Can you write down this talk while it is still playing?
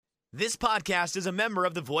This podcast is a member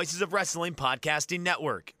of the Voices of Wrestling Podcasting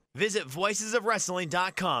Network. Visit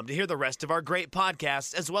voicesofwrestling.com to hear the rest of our great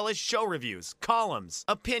podcasts, as well as show reviews, columns,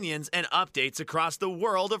 opinions, and updates across the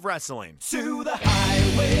world of wrestling. To the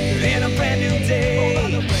highway in a brand new day. Over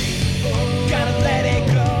the rainbow, gotta let it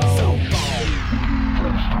go. So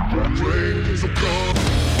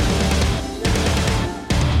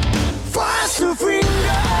fast to finger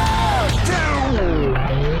down.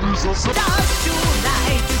 Dance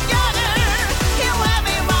tonight together. Here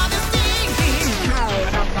everyone is singing.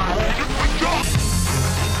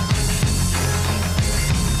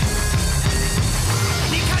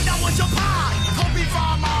 你看到我就怕，头皮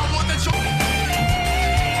发麻，我的手。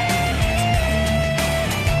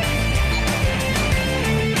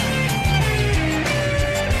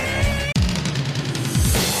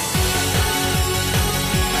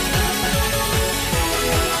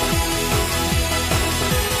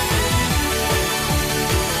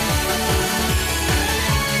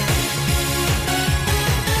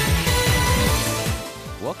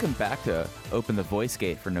Welcome back to Open the Voice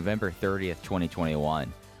Gate for November 30th,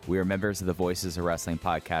 2021. We are members of the Voices of Wrestling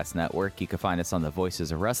Podcast Network. You can find us on the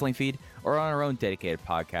Voices of Wrestling feed or on our own dedicated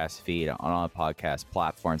podcast feed on all podcast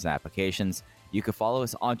platforms and applications. You can follow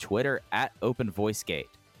us on Twitter at Open Voice Gate.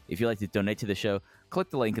 If you'd like to donate to the show, click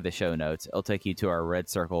the link in the show notes. It'll take you to our Red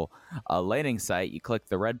Circle landing site. You click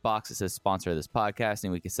the red box that says sponsor this podcast,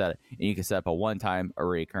 and you can set up a one-time or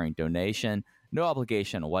recurring donation. No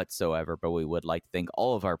obligation whatsoever, but we would like to thank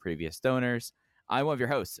all of our previous donors. I'm one of your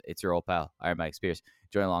hosts. It's your old pal, Iron Mike Spears,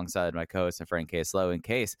 joined alongside my co-host and friend Case Lowe. And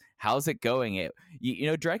Case, how's it going?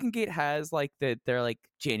 Dragon Gate has their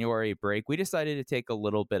January break. We decided to take a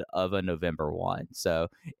little bit of a November one, so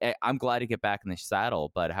I'm glad to get back in the saddle.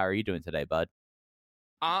 But how are you doing today, bud?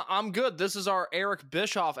 I'm good. This is our Eric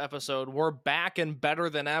Bischoff episode. We're back and better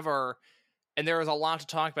than ever. And there is a lot to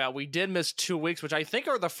talk about. We did miss 2 weeks, which I think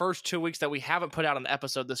are the first 2 weeks that we haven't put out an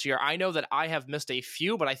episode this year. I know that I have missed a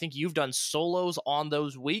few, but I think you've done solos on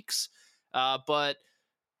those weeks. But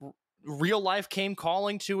real life came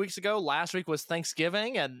calling 2 weeks ago. Last week was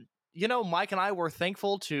Thanksgiving. And, Mike and I were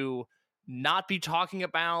thankful to not be talking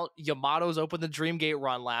about Yamato's Open the Dream Gate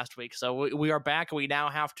run last week. So we are back, and we now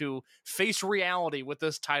have to face reality with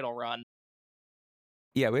this title run.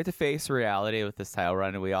 Yeah, we have to face reality with this title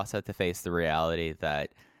run, and we also have to face the reality that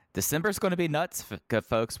December's going to be nuts,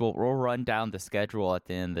 folks. We'll run down the schedule at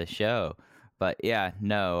the end of the show. But yeah,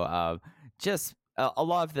 just a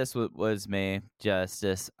lot of this was me.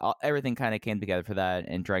 Everything kind of came together for that,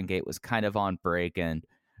 and Dragon Gate was kind of on break, and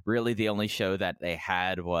really the only show that they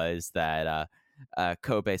had was that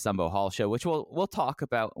Kobe Sambo Hall show, which we'll talk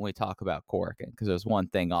about when we talk about Korakuen, because there's one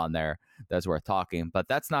thing on there that's worth talking. But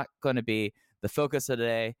that's not going to be the focus of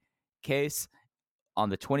today. Case,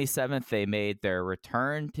 on the 27th, they made their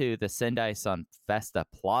return to the Sendai Sun Festa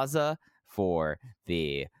Plaza for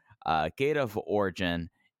the Gate of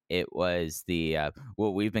Origin. It was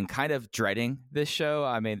we've been kind of dreading this show.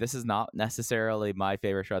 I mean, this is not necessarily my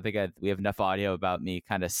favorite show. I think we have enough audio about me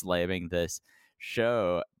kind of slamming this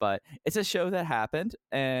show, but it's a show that happened.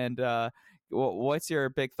 And what's your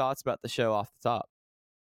big thoughts about the show off the top?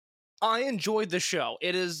 I enjoyed the show.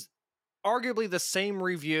 It is arguably the same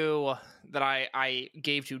review that I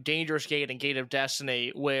gave to Dangerous Gate and Gate of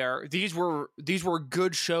Destiny, where these were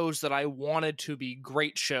good shows that I wanted to be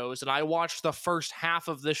great shows. And I watched the first half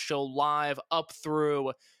of this show live up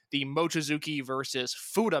through the Mochizuki versus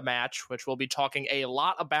Fuda match, which we'll be talking a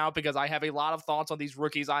lot about because I have a lot of thoughts on these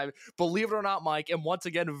rookies. I, believe it or not, Mike, am once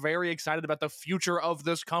again very excited about the future of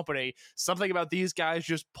this company. Something about these guys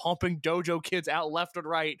just pumping dojo kids out left and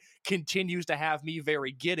right continues to have me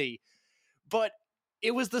very giddy. But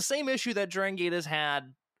it was the same issue that Dragon Gate has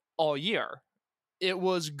had all year. It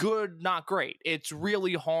was good, not great. It's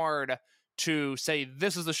really hard to say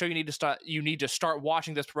this is the show you need to start. You need to start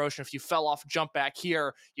watching this promotion. If you fell off, jump back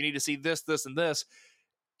here. You need to see this, this, and this.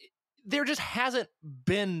 There just hasn't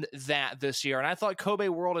been that this year. And I thought Kobe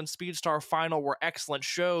World and Speedstar Final were excellent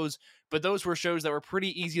shows, but those were shows that were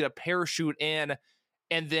pretty easy to parachute in.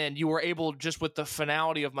 And then you were able, just with the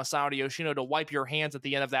finality of Masato Yoshino, to wipe your hands at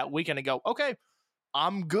the end of that weekend and go, okay,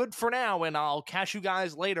 I'm good for now, and I'll catch you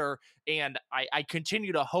guys later. And I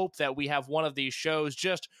continue to hope that we have one of these shows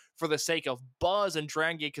just for the sake of buzz and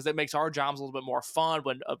Dragon Gate, because it makes our jobs a little bit more fun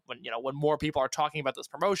when more people are talking about this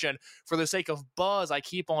promotion. For the sake of buzz, I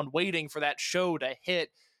keep on waiting for that show to hit,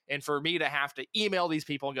 and for me to have to email these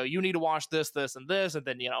people and go, you need to watch this, this, and this. And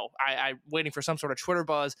then, I'm waiting for some sort of Twitter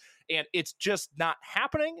buzz, and it's just not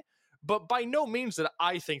happening. But by no means that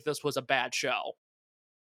I think this was a bad show.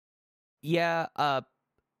 Yeah,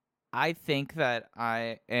 I think that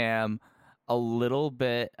I am a little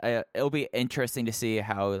bit. It'll be interesting to see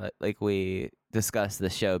how like we discuss the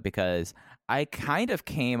show, because I kind of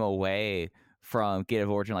came away from Gate of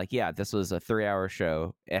Origin like, yeah, this was a 3-hour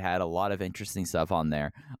show. It had a lot of interesting stuff on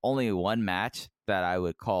there. Only one match that I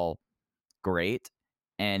would call great,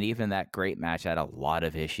 and even that great match I had a lot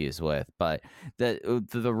of issues with. But the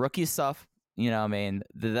rookie stuff, you know, I mean,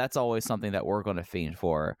 that's always something that we're going to fiend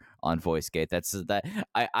for on VoiceGate.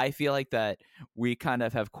 I feel like that we kind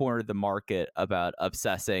of have cornered the market about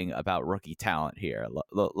obsessing about rookie talent here.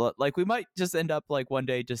 Like we might just end up like one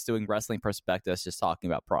day just doing Wrestling Perspectives, just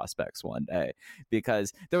talking about prospects one day,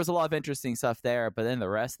 because there was a lot of interesting stuff there. But then the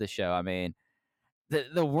rest of the show, I mean,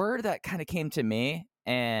 the word that kind of came to me,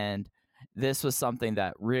 and this was something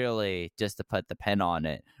that really, just to put the pen on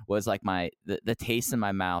it, was like the taste in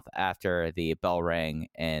my mouth after the bell rang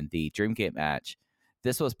and the Dreamgate match.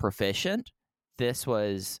 This was proficient. This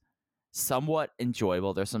was somewhat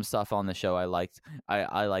enjoyable. There's some stuff on the show I liked.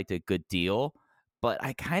 I liked a good deal, but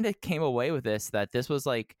I kind of came away with that this was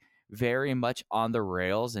like very much on the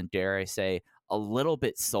rails, and dare I say, a little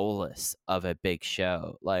bit soulless of a big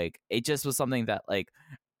show. Like, it just was something that, like,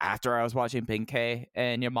 after I was watching Benkei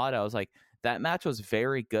and Yamato, I was like, that match was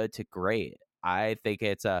very good to great. I think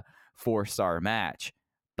it's a 4-star match,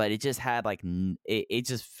 but it just had like, it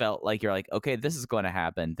just felt like you're like, okay, this is going to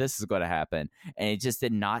happen. This is going to happen. And it just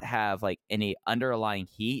did not have like any underlying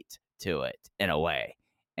heat to it in a way.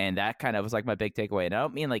 And that kind of was like my big takeaway. And I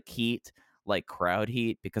don't mean like heat, like crowd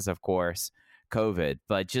heat, because of course COVID,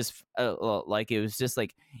 but just like it was just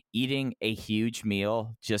like eating a huge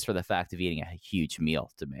meal just for the fact of eating a huge meal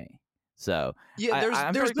to me. So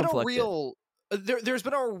yeah, there's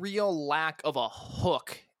been a real lack of a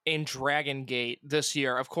hook in Dragon Gate this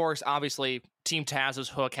year. Of course, obviously, Team Taz's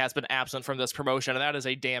Hook has been absent from this promotion, and that is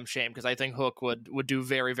a damn shame, because I think Hook would do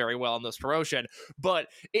very, very well in this promotion. But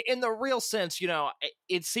in the real sense, you know,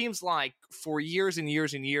 it seems like for years and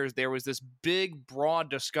years and years, there was this big, broad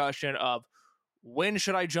discussion of, when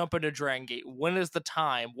should I jump into Dragon Gate? When is the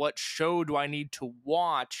time? What show do I need to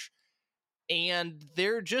watch? And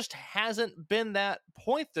there just hasn't been that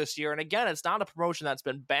point this year. And again, it's not a promotion that's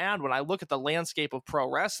been bad. When I look at the landscape of pro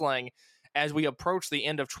wrestling as we approach the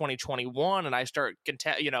end of 2021, and I start,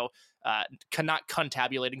 not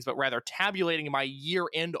contabulating, but rather tabulating my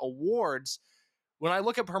year-end awards, when I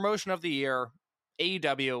look at promotion of the year,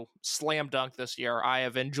 AEW, slam dunk this year. I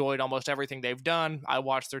have enjoyed almost everything they've done. I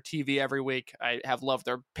watch their TV every week. I have loved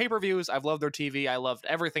their pay-per-views. I've loved their TV. I loved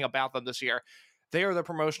everything about them this year. They are the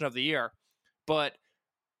promotion of the year. But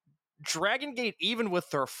Dragon Gate, even with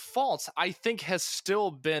their faults, I think has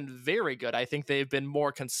still been very good. I think they've been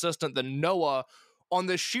more consistent than Noah on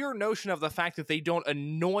the sheer notion of the fact that they don't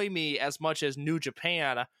annoy me as much as New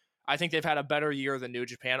Japan. I think they've had a better year than New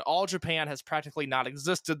Japan. All Japan has practically not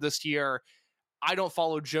existed this year. I don't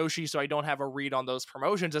follow Joshi, so I don't have a read on those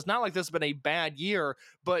promotions. It's not like this has been a bad year,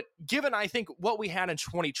 but given, I think, what we had in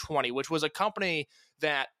 2020, which was a company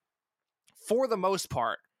that, for the most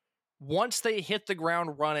part, once they hit the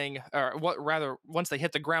ground running, once they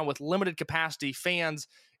hit the ground with limited capacity fans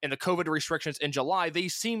and the COVID restrictions in July, they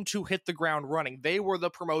seemed to hit the ground running. They were the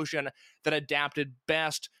promotion that adapted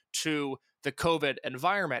best to the COVID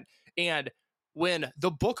environment. And when the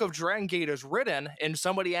book of Dragon Gate is written and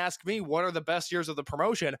somebody asks me what are the best years of the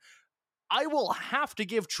promotion, I will have to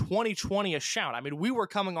give 2020 a shout. I mean, we were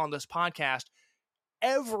coming on this podcast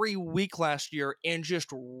every week last year and just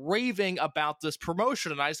raving about this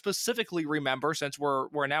promotion. And I specifically remember, since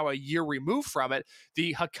we're now a year removed from it,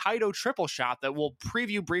 the Hokkaido triple shot that we'll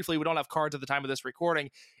preview briefly. We don't have cards at the time of this recording,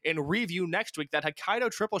 and review next week. That Hokkaido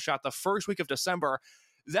triple shot the first week of December,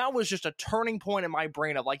 that was just a turning point in my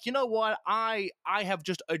brain of like, you know what? I have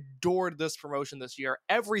just adored this promotion this year.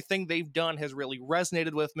 Everything they've done has really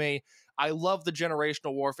resonated with me. I love the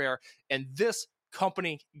generational warfare, and this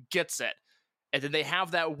company gets it. And then they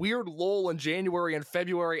have that weird lull in January and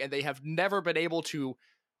February, and they have never been able to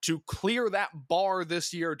clear that bar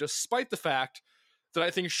this year, despite the fact that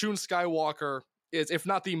I think Shun Skywalker is, if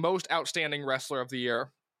not the most outstanding wrestler of the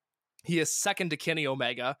year, he is second to Kenny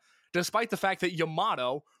Omega. Despite the fact that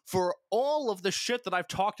Yamato, for all of the shit that I've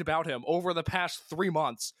talked about him over the past 3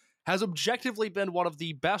 months, has objectively been one of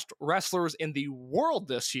the best wrestlers in the world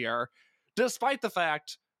this year, despite the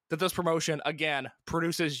fact that this promotion, again,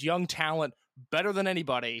 produces young talent better than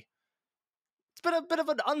anybody. It's been a bit of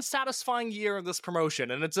an unsatisfying year in this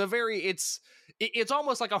promotion, and it's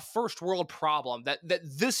almost like a first world problem that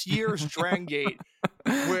this year's Dragon Gate,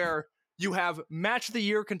 where You have match of the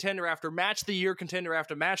year contender after match of the year contender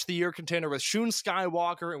after match of the year contender with Shun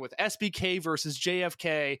Skywalker and with SBK versus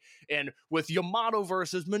JFK and with Yamato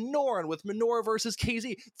versus Minoru and with Minoru versus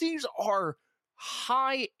KZ. These are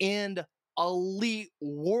high-end, elite,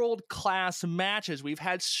 world-class matches. We've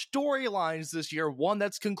had storylines this year, one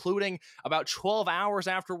that's concluding about 12 hours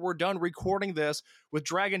after we're done recording this with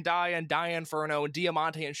Dragon Dia and Dia Inferno and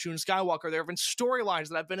Diamante and Shun Skywalker. There have been storylines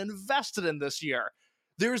that I've been invested in this year.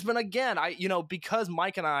 There's been, again, because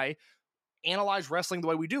Mike and I analyze wrestling the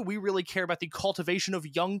way we do, we really care about the cultivation of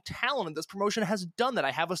young talent, and this promotion has done that.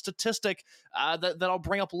 I have a statistic that I'll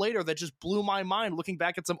bring up later that just blew my mind looking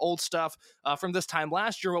back at some old stuff from this time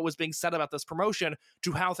last year, what was being said about this promotion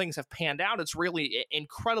to how things have panned out. It's really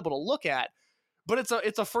incredible to look at, but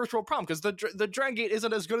it's a first world problem because the Dragon Gate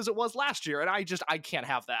isn't as good as it was last year, and I can't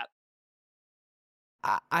have that.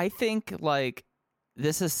 I think, like,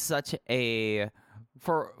 this is such a...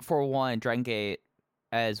 For one, Dragon Gate,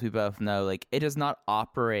 as we both know, like, it does not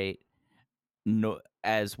operate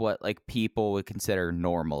as what, like, people would consider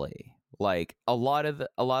normally. Like, a lot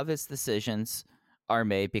of its decisions are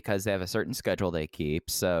made because they have a certain schedule they keep.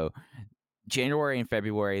 So January and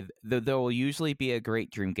February, there will usually be a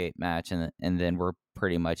great Dreamgate match, and then we're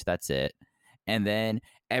pretty much, that's it. And then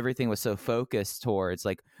everything was so focused towards,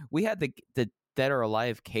 like, we had the Dead or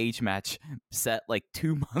Alive cage match set like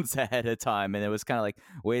 2 months ahead of time, and it was kind of like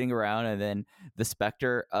waiting around, and then the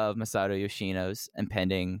specter of Masato Yoshino's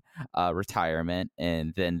impending retirement,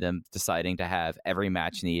 and then them deciding to have every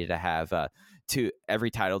match needed to have every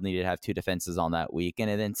title needed to have 2 defenses on that weekend.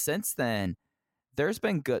 And then since then, there's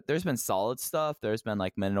been solid stuff. There's been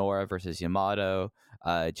like Minoru versus Yamato,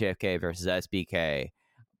 JFK versus SBK,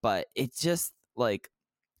 but it's just like,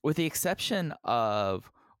 with the exception of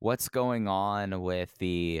what's going on with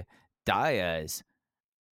the Dias,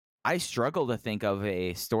 I struggle to think of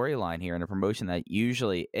a storyline here in a promotion that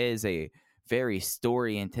usually is a very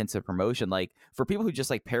story intensive promotion. Like, for people who just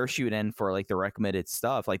like parachute in for like the recommended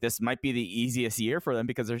stuff, like, this might be the easiest year for them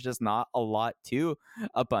because there's just not a lot to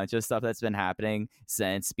a bunch of stuff that's been happening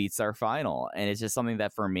since Beatstar Final. And it's just something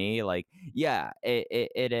that, for me, like, yeah,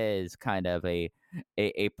 it is kind of a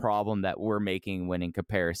problem that we're making when we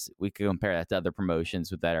can compare that to other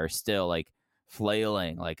promotions that are still like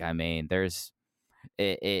flailing. Like, I mean, there's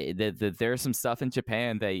some stuff in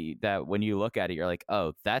Japan that when you look at it, you're like,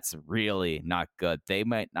 oh, that's really not good. They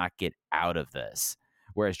might not get out of this.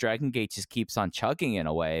 Whereas Dragon Gate just keeps on chugging in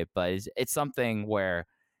a way, but it's something where,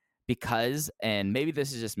 because, and maybe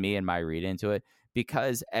this is just me and my read into it,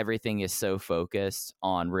 because everything is so focused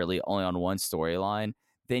on really only on one storyline,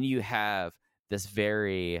 then you have this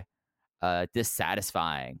very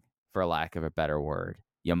dissatisfying, for lack of a better word,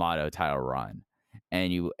 Yamato title run.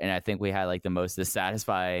 And I think we had like the most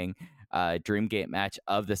dissatisfying Dreamgate match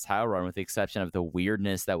of this title run, with the exception of the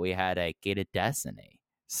weirdness that we had at Gate of Destiny.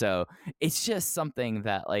 So it's just something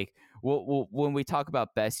that, like, when we talk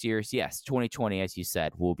about best years, yes, 2020, as you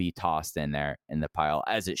said, will be tossed in there in the pile,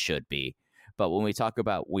 as it should be. But when we talk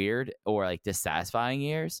about weird or like dissatisfying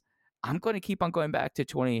years, I'm going to keep on going back to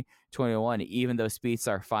 2021, even though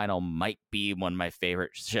Speedstar Final might be one of my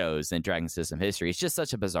favorite shows in Dragon System history. It's just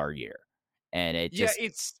such a bizarre year. And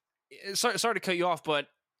it's sorry to cut you off, but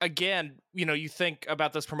again, you think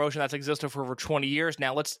about this promotion that's existed for over 20 years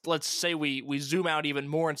now. Let's say we zoom out even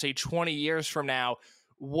more and say 20 years from now,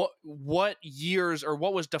 what years, or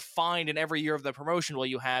what was defined in every year of the promotion? Well,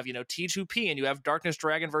 you have, T2P, and you have Darkness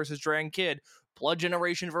Dragon versus Dragon Kid, Blood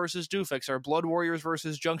Generation versus Doofix, or Blood Warriors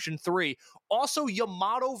versus Junction 3. Also,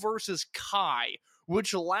 Yamato versus Kai,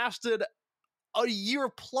 which lasted a year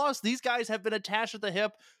plus. These guys have been attached at the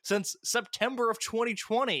hip since September of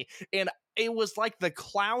 2020, and it was like the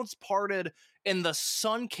clouds parted and the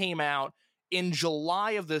sun came out in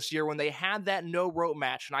July of this year when they had that no rope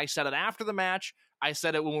match. And I said it after the match, I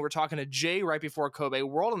said it when we were talking to Jay right before Kobe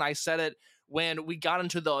World, and I said it when we got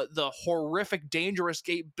into the horrific Dangerous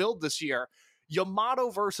Gate build this year.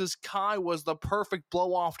 Yamato versus Kai was the perfect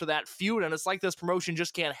blow off to that feud, and it's like this promotion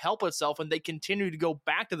just can't help itself, and they continue to go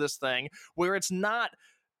back to this thing where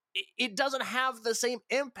it doesn't have the same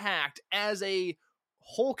impact as a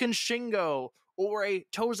Hulk and Shingo, or a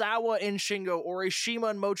Tozawa and Shingo, or a Shima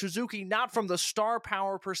and Mochizuki, not from the star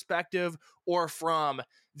power perspective or from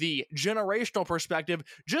the generational perspective,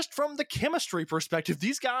 just from the chemistry perspective.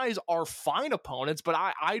 These guys are fine opponents, but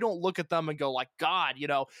I don't look at them and go like, God,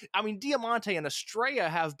 I mean, Diamante and Estrella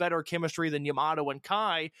have better chemistry than Yamato and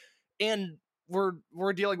Kai, and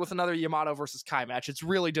we're dealing with another Yamato versus Kai match. It's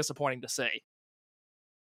really disappointing to see.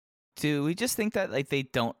 Do we just think that like they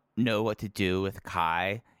don't know what to do with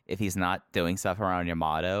Kai if he's not doing stuff around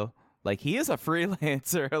Yamato? Like, he is a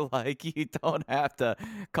freelancer. Like, you don't have to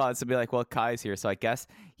constantly be like, well, Kai's here, so I guess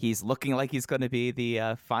he's looking like he's going to be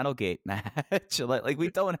the Final Gate match. Like, we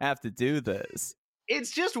don't have to do this.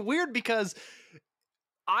 It's just weird because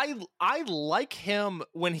I like him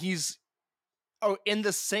when he's in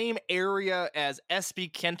the same area as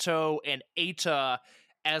SB Kento and Eita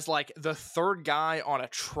as like the third guy on a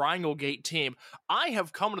Triangle Gate team. I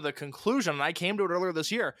have come to the conclusion, and I came to it earlier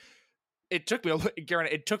this year. It took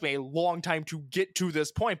me a long time to get to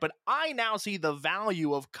this point, but I now see the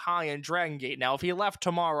value of Kai and Dragon Gate. Now, if he left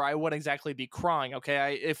tomorrow, I wouldn't exactly be crying.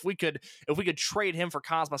 Okay, if we could trade him for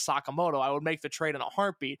Kazuma Sakamoto, I would make the trade in a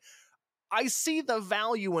heartbeat. I see the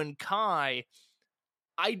value in Kai.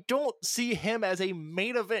 I don't see him as a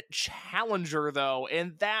main event challenger, though,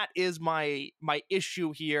 and that is my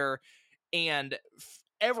issue here. And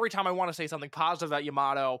every time I want to say something positive about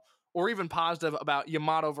Yamato, or even positive about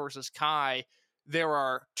Yamato versus Kai, there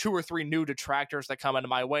are 2 or 3 new detractors that come into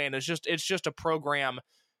my way, and it's just a program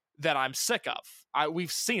that I'm sick of.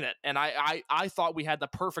 We've seen it, and I thought we had the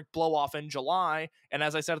perfect blow-off in July, and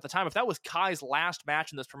as I said at the time, if that was Kai's last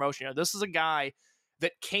match in this promotion, this is a guy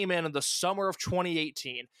that came in the summer of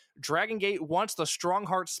 2018. Dragon Gate, once the Strong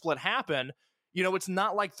Heart split happened, it's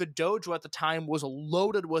not like the dojo at the time was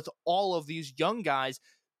loaded with all of these young guys.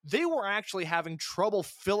 They were actually having trouble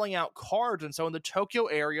filling out cards, and so in the Tokyo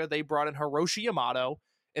area, they brought in Hiroshi Yamato,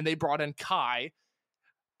 and they brought in Kai.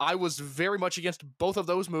 I was very much against both of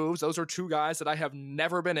those moves. Those are 2 guys that I have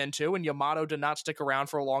never been into, and Yamato did not stick around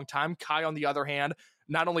for a long time. Kai, on the other hand,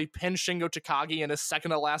 not only pinned Shingo Takagi in his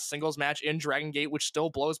second-to-last singles match in Dragon Gate, which still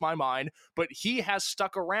blows my mind, but he has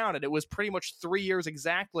stuck around, and it was pretty much 3 years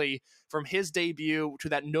exactly from his debut to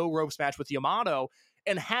that no-ropes match with Yamato.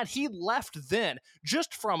 And had he left then,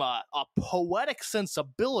 just from a poetic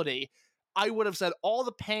sensibility, I would have said all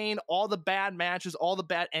the pain, all the bad matches, all the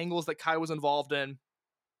bad angles that Kai was involved in,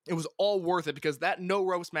 it was all worth it, because that no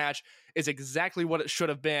ropes match is exactly what it should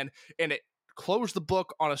have been, and it closed the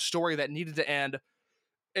book on a story that needed to end,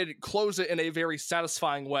 and it closed it in a very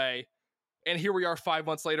satisfying way. And here we are 5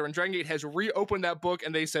 months later, and Dragon Gate has reopened that book,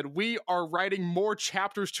 and they said, we are writing more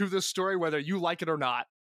chapters to this story, whether you like it or not.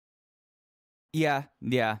 Yeah,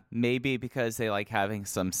 maybe because they like having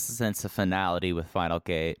some sense of finality with Final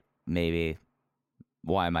Gate. Maybe.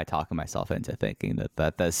 Why am I talking myself into thinking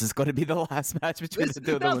that this is going to be the last match between the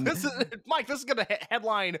two of them? Mike, this is going to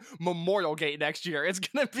headline Memorial Gate next year. It's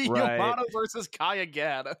going to be Yamato versus Kai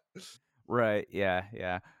again. Right,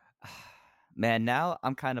 yeah. Man, now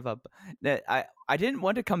I'm kind of up. I didn't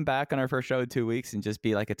want to come back on our first show in 2 weeks and just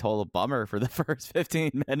be like a total bummer for the first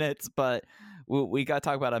 15 minutes, but we got to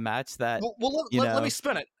talk about a match that. Let me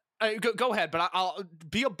spin it. Go ahead, but I'll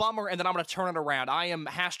be a bummer, and then I'm going to turn it around. I am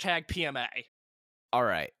 #PMA. All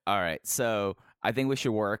right. So I think we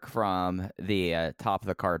should work from the top of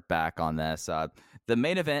the card back on this. The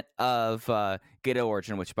main event of Gedo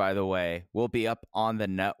Origin, which, by the way, will be up on the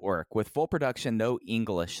network with full production, no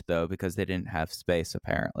English, though, because they didn't have space,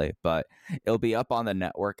 apparently. But it'll be up on the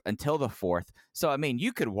network until the 4th. So, I mean,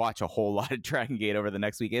 you could watch a whole lot of Dragon Gate over the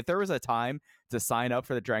next week. If there was a time to sign up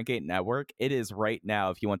for the Dragon Gate network, it is right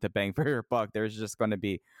now if you want to bang for your buck. There's just going to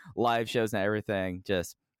be live shows and everything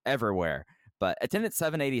just everywhere. But attendance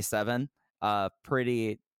 787, I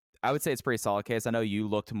would say it's pretty solid case. I know you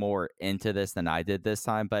looked more into this than I did this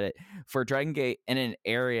time, but for Dragon Gate in an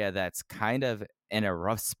area that's kind of in a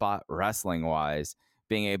rough spot wrestling-wise,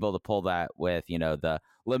 being able to pull that with, the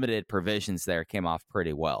limited provisions there came off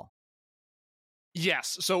pretty well.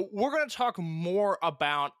 Yes, so we're going to talk more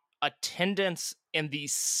about attendance in the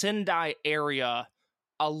Sendai area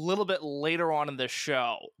a little bit later on in the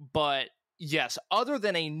show, but yes, other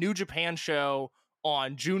than a New Japan show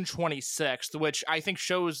on June 26th, which I think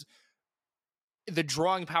shows the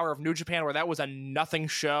drawing power of New Japan, where that was a nothing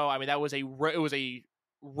show. I mean, it was a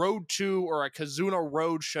Road 2 or a Kazuna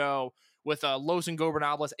Road show with a Los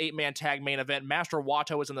Ingobernables 8-man tag main event. Master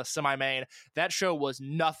Wato was in the semi-main. That show was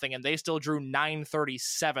nothing, and they still drew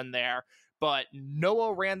 937 there. But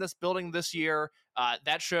Noah ran this building this year.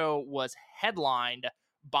 That show was headlined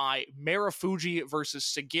by Marufuji versus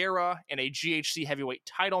Sugiura in a GHC heavyweight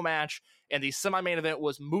title match, and the semi-main event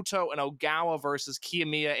was Muto and Ogawa versus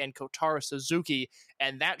Kiyomiya and Kotaro Suzuki,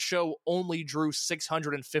 and that show only drew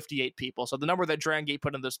 658 people. So the number that Dragon Gate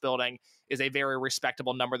put in this building is a very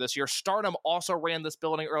respectable number this year. Stardom also ran this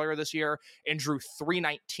building earlier this year and drew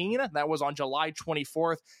 319. That was on July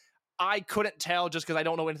 24th. I couldn't tell just because I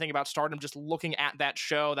don't know anything about Stardom, just looking at that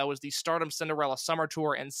show. That was the Stardom Cinderella Summer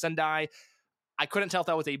Tour in Sendai. I couldn't tell if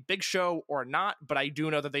that was a big show or not, but I do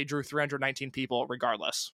know that they drew 319 people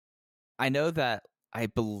regardless. I know that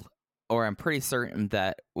or I'm pretty certain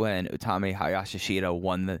that when Utami Hayashishita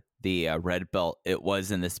won the red belt, it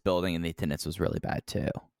was in this building and the attendance was really bad too.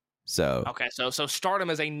 So okay, so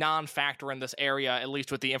Stardom is a non-factor in this area, at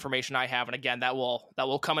least with the information I have, and again, that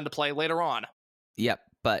will come into play later on. Yep,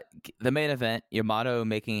 but the main event, Yamato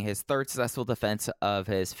making his third successful defense of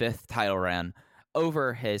his 5th title run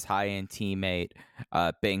over his high-end teammate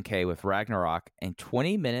Ben-K with Ragnarok in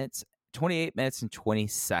 28 minutes and 20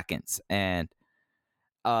 seconds. And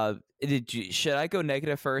should I go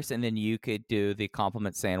negative first and then you could do the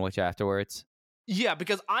compliment sandwich afterwards? Yeah,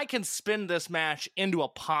 because I can spin this match into a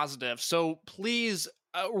positive. So please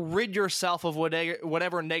rid yourself of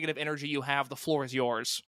whatever negative energy you have. The floor is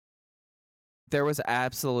yours.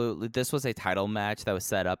 This was a title match that was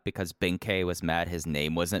set up because Ben-K was mad his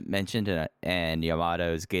name wasn't mentioned and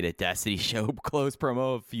Yamato's Gate of Destiny show close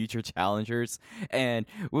promo of future challengers. And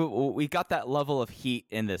we got that level of heat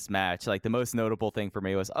in this match. Like, the most notable thing for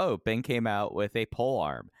me was, Ben came out with a pole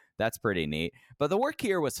arm. That's pretty neat. But the work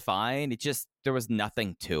here was fine. There was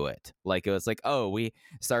nothing to it. Like, it was like, we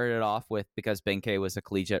started it off with, because Ben-K was a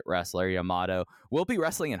collegiate wrestler, Yamato will be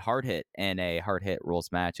wrestling in Hard Hit in a Hard Hit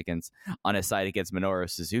rules match on his side against Minoru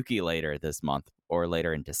Suzuki later this month, or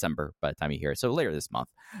later in December by the time you hear it. So later this month.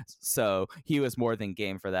 So he was more than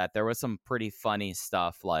game for that. There was some pretty funny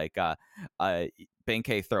stuff, like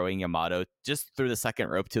Ben-K throwing Yamato just through the second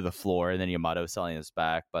rope to the floor, and then Yamato selling his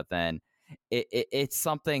back. But then it's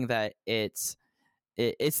something that it's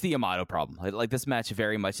the Yamato problem. Like, this match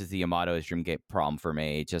very much is the Yamato's Dreamgate problem for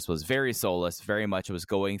me. It just was very soulless. Very much it was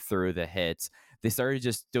going through the hits. They started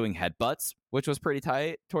just doing headbutts, which was pretty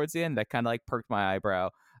tight towards the end. That kind of like perked my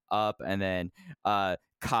eyebrow up. And then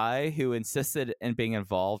Kai, who insisted in being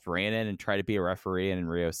involved, ran in and tried to be a referee. And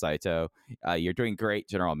Ryo Saito, you're doing great,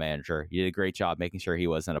 general manager. You did a great job making sure he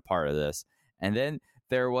wasn't a part of this. And then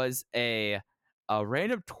there was a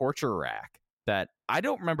random torture rack that I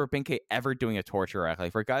don't remember Ben-K ever doing a torture rack.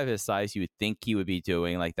 Like, for a guy of his size, you would think he would be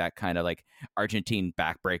doing like that kind of like Argentine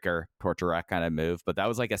backbreaker torture rack kind of move. But that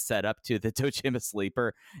was like a setup to the Dojima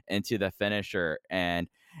sleeper and to the finisher. And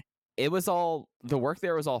it was all, the work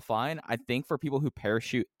there was all fine. I think for people who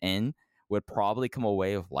parachute in would probably come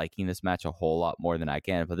away with liking this match a whole lot more than I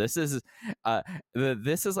can. But this is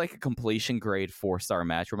like a completion grade 4-star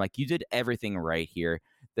match where I'm like, you did everything right here.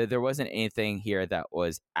 There wasn't anything here that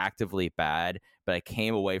was actively bad, but I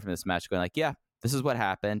came away from this match going like, yeah, this is what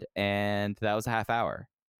happened, and that was a half hour.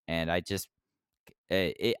 And I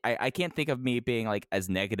can't think of me being like as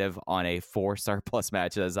negative on a 4-star plus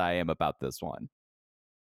match as I am about this one.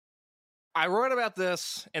 I wrote about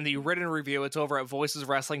this in the written review. It's over at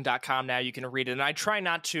voiceswrestling.com now. You can read it. And I try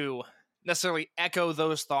not to necessarily echo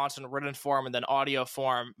those thoughts in written form and then audio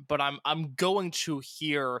form, but I'm going to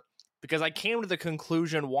here, because I came to the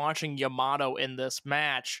conclusion watching Yamato in this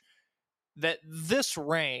match that this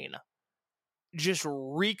reign just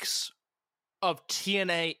reeks of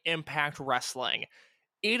TNA Impact Wrestling.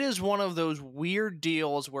 It is one of those weird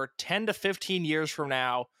deals where 10 to 15 years from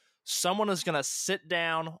now, someone is going to sit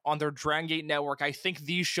down on their Dragon Gate network. I think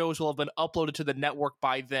these shows will have been uploaded to the network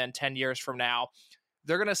by then, 10 years from now.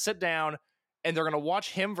 They're going to sit down and they're going to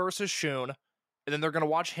watch him versus Shun, and then they're going to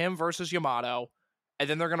watch him versus Yamato, and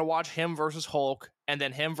then they're going to watch him versus Hulk, and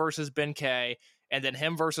then him versus Ben-K, and then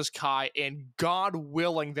him versus Kai, and God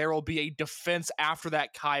willing, there will be a defense after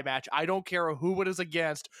that Kai match. I don't care who it is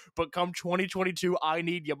against, but come 2022, I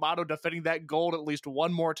need Yamato defending that gold at least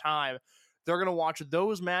one more time. They're going to watch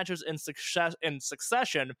those matches in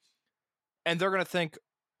succession, and they're going to think,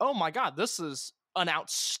 oh my God, this is an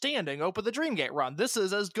outstanding Open the Dreamgate run. This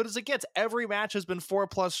is as good as it gets. Every match has been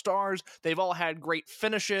 4+ stars. They've all had great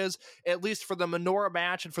finishes. At least for the Minoru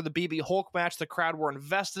match and for the BB Hulk match, the crowd were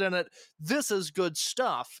invested in it. This is good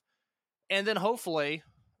stuff. And then hopefully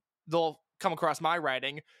they'll come across my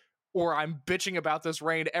writing, or I'm bitching about this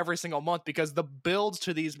reign every single month, because the builds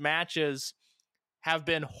to these matches have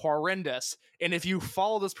been horrendous. And if you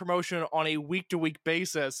follow this promotion on a week-to-week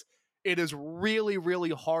basis, it is really, really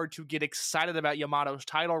hard to get excited about Yamato's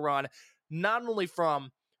title run, not only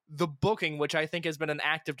from the booking, which I think has been an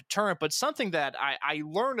active deterrent, but something that I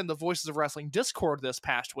learned in the Voices of Wrestling Discord this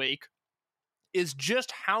past week is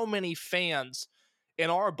just how many fans in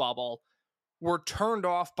our bubble were turned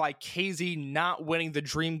off by KZ not winning the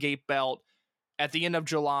Dreamgate belt at the end of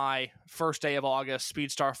July, first day of August,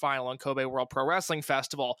 Speedstar Final and Kobe World Pro Wrestling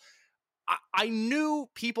Festival. I knew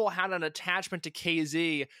people had an attachment to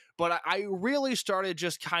KZ, but I really started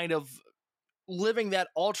just kind of living that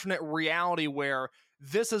alternate reality where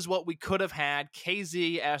this is what we could have had,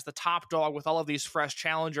 KZ as the top dog with all of these fresh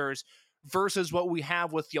challengers, versus what we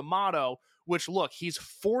have with Yamato, which, look, he's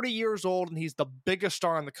 40 years old and he's the biggest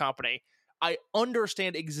star in the company. I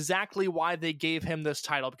understand exactly why they gave him this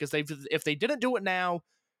title, because if they didn't do it now,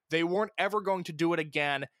 they weren't ever going to do it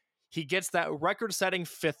again. He gets that record-setting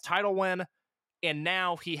 5th title win, and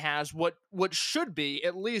now he has what should be,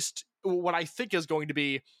 at least what I think is going to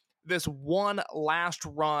be, this one last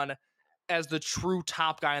run as the true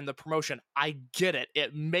top guy in the promotion. I get it.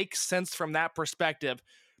 It makes sense from that perspective.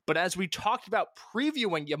 But as we talked about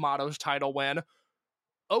previewing Yamato's title win,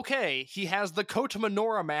 okay, he has the Kota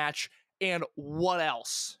Minoura match, and what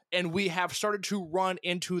else? And we have started to run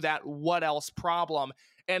into that what else problem.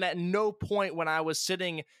 And at no point when I was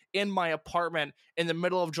sitting in my apartment in the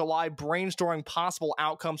middle of July brainstorming possible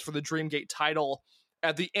outcomes for the Dreamgate title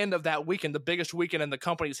at the end of that weekend, the biggest weekend in the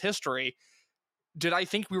company's history, did I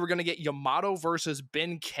think we were going to get Yamato versus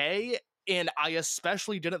Ben K? And I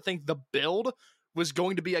especially didn't think the build was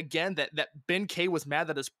going to be, again, that Ben K was mad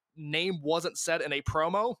that his name wasn't said in a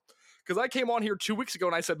promo. Because I came on here 2 weeks ago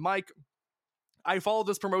and I said, Mike, I follow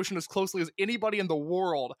this promotion as closely as anybody in the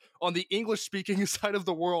world on the English-speaking side of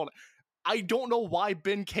the world. I don't know why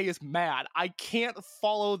Ben K is mad. I can't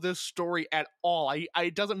follow this story at all.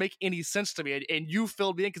 It doesn't make any sense to me. And you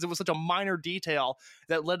filled me in because it was such a minor detail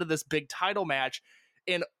that led to this big title match.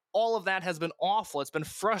 And all of that has been awful. It's been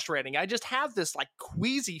frustrating. I just have this like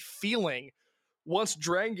queasy feeling once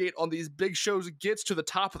Dragon Gate on these big shows gets to the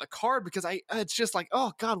top of the card, because it's just like,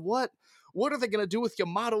 oh God, what are they going to do with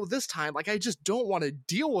Yamato this time? Like, I just don't want to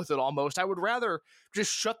deal with it almost. I would rather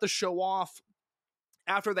just shut the show off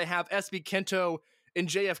after they have SB Kento and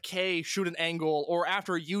JFK shoot an angle, or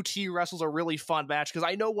after UT wrestles a really fun match, because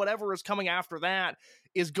I know whatever is coming after that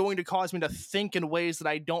is going to cause me to think in ways that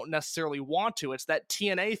I don't necessarily want to. It's that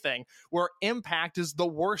TNA thing where Impact is the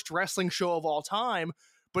worst wrestling show of all time,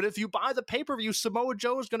 but if you buy the pay-per-view, Samoa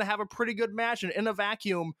Joe is going to have a pretty good match, and in a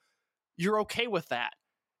vacuum, you're okay with that.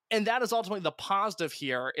 And that is ultimately the positive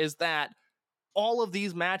here, is that all of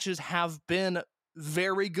these matches have been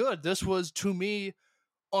very good. This was, to me,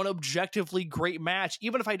 an objectively great match.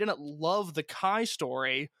 Even if I didn't love the Kai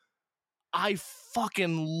story, I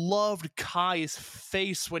fucking loved Kai's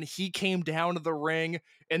face when he came down to the ring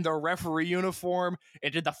in the referee uniform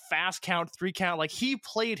and did the fast count, 3 count. Like, he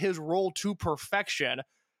played his role to perfection.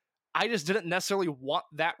 I just didn't necessarily want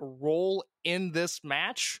that role in this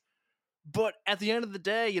match. But at the end of the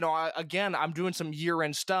day, I'm doing some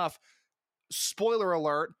year-end stuff. Spoiler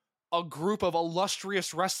alert, a group of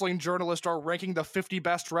illustrious wrestling journalists are ranking the 50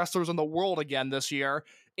 best wrestlers in the world again this year.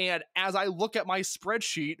 And as I look at my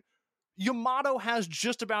spreadsheet, Yamato has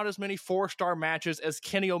just about as many 4-star matches as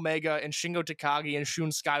Kenny Omega and Shingo Takagi and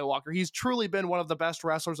Shun Skywalker. He's truly been one of the best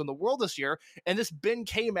wrestlers in the world this year. And this Ben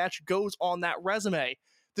K match goes on that resume.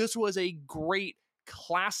 This was a great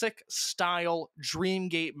classic style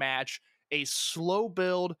Dreamgate match, a slow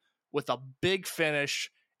build with a big finish.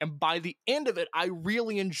 And by the end of it, I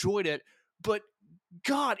really enjoyed it. But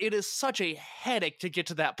God, it is such a headache to get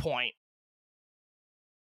to that point.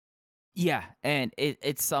 Yeah, and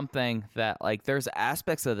it's something that, like, there's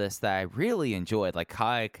aspects of this that I really enjoyed. Like,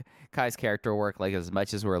 Kai's character work, like, as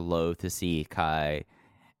much as we're loath to see Kai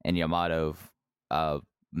and Yamato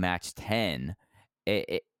match 10,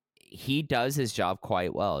 he does his job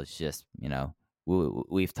quite well. It's just,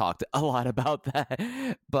 we've talked a lot about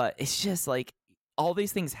that. But it's just, like, all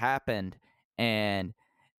these things happened, and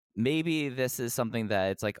maybe this is something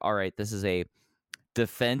that it's like, all right, this is a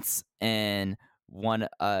defense in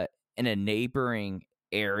a neighboring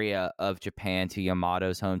area of Japan to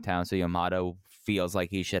Yamato's hometown, so Yamato feels like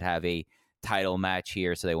he should have a title match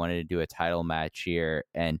here, so they wanted to do a title match here,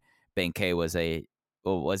 and Ben K was a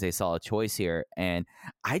solid choice here. And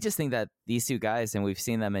I just think that these two guys, and we've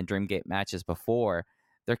seen them in Dreamgate matches before,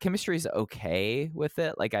 their chemistry is okay with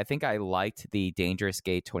it. Like, I think I liked the Dangerous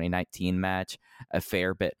Gate 2019 match a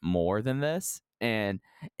fair bit more than this. And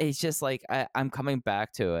it's just like, I'm coming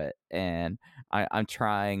back to it, and I'm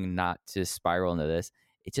trying not to spiral into this.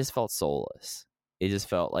 It just felt soulless. It just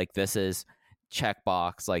felt like this is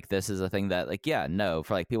checkbox. Like, this is a thing that, like, yeah, no,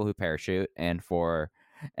 for like people who parachute, and for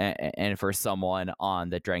someone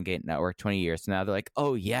on the Dragon Gate network 20 years from now, they're like,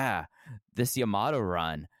 oh yeah, this Yamato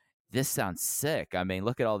run, this sounds sick. I mean,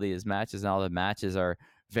 look at all these matches, and all the matches are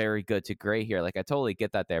very good to great here. Like, I totally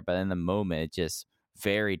get that there, but in the moment, it's just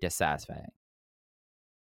very dissatisfying.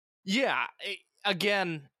 Yeah,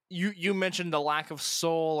 again, you mentioned the lack of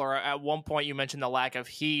soul, or at one point you mentioned the lack of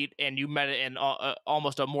heat, and you meant it in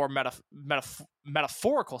almost a more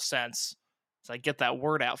metaphorical sense. So I get that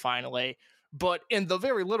word out finally. But in the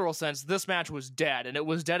very literal sense, this match was dead, and it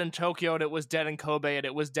was dead in Tokyo, and it was dead in Kobe, and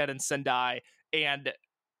it was dead in Sendai, and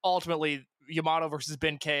ultimately, Yamato versus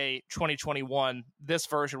Ben K 2021, this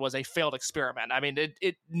version was a failed experiment. I mean,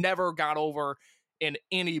 it never got over in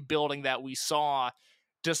any building that we saw,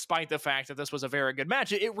 despite the fact that this was a very good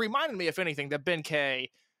match. It reminded me, if anything, that Ben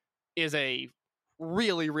K is a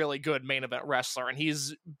really, really good main event wrestler, and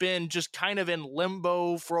he's been just kind of in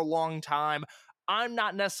limbo for a long time. I'm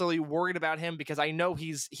not necessarily worried about him because I know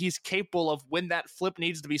he's capable of, when that flip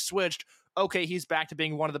needs to be switched, okay, he's back to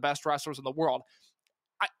being one of the best wrestlers in the world.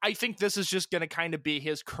 I think this is just going to kind of be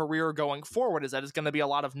his career going forward, is that it's going to be a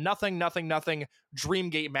lot of nothing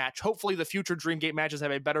Dreamgate match. Hopefully the future Dreamgate matches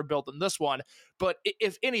have a better build than this one. But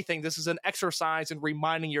if anything, this is an exercise in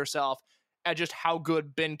reminding yourself at just how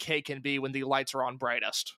good Ben K can be when the lights are on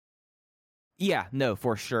brightest. Yeah, no,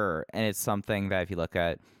 for sure. And it's something that if you look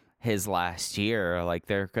at his last year, like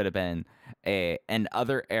there could have been in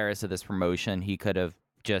other eras of this promotion, he could have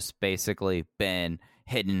just basically been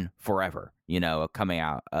hidden forever, coming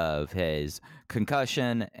out of his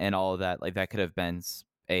concussion and all of that. Like that could have been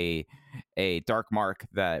a dark mark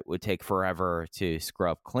that would take forever to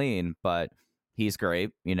scrub clean, but he's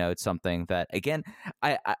great. It's something that, again,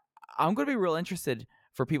 I'm going to be real interested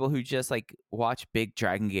for people who just like watch big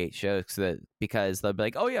Dragon Gate shows because they'll be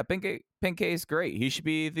like, oh yeah, Ben K is great. He should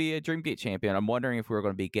be the Dreamgate champion. I'm wondering if we're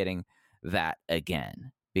going to be getting that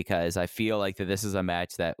again, because I feel like that this is a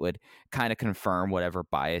match that would kind of confirm whatever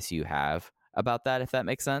bias you have about that, if that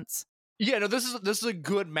makes sense. Yeah, no, this is a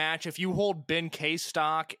good match. If you hold Ben K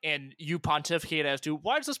stock and you pontificate as to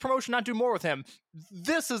why does this promotion not do more with him,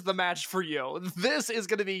 this is the match for you. This is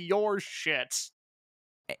going to be your shit.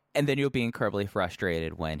 And then you'll be incredibly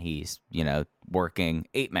frustrated when he's, working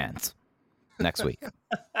 8-mans next week.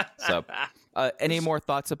 So, any more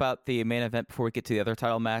thoughts about the main event before we get to the other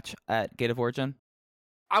title match at Gate of Origin?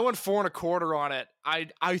 I went 4 1/4 on it.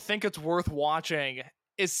 I think it's worth watching.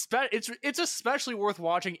 It's especially worth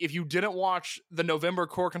watching if you didn't watch the November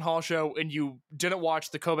Korakuen Hall show and you didn't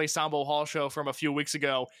watch the Kobe Sambo Hall show from a few weeks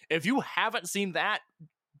ago. If you haven't seen that,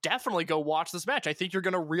 definitely go watch this match. I think you're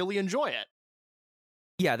going to really enjoy it.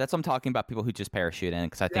 Yeah, that's what I'm talking about, people who just parachute in,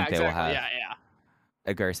 because I think they will have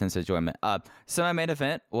a great sense of enjoyment. Semi-main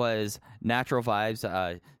event was Natural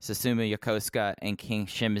Vibes, Susumu Yokosuka and King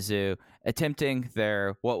Shimizu attempting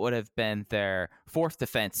what would have been their 4th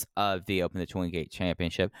defense of the Open the Twin Gate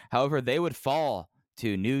Championship. However, they would fall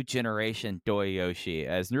to New Generation Doyoshi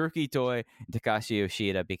as Naruki Doi and Takashi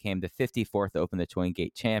Yoshida became the 54th Open the Twin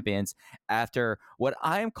Gate champions after what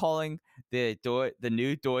I am calling the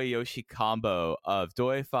new Doyoshi combo of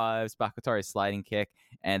Doi 5's Bakatari sliding kick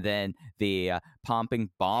and then the pumping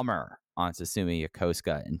bomber on Susumu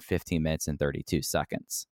Yokosuka in 15 minutes and 32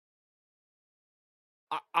 seconds.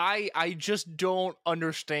 I just don't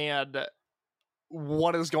understand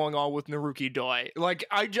what is going on with Naruki Doi. Like,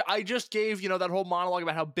 I just gave, that whole monologue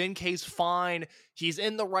about how Ben K's fine, he's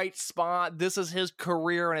in the right spot, this is his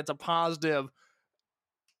career, and it's a positive.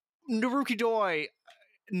 Naruki Doi,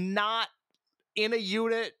 not in a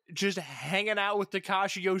unit, just hanging out with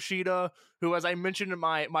Takashi Yoshida, who, as I mentioned in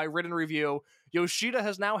my written review, Yoshida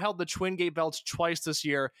has now held the Twin Gate belts twice this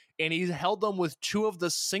year, and he's held them with 2 of the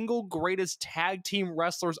single greatest tag team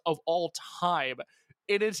wrestlers of all time.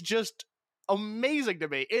 It is just amazing to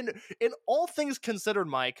me. In all things considered,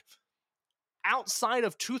 Mike, outside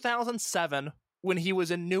of 2007 when he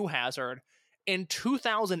was in New Hazard, in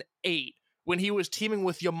 2008 when he was teaming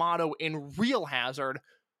with Yamato in Real Hazard,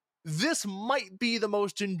 this might be the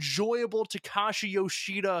most enjoyable Takashi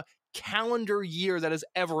Yoshida calendar year that has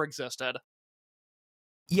ever existed.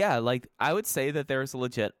 Yeah, like I would say that there's a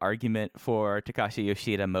legit argument for Takashi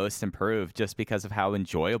Yoshida most improved just because of how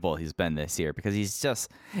enjoyable he's been this year, because he's just,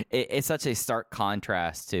 it's such a stark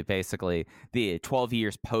contrast to basically the 12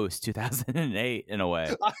 years post 2008 in a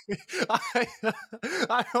way.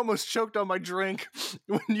 I almost choked on my drink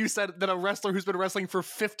when you said that a wrestler who's been wrestling for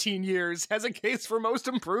 15 years has a case for most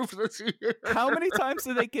improved this year. How many times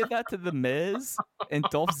did they give that to The Miz and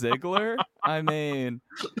Dolph Ziggler? I mean,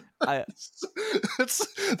 it's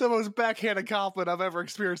the most backhanded compliment I've ever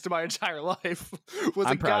experienced in my entire life.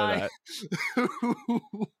 I'm proud of that. Who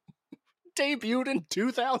debuted in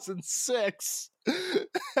 2006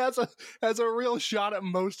 has a real shot at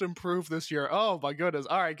most improved this year. Oh my goodness!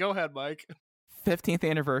 All right, go ahead, Mike. 15th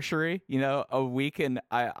anniversary. A week, and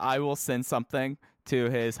I will send something to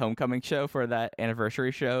his homecoming show for that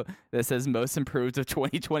anniversary show that says most improved of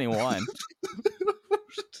 2021.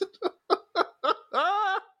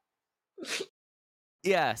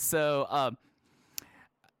 Yeah, so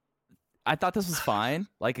I thought this was fine,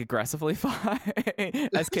 like aggressively fine,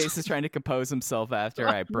 as Case is trying to compose himself after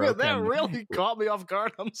I broke that him. That really caught me off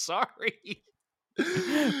guard. I'm sorry.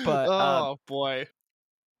 But oh boy,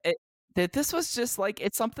 that this was just like,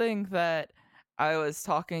 it's something that I was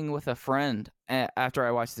talking with a friend after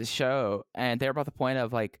I watched the show, and they were about the point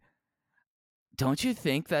of like, don't you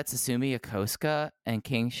think that Susumu Yokosuka and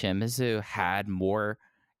King Shimizu had more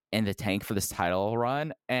in the tank for this title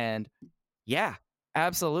run? And yeah,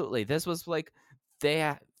 absolutely. This was like,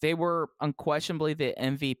 they were unquestionably the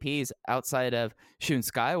MVPs outside of Shun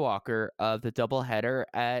Skywalker of the doubleheader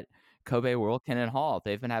at Kobe World Cannon Hall.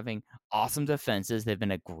 They've been having awesome defenses. They've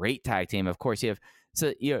been a great tag team. Of course, in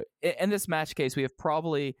this match case, we have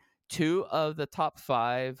probably two of the top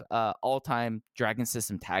five all-time Dragon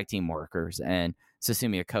System tag team workers, and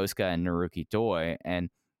Susumu Yokosuka and Naruki Doi. And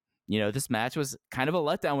this match was kind of a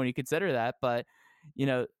letdown when you consider that, but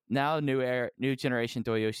now new generation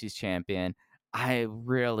Doyoshi's champion. I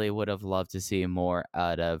really would have loved to see more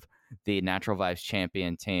out of the Natural Vibes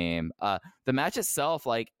champion team. The match itself,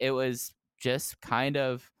 like, it was just kind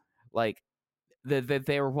of like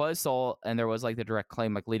there was soul and there was like the direct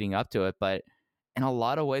claim like leading up to it, but in a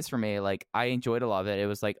lot of ways for me, like, I enjoyed a lot of it. It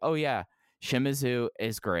was like, oh yeah, Shimizu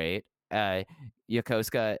is great.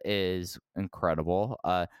 Yokosuka is incredible.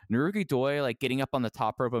 Naruki Doi, like, getting up on the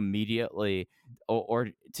top rope immediately or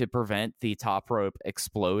to prevent the top rope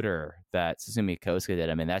exploder that Susumu Yokosuka did.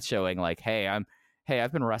 I mean, that's showing like, hey,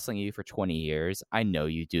 I've been wrestling you for 20 years. I know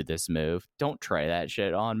you do this move. Don't try that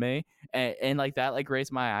shit on me. And like that, like,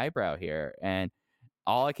 raised my eyebrow here. And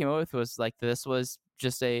all I came up with was like, this was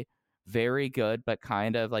just a very good but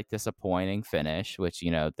kind of like disappointing finish, which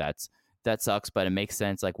that sucks, but it makes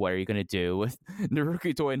sense. Like, what are you going to do with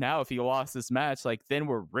Naruki Doi now if he lost this match? Like, then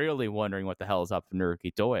we're really wondering what the hell is up for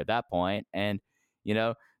Naruki Doi at that point. And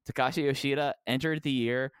Takashi Yoshida entered the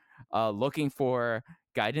year looking for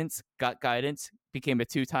guidance, got guidance, became a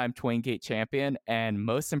 2-time Twin Gate champion, and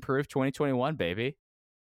most improved 2021, baby.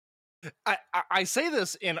 I say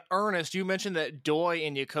this in earnest. You mentioned that Doi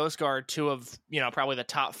and Yokosuka are two of probably the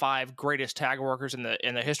top 5 greatest tag workers in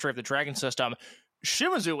the history of the Dragon System.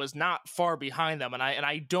 Shimizu was not far behind them, and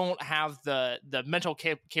I don't have the mental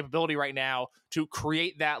capability right now to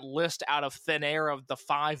create that list out of thin air of the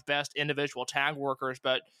 5 best individual tag workers.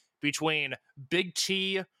 But between Big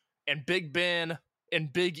T and Big Ben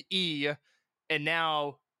and Big E, and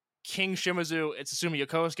now King Shimizu and Susumu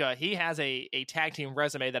Yokosuka, he has a tag team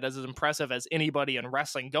resume that is as impressive as anybody in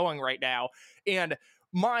wrestling going right now. And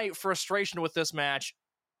my frustration with this match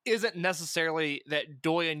isn't necessarily that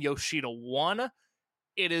Doi and Yoshida won.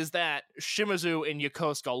 It is that Shimizu and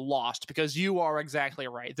Yokosuka lost, because you are exactly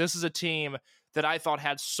right. This is a team that I thought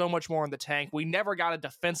had so much more in the tank. We never got a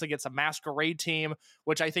defense against a Masquerade team,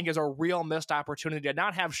 which I think is a real missed opportunity. To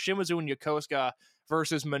not have Shimizu and Yokosuka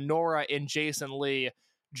versus Minoura and Jason Lee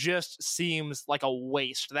just seems like a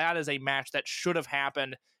waste. That is a match that should have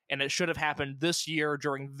happened, and it should have happened this year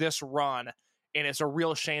during this run, and it's a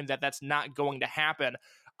real shame that that's not going to happen.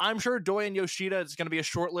 I'm sure Doi and Yoshida, it's going to be a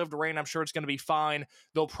short-lived reign. I'm sure it's going to be fine.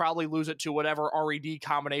 They'll probably lose it to whatever RED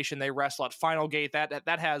combination they wrestle at Final Gate.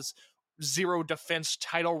 That has zero defense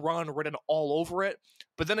title run written all over it.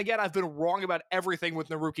 But then again, I've been wrong about everything with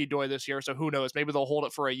Naruki Doi this year, so who knows? Maybe they'll hold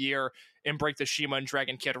it for a year and break the Shima and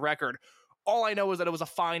Dragon Kid record. All I know is that it was a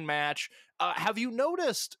fine match. Have you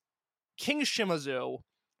noticed King Shimizu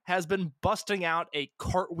has been busting out a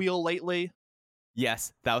cartwheel lately?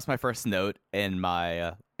 Yes, that was my first note in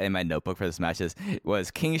my notebook for this match.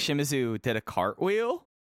 Was King Shimizu did a cartwheel?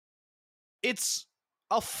 It's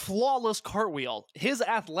a flawless cartwheel. His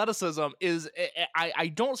athleticism is, I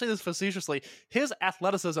don't say this facetiously, his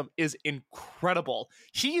athleticism is incredible.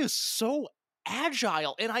 He is so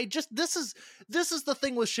agile, and this is the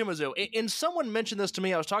thing with Shimizu. And someone mentioned this to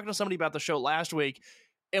me. I was talking to somebody about the show last week,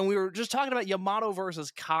 and we were just talking about Yamato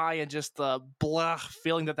versus Kai and just the blah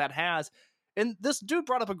feeling that has. And this dude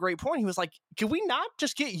brought up a great point. He was like, can we not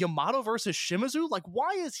just get Yamato versus Shimizu? Like, why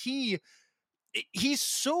is he's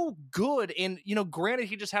so good? And, granted,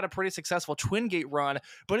 he just had a pretty successful Twin Gate run,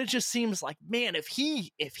 but it just seems like, man, if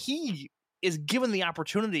he is given the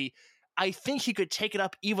opportunity, I think he could take it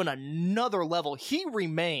up even another level. He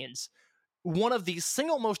remains one of the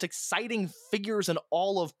single most exciting figures in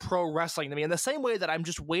all of pro wrestling to me, in the same way that I'm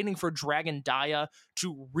just waiting for Dragon Dia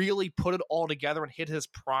to really put it all together and hit his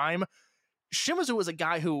prime. Shimizu is a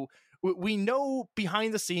guy who we know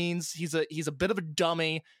behind the scenes, he's a bit of a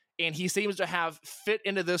dummy, and he seems to have fit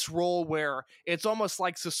into this role where it's almost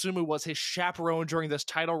like Susumu was his chaperone during this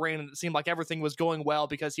title reign, and it seemed like everything was going well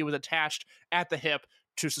because he was attached at the hip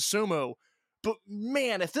to Susumu. But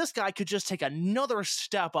man, if this guy could just take another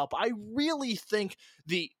step up, I really think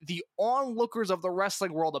the onlookers of the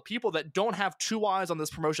wrestling world, the people that don't have two eyes on this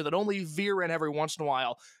promotion, that only veer in every once in a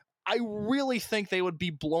while, I really think they would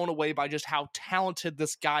be blown away by just how talented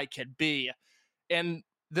this guy can be. And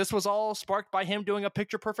this was all sparked by him doing a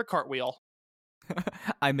picture-perfect cartwheel.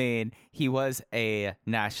 I mean, he was a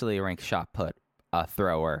nationally ranked shot put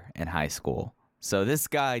thrower in high school. So this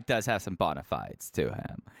guy does have some bona fides to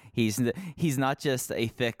him. He's not just a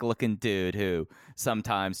thick-looking dude who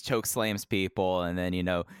sometimes choke slams people and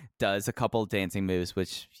then, does a couple dancing moves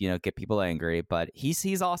which, get people angry. But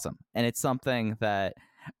he's awesome. And it's something that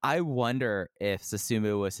I wonder if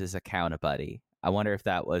Susumu was his account buddy. I wonder if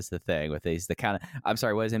that was the thing with these. I'm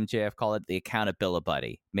sorry, what does MJF call it? The accountability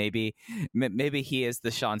buddy. Maybe he is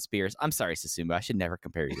the Sean Spears. I'm sorry, Susumu. I should never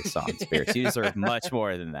compare you to Sean Spears. You deserve much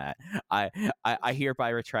more than that. I hereby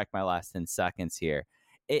retract my last 10 seconds here.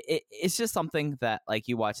 It's just something that, like,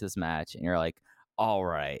 you watch this match and you're like, all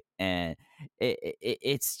right. And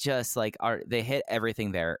it's just like they hit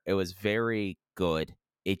everything there. It was very good.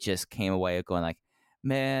 It just came away going like,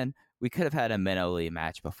 man, we could have had a Minnow Lee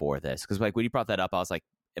match before this. Because, like, when you brought that up, I was like,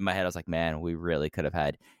 in my head, I was like, man, we really could have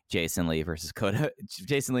had Jason Lee and Kota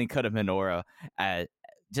Minoura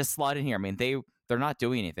just slot in here. I mean, they're not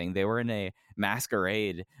doing anything. They were in a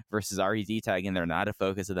Masquerade versus RED tag, and they're not a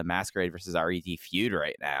focus of the Masquerade versus RED feud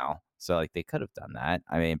right now. So, like, they could have done that.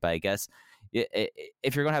 I mean, but I guess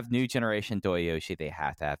if you're going to have new generation Doyoshi, they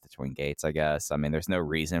have to have the Twin Gates, I guess. I mean, there's no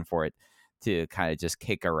reason for it to kind of just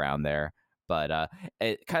kick around there. But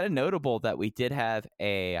it kind of notable that we did have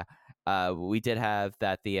the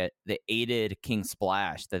aided King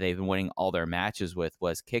Splash that they've been winning all their matches with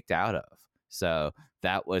was kicked out of. So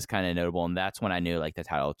that was kind of notable, and that's when I knew, like, the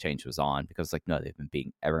title change was on, because, like, no, they've been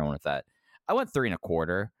beating everyone with that. I went 3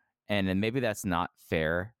 1/4, and then maybe that's not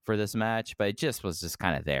fair for this match, but it just was just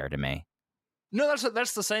kind of there to me. No,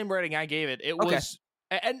 that's the same rating I gave it. It Okay. was,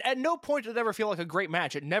 and at no point did it ever feel like a great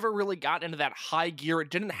match. It never really got into that high gear. It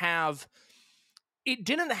didn't have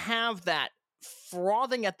that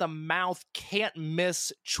frothing at the mouth, can't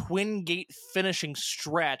miss Twin Gate finishing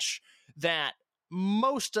stretch that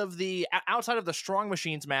most of the, outside of the Strong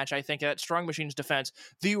Machines match, I think, that Strong Machines defense,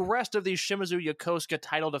 the rest of these Shimizu Yokosuka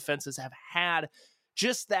title defenses have had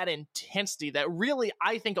just that intensity that really,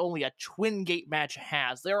 I think, only a Twin Gate match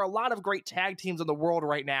has. There are a lot of great tag teams in the world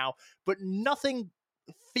right now, but nothing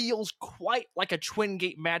feels quite like a Twin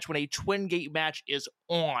Gate match when a Twin Gate match is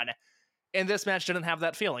on. And this match didn't have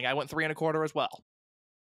that feeling. I went 3 1/4 as well.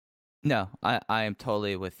 No, I am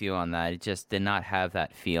totally with you on that. It just did not have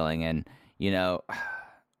that feeling. And,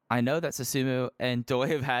 I know that Susumu and Doi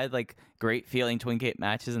have had, like, great feeling Twin Gate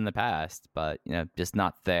matches in the past, but, just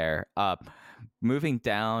not there. Moving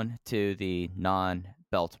down to the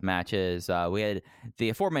non-belt matches, we had the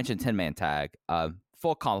aforementioned 10-man tag,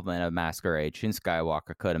 full complement of Masquerade, Shun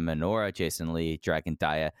Skywalker, Kota Minoura, Jason Lee, Dragon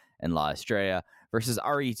Dia, and La Estrella versus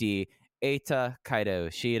RED, Eita, Kaito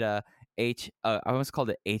Ishida, I almost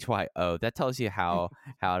called it HYO. That tells you how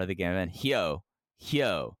out of the game. And Hyo,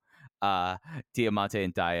 Diamante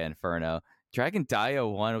and Dia Inferno. Dragon Dia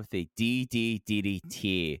won with a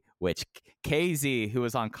DDT, which KZ, who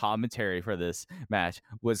was on commentary for this match,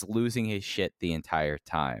 was losing his shit the entire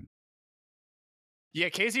time. Yeah,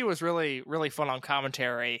 KZ was really, really fun on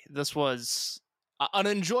commentary. This was an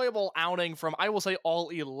enjoyable outing from, I will say, all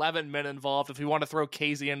 11 men involved. If we want to throw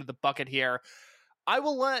KZ into the bucket here, I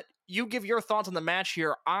will let you give your thoughts on the match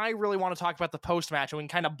here. I really want to talk about the post-match, and we can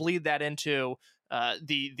kind of bleed that into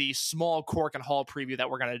the small Cork and Hall preview that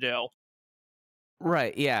we're going to do.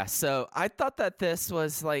 Right, yeah. So I thought that this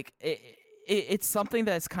was, like, it's something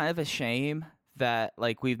that's kind of a shame that,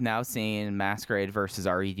 like, we've now seen Masquerade versus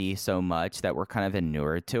RED so much that we're kind of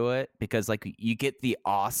inured to it, because, like, you get the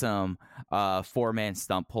awesome 4-man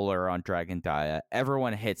stump puller on Dragon Dia.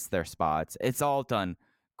 Everyone hits their spots. It's all done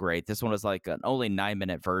great. This one was like an only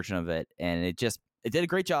 9-minute version of it, and it did a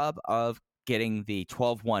great job of getting the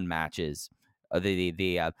 12-1 matches,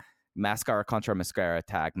 the Mascara contra Mascara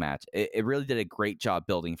tag match. It really did a great job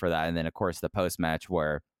building for that. And then, of course, the post-match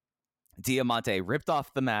where Diamante ripped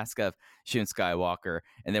off the mask of Shun Skywalker,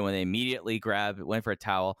 and then when they immediately went for a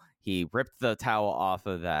towel, he ripped the towel off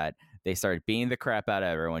of that. They started beating the crap out of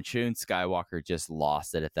everyone. Shun Skywalker just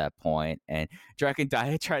lost it at that point, and Dragon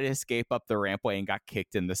Dia tried to escape up the rampway and got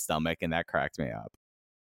kicked in the stomach, and that cracked me up.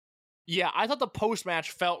 Yeah, I thought the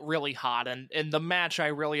post-match felt really hot, and the match I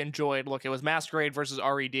really enjoyed. Look, it was Masquerade versus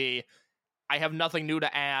RED. I have nothing new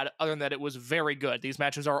to add other than that it was very good. These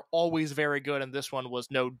matches are always very good, and this one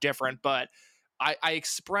was no different. But I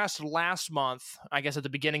expressed last month, I guess at the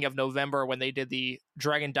beginning of November, when they did the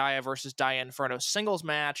Dragon Dia versus Dia Inferno singles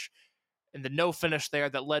match, and the no finish there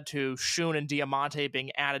that led to Shun and Diamante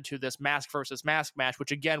being added to this mask versus mask match,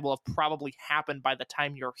 which again will have probably happened by the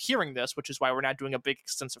time you're hearing this, which is why we're not doing a big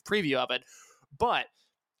extensive preview of it. But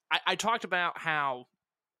I talked about how,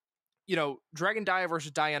 Dragon Dia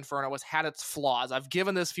versus Dia Inferno has had its flaws. I've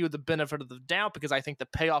given this feud the benefit of the doubt because I think the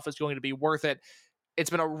payoff is going to be worth it. It's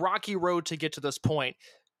been a rocky road to get to this point.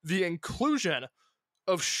 The inclusion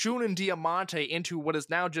of Shun and Diamante into what is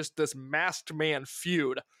now just this masked man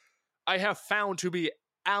feud, I have found to be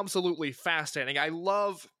absolutely fascinating. I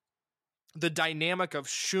love the dynamic of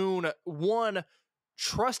Shun, one,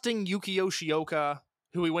 trusting Yuki Yoshioka,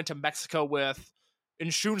 who he went to Mexico with,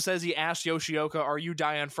 and Shun says he asked Yoshioka, "Are you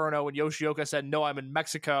Dia Inferno?" And Yoshioka said, "No, I'm in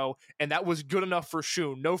Mexico." And that was good enough for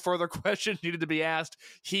Shun. No further questions needed to be asked.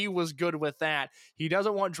 He was good with that. He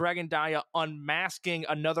doesn't want Dragon Dia unmasking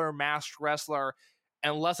another masked wrestler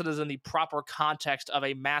unless it is in the proper context of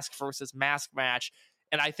a mask versus mask match.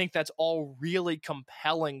 And I think that's all really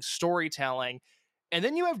compelling storytelling. And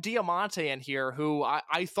then you have Diamante in here, who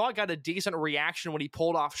I thought got a decent reaction when he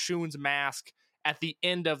pulled off Shun's mask at the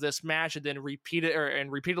end of this match and then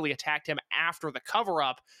repeatedly attacked him after the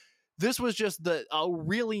cover-up. This was just a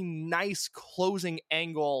really nice closing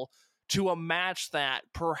angle to a match that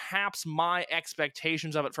perhaps my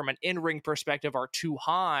expectations of it from an in-ring perspective are too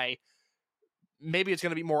high. Maybe it's going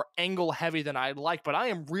to be more angle heavy than I'd like, but I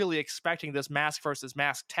am really expecting this mask versus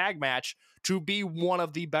mask tag match to be one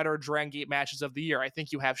of the better Dragon Gate matches of the year. I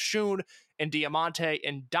think you have Shun and Diamante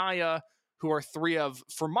and Dia, who are three of,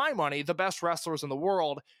 for my money, the best wrestlers in the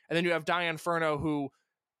world. And then you have Dia Inferno, who,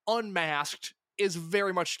 unmasked, is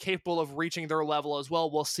very much capable of reaching their level as well.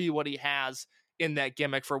 We'll see what he has in that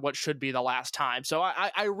gimmick for what should be the last time. So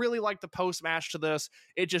I really like the post-match to this.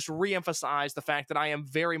 It just re-emphasized the fact that I am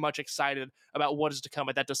very much excited about what is to come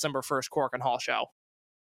at that December 1st Korakuen Hall show.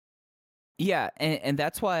 Yeah, and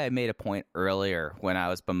that's why I made a point earlier when I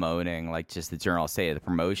was bemoaning, like, just the general state of the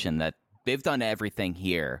promotion, that they've done everything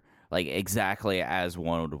here, like, exactly as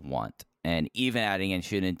one would want. And even adding in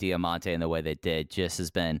Shun and Diamante in the way they did just has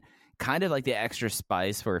been kind of like the extra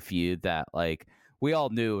spice for a feud that, like, we all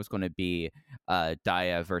knew it was going to be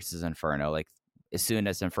Dia versus Inferno. Like, as soon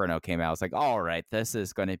as Inferno came out, I was like, all right, this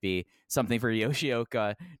is going to be something for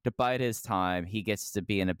Yoshioka to bide his time. He gets to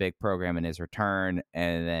be in a big program in his return,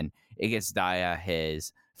 and then it gets Dia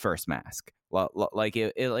his first mask. Well, like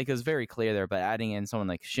it was very clear there, but adding in someone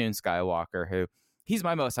like Shun Skywalker, who he's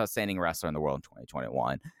my most outstanding wrestler in the world in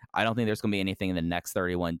 2021. I don't think there's going to be anything in the next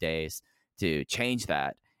 31 days to change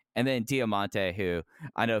that. And then Diamante, who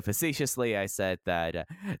I know facetiously I said that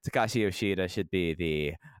Takashi Yoshida should be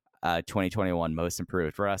the 2021 most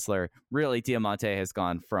improved wrestler. Really, Diamante has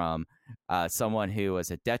gone from someone who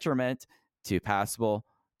was a detriment to passable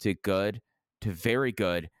to good to very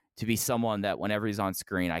good to be someone that whenever he's on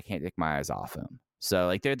screen, I can't take my eyes off him. So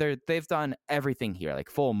like they've done everything here, like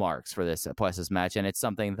full marks for this match, and it's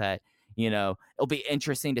something that, it'll be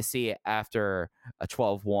interesting to see after a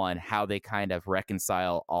 12-1 how they kind of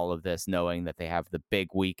reconcile all of this, knowing that they have the big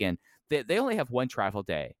weekend. They only have one travel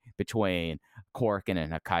day between Korakuen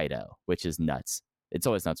and Hokkaido, which is nuts. It's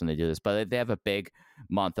always nuts when they do this, but they have a big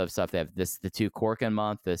month of stuff. They have the 2 Korakuen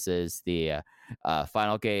month. This is the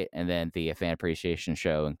Final Gate, and then the Fan Appreciation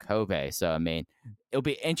Show in Kobe. So, I mean, it'll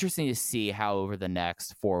be interesting to see how over the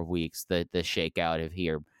next 4 weeks the shakeout of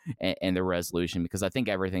here and the resolution, because I think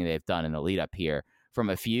everything they've done in the lead up here from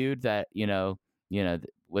a feud that,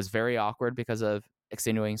 was very awkward because of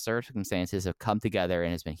extenuating circumstances have come together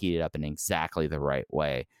and has been heated up in exactly the right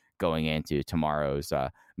way going into tomorrow's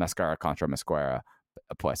Mascara contra Mascara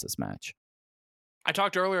Apuestas match. I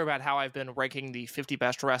talked earlier about how I've been ranking the 50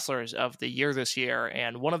 best wrestlers of the year this year,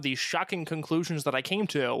 and one of the shocking conclusions that I came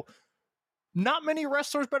to, not many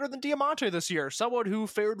wrestlers better than Diamante this year. Someone who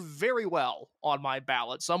fared very well on my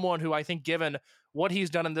ballot. Someone who I think, given what he's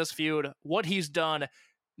done in this feud, what he's done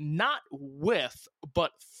not with,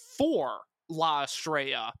 but for La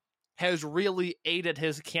Estrella, has really aided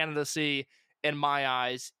his candidacy in my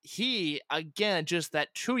eyes. He, again, just that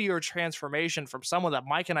 2-year transformation from someone that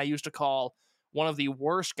Mike and I used to call one of the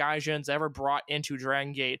worst gaijins ever brought into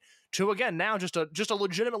Dragon Gate to, again, now just a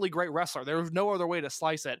legitimately great wrestler. There's no other way to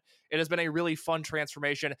slice it. It has been a really fun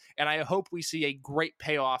transformation, and I hope we see a great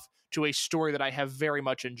payoff to a story that I have very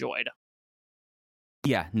much enjoyed.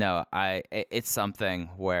 Yeah, no, it's something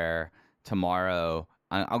where tomorrow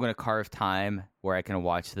I'm going to carve time where I can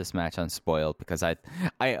watch this match unspoiled, because I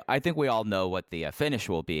think we all know what the finish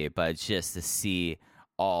will be, but just to see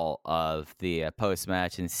all of the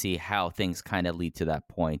post-match and see how things kind of lead to that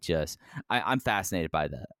point, I'm fascinated by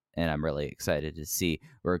that, and I'm really excited to see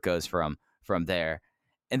where it goes from there.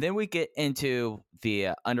 And then we get into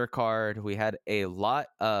the undercard. We had a lot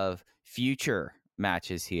of future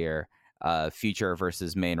matches here. Future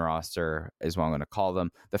versus main roster is what I'm going to call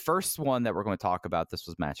them. The first one that we're going to talk about, this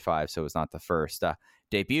was match 5, so it was not the first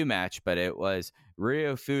debut match, but it was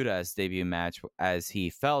Ryo Fuda's debut match as he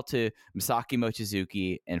fell to Masaki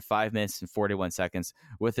Mochizuki in 5 minutes and 41 seconds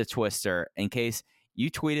with a twister. In case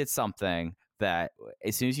you tweeted something that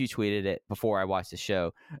as soon as you tweeted it before I watched the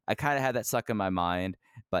show, I kind of had that stuck in my mind,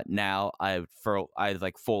 but now I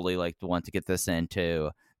fully want to get this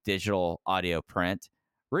into digital audio print.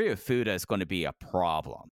 Ryo Fuda is going to be a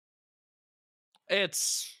problem.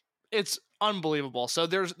 It's unbelievable. So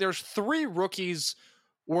there's 3 rookies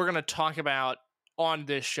we're going to talk about on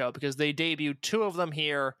this show because they debuted 2 of them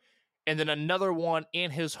here and then another one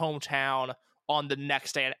in his hometown on the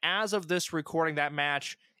next day. And as of this recording, that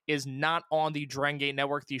match is not on the Dragon Gate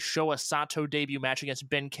Network. The Showa Sato debut match against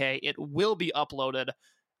Ben K. It will be uploaded.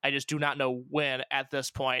 I just do not know when at this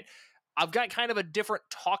point. I've got kind of a different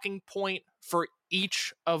talking point for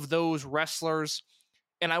each of those wrestlers.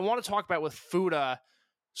 And I want to talk about with Fuda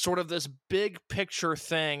sort of this big picture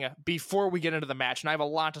thing before we get into the match. And I have a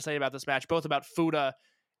lot to say about this match, both about Fuda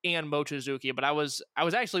and Mochizuki. But I was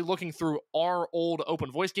actually looking through our old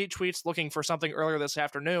Open Voice Gate tweets, looking for something earlier this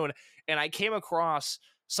afternoon, and I came across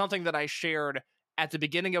something that I shared at the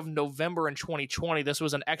beginning of November in 2020. This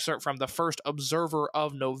was an excerpt from the first Observer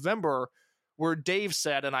of November, where Dave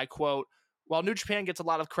said, and I quote, "While New Japan gets a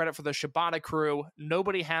lot of credit for the Shibata crew,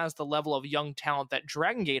 nobody has the level of young talent that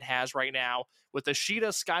Dragon Gate has right now, with Ishida,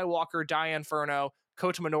 Skywalker, Dia Inferno,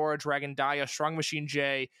 Kota Minoura, Dragon Dia, Strong Machine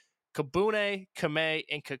J, Kabune, Kamei,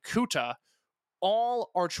 and Kakuta. All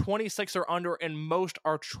are 26 or under, and most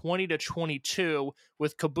are 20 to 22,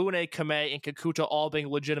 with Kabune, Kamei, and Kakuta all being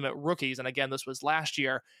legitimate rookies." And again, this was last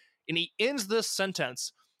year. And he ends this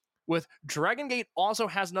sentence with, "Dragon Gate also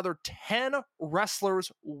has another 10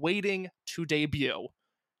 wrestlers waiting to debut."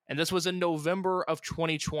 And this was in November of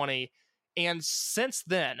 2020. And since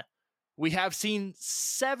then, we have seen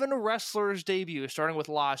 7 wrestlers debut, starting with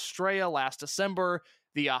La Estrella last December,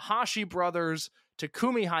 the Ahashi brothers,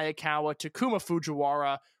 Takumi Hayakawa, Takuma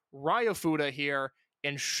Fujiwara, Ryo Fuda here,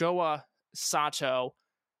 and Showa Sato.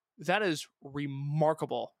 That is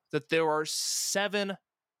remarkable that there are 7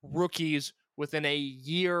 rookies within a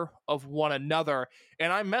year of one another.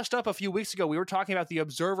 And I messed up a few weeks ago. We were talking about the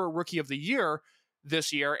Observer Rookie of the Year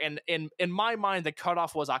this year, and in my mind, the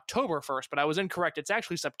cutoff was October 1st, but I was incorrect. It's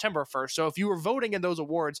actually September 1st. So if you were voting in those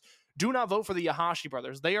awards, do not vote for the Ahashi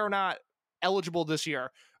brothers. They are not eligible this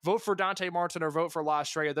year. Vote for Dante Martin or vote for La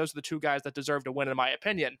Estrella. Those are the 2 guys that deserve to win, in my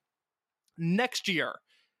opinion. Next year,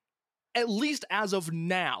 at least as of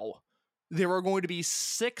now, there are going to be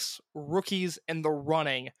 6 rookies in the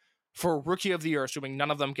running for Rookie of the Year, assuming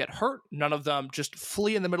none of them get hurt, none of them just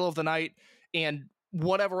flee in the middle of the night, and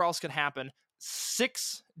whatever else can happen.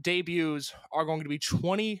 6 debuts are going to be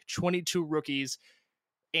 2022 rookies,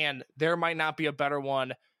 and there might not be a better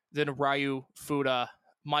one than Ryo Fuda.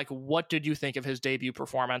 Mike, what did you think of his debut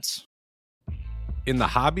performance? In the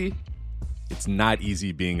hobby, it's not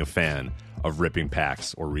easy being a fan of ripping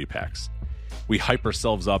packs or repacks. We hype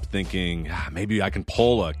ourselves up thinking, maybe I can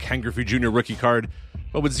pull a Ken Griffey Jr. rookie card,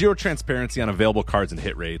 but with zero transparency on available cards and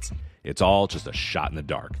hit rates, it's all just a shot in the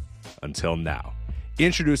dark. Until now.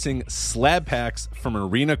 Introducing slab packs from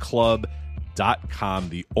arenaclub.com,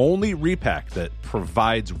 the only repack that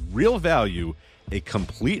provides real value, a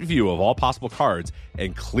complete view of all possible cards,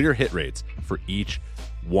 and clear hit rates for each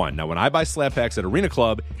one. Now, when I buy slab packs at Arena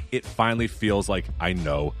Club, it finally feels like I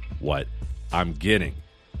know what I'm getting.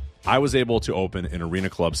 I was able to open an Arena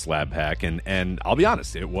Club slab pack, and I'll be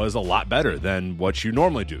honest, it was a lot better than what you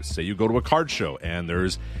normally do. Say you go to a card show, and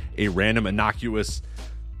there's a random innocuous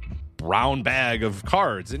brown bag of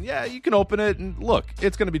cards, and yeah, you can open it, and look,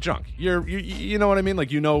 it's going to be junk. You know what I mean?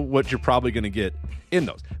 Like, you know what you're probably going to get in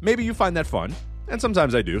those. Maybe you find that fun, and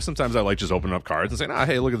sometimes I do. Sometimes I like just opening up cards and saying,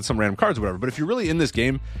 hey, look at some random cards or whatever. But if you're really in this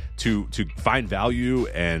game to find value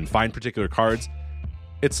and find particular cards,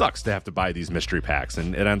 it sucks to have to buy these mystery packs,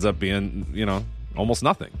 and it ends up being, almost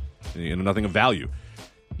nothing, nothing of value.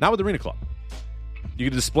 Not with Arena Club. You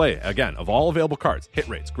can display, again, of all available cards, hit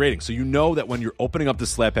rates, grading, so you know that when you're opening up this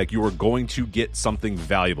slab pack, you are going to get something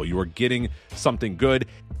valuable. You are getting something good.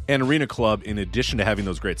 And Arena Club, in addition to having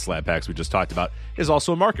those great slab packs we just talked about, is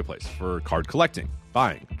also a marketplace for card collecting,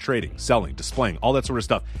 buying, trading, selling, displaying, all that sort of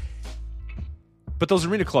stuff. But those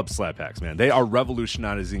Arena Club slab packs, man, they are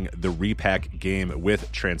revolutionizing the repack game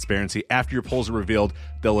with transparency. After your pulls are revealed,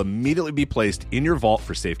 they'll immediately be placed in your vault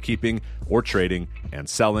for safekeeping or trading and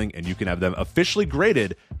selling, and you can have them officially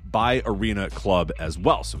graded by Arena Club as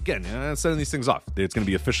well. So again, sending these things off. It's going to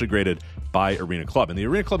be officially graded by Arena Club. And the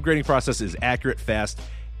Arena Club grading process is accurate, fast,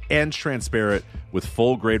 and transparent, with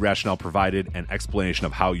full grade rationale provided and explanation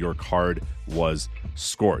of how your card was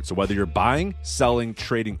scored. So whether you're buying, selling,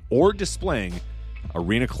 trading, or displaying,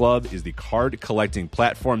 Arena Club is the card collecting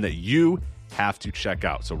platform that you have to check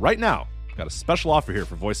out. So right now, I've got a special offer here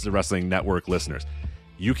for Voices of Wrestling Network listeners.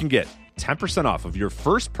 You can get 10% off of your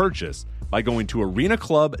first purchase by going to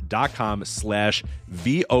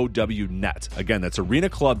arenaclub.com/VOWnet. Again, that's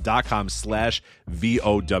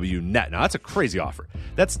arenaclub.com/VOWnet. Now, that's a crazy offer.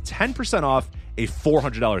 That's 10% off a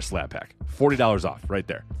 $400 slab pack. $40 off right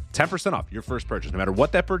there. 10% off your first purchase. No matter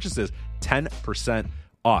what that purchase is, 10%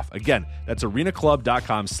 off. Again, that's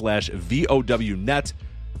arenaclub.com/VOWnet.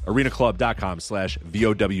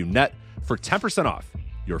 arenaclub.com/VOWnet for 10% off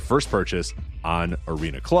your first purchase on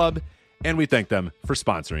Arena Club. And we thank them for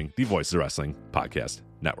sponsoring the Voices of Wrestling Podcast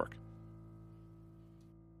Network.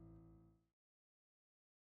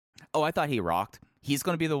 Oh, I thought he rocked. He's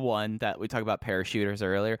going to be the one that we talked about parachuters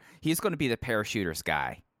earlier. He's going to be the parachuters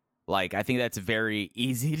guy. Like, I think that's very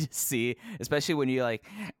easy to see, especially when you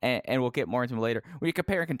and we'll get more into him later, when you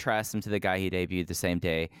compare and contrast him to the guy he debuted the same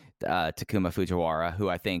day, Takuma Fujiwara, who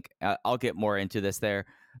I think, I'll get more into this there.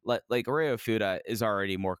 Like Ryo Fuda is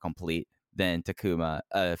already more complete than Takuma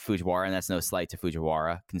Fujiwara, and that's no slight to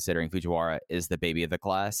Fujiwara, considering Fujiwara is the baby of the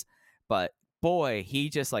class. But boy, he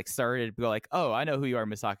just started to go oh, I know who you are,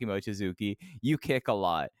 Masaki Mochizuki. You kick a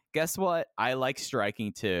lot. Guess what? I like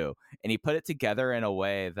striking too. And he put it together in a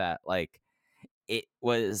way that it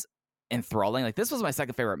was enthralling. This was my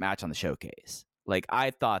second favorite match on the showcase.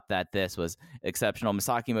 I thought that this was exceptional.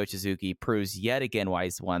 Masaki Mochizuki proves yet again why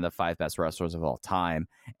he's one of the 5 best wrestlers of all time.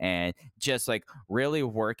 And just really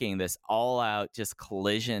working this all out, just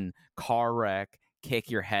collision, car wreck, kick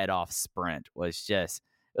your head off sprint was it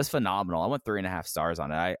was phenomenal. I went 3.5 stars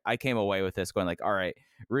on it. I came away with this going all right,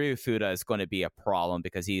 Ryu Fuda is going to be a problem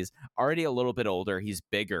because he's already a little bit older. He's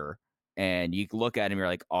bigger. And you look at him,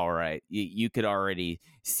 you're all right, you could already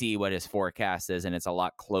see what his forecast is, and it's a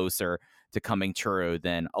lot closer to coming true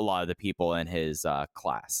than a lot of the people in his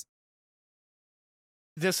class.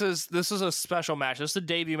 This is a special match. This is a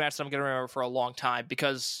debut match that I'm going to remember for a long time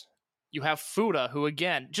because you have Fuda, who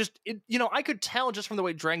again, I could tell just from the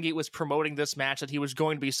way Dragon Gate was promoting this match that he was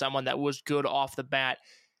going to be someone that was good off the bat.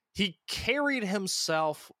 He carried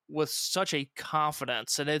himself with such a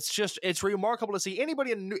confidence, and it's remarkable to see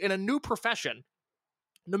anybody in a new profession,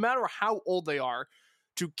 no matter how old they are,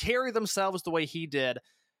 to carry themselves the way he did,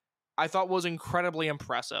 I thought was incredibly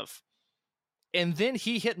impressive. And then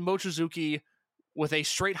he hit Mochizuki with a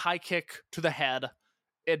straight high kick to the head.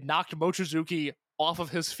 It knocked Mochizuki off of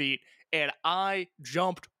his feet, and I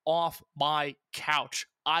jumped off my couch.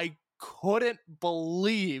 I couldn't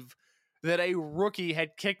believe that a rookie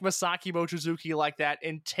had kicked Masaki Mochizuki like that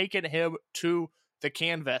and taken him to the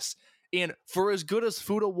canvas. And for as good as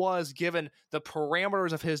Fuda was, given the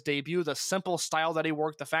parameters of his debut, the simple style that he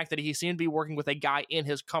worked, the fact that he seemed to be working with a guy in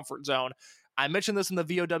his comfort zone, I mentioned this in the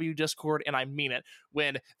VOW Discord, and I mean it.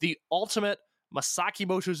 When the ultimate Masaki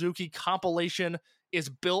Mochizuki compilation is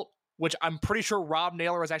built, which I'm pretty sure Rob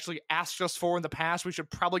Naylor has actually asked us for in the past, we should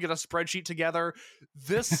probably get a spreadsheet together.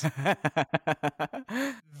 This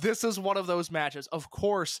is one of those matches. Of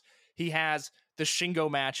course, he has the Shingo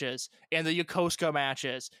matches and the Yokosuka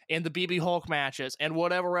matches and the BB Hulk matches and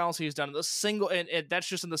whatever else he's done. The single, and that's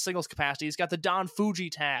just in the singles capacity. He's got the Don Fuji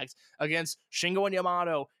tags against Shingo and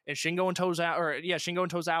Yamato and Shingo and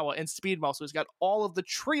Tozawa and Speed Muscle. He's got all of the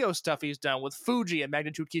trio stuff he's done with Fuji and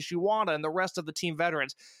Magnitude Kishiwada and the rest of the team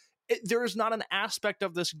veterans. There is not an aspect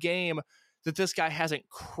of this game that this guy hasn't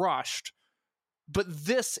crushed, but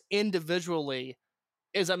this individually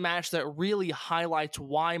is a match that really highlights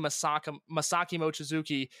why Masaki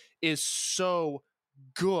Mochizuki is so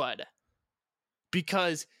good,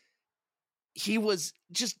 because he was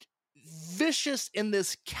just vicious in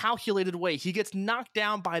this calculated way. He gets knocked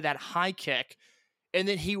down by that high kick, and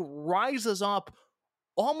then he rises up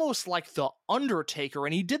almost like the Undertaker,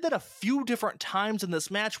 and he did that a few different times in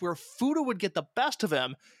this match where Fuda would get the best of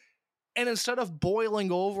him, and instead of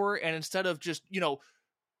boiling over and instead of just,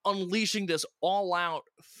 unleashing this all-out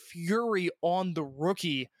fury on the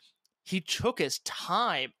rookie, he took his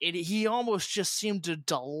time. He almost just seemed to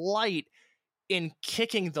delight in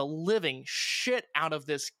kicking the living shit out of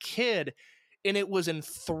this kid, and it was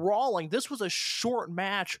enthralling. This was a short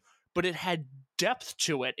match, but it had depth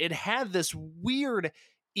to it. It had this weird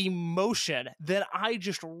emotion that I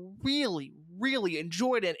just really, really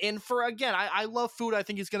enjoyed it. And I love Fuda. I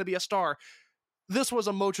think he's going to be a star. This was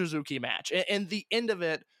a Mochizuki match, and the end of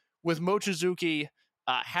it with Mochizuki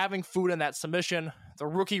having Fuda in that submission. The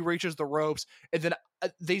rookie reaches the ropes, and then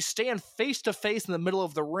they stand face to face in the middle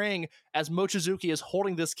of the ring as Mochizuki is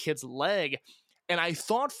holding this kid's leg. And I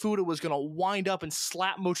thought Fuda was going to wind up and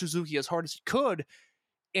slap Mochizuki as hard as he could.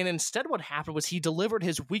 And instead what happened was he delivered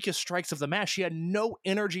his weakest strikes of the match. He had no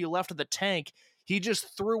energy left in the tank. He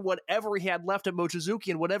just threw whatever he had left at Mochizuki,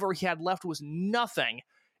 and whatever he had left was nothing.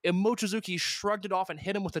 And Mochizuki shrugged it off and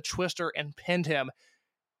hit him with a twister and pinned him.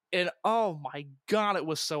 And oh my God, it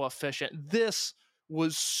was so efficient. This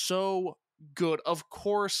was so good. Of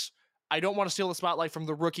course, I don't want to steal the spotlight from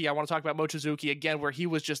the rookie. I want to talk about Mochizuki again, where he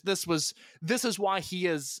was just, this is why he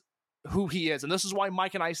is who he is. And this is why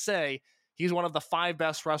Mike and I say he's one of the 5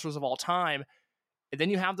 best wrestlers of all time. And then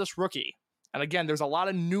you have this rookie. And again, there's a lot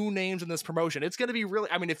of new names in this promotion. It's going to be really,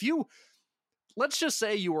 I mean, if you, let's just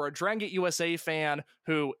say you were a Dragon Gate USA fan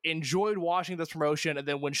who enjoyed watching this promotion, and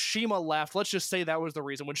then when CIMA left, let's just say that was the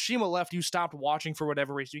reason. When CIMA left, you stopped watching for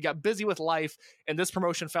whatever reason. You got busy with life, and this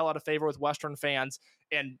promotion fell out of favor with Western fans,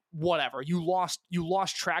 and whatever. You lost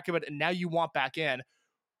track of it, and now you want back in.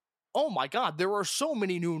 Oh my God, there are so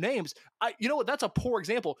many new names. You know what? That's a poor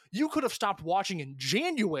example. You could have stopped watching in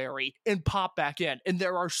January and popped back in, and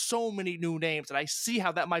there are so many new names, and I see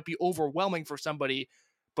how that might be overwhelming for somebody.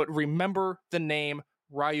 But remember the name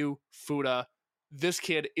Ryu Fuda. This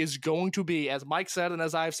kid is going to be, as Mike said and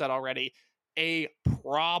as I've said already, a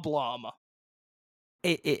problem.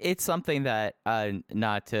 It's something that,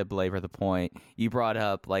 not to belabor the point, you brought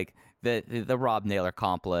up, like the Rob Naylor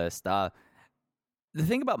comp list. The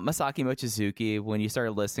thing about Masaki Mochizuki, when you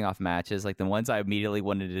started listing off matches, like the ones I immediately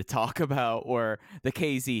wanted to talk about were the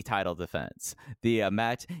KZ title defense. The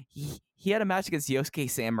match, he had a match against Yosuke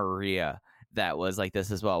Santa Maria that was like this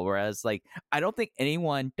as well. Whereas, like, I don't think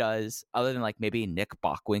anyone does, other than like maybe Nick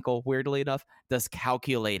Bockwinkel, weirdly enough, does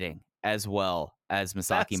calculating as well as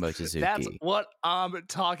Masaki Mochizuki. That's what I'm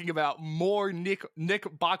talking about. More Nick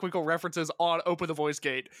Bockwinkel references on Open the Voice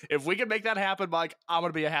Gate. If we can make that happen, Mike, I'm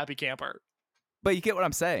gonna be a happy camper. But you get what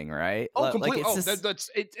I'm saying, right? Oh, completely. Like, That's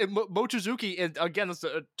Mochizuki. And again,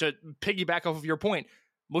 to piggyback off of your point,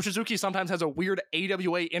 Mochizuki sometimes has a weird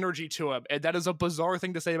AWA energy to him, and that is a bizarre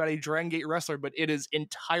thing to say about a Dragon Gate wrestler, but it is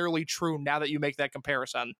entirely true now that you make that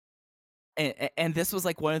comparison. And this was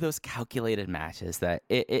like one of those calculated matches that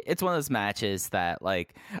it's one of those matches that,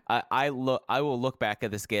 like, I will look back at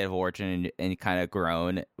this Gate of Origin and kind of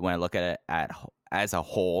groan when I look at it as a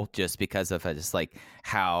whole, just because of just like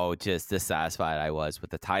how just dissatisfied I was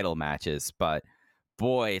with the title matches. But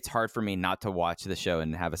boy, it's hard for me not to watch the show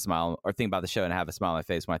and have a smile, or think about the show and have a smile on my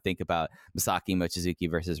face when I think about Masaki Mochizuki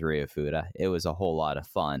versus Ryu Fuda. It was a whole lot of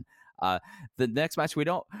fun. The next match,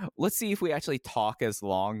 let's see if we actually talk as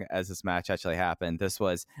long as this match actually happened. This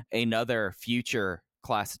was another future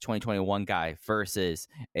class of 2021 guy versus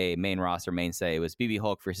a main roster mainstay. It was BB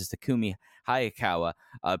Hulk versus Takumi Hayakawa.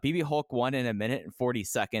 BB Hulk won in 1 minute and 40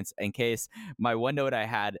 seconds. In case, my one note I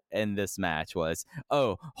had in this match was,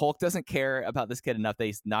 oh, Hulk doesn't care about this kid enough that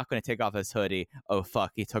he's not going to take off his hoodie. Oh,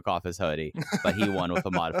 fuck, he took off his hoodie. But he won with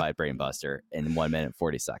a modified Brainbuster in 1 minute and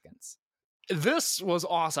 40 seconds. This was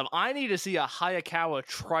awesome. I need to see a Hayakawa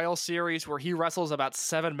trial series where he wrestles about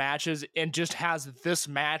 7 matches and just has this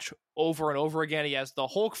match over and over again. He has the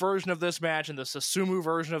Hulk version of this match and the Susumu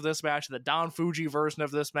version of this match and the Don Fuji version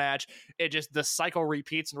of this match. The cycle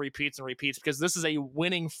repeats and repeats and repeats, because this is a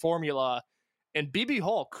winning formula. And BB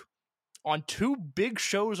Hulk, on 2 big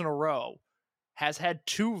shows in a row, has had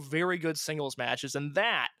 2 very good singles matches, and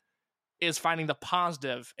that is finding the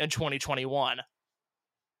positive in 2021.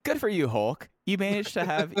 Good for you, Hulk. You managed to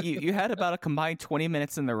have you had about a combined 20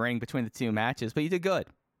 minutes in the ring between the 2 matches, but you did good.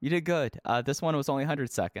 You did good. This one was only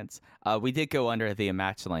 100 seconds. We did go under the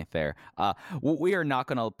match length there. We are not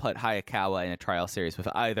going to put Hayakawa in a trial series with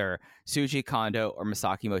either Shuji Kondo or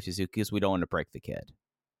Masaki Mochizuki, because we don't want to break the kid.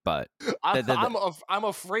 But I'm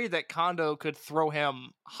afraid that Kondo could throw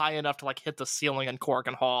him high enough to like hit the ceiling in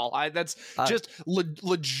Korakuen Hall. That's just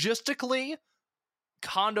logistically.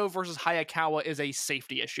 Kondo versus Hayakawa is a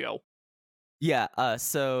safety issue. Yeah,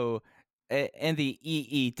 so in the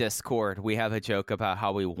EE Discord, we have a joke about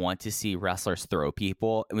how we want to see wrestlers throw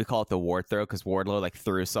people, and we call it the Ward throw, because Wardlow like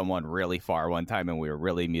threw someone really far one time, and we were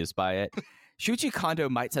really amused by it. Shuji Kondo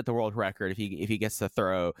might set the world record if he gets to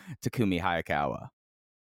throw Takumi Hayakawa.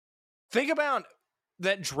 Think about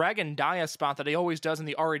that Dragon Dia spot that he always does in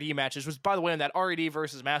the RED matches, which, by the way, in that RED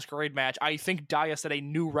versus Masquerade match, I think Dia set a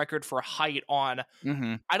new record for height on.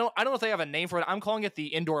 Mm-hmm. I don't know if they have a name for it. I'm calling it the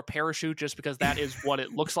indoor parachute just because that is what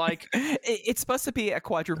it looks like. It's supposed to be a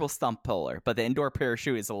quadruple stump puller, but the indoor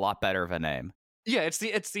parachute is a lot better of a name. Yeah, it's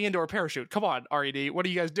the indoor parachute. Come on, RED, what are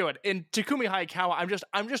you guys doing? In Takumi Hayakawa,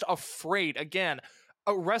 I'm just afraid again.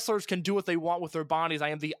 wrestlers can do what they want with their bodies. I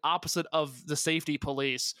am the opposite of the safety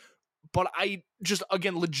police. But I just,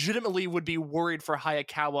 again, legitimately would be worried for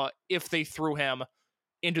Hayakawa if they threw him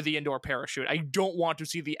into the indoor parachute. I don't want to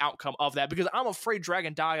see the outcome of that because I'm afraid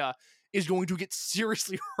Dragon Dia is going to get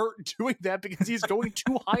seriously hurt doing that because he's going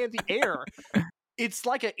too high in the air. It's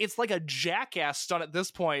like a jackass stunt at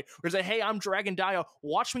this point where it's like, hey, I'm Dragon Dia,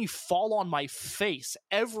 watch me fall on my face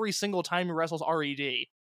every single time he wrestles RED.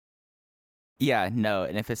 Yeah, no,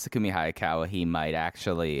 and if it's Takumi Hayakawa, he might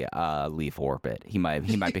actually leave orbit. He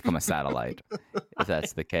might become a satellite if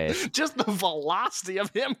that's the case. Just the velocity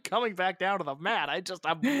of him coming back down to the mat.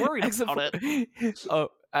 I'm worried about it. Oh,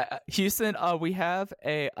 Houston, we have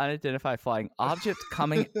a unidentified flying object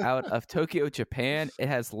coming out of Tokyo, Japan. It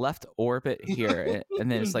has left orbit here, and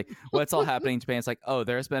then it's like, what's all happening in Japan? It's like, oh,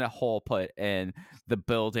 there's been a hole put in the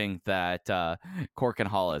building that Korakuen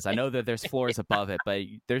Hall is. I know that there's floors above it, but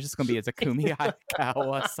there's just going to be a Takumi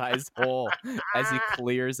Hayakawa size hole as he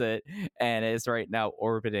clears it, and is right now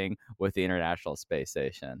orbiting with the International Space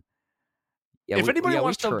Station. Yeah, if anybody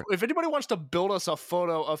wants to build us a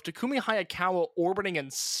photo of Takumi Hayakawa orbiting in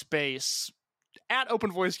space at Open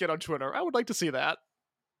Voice Gate on Twitter, I would like to see that.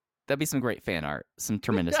 That'd be some great fan art, some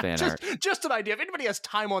tremendous fan art. Just an idea. If anybody has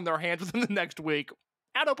time on their hands within the next week,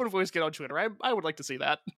 at Open Voice Gate on Twitter, I would like to see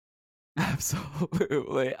that.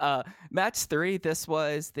 Absolutely. Match 3. This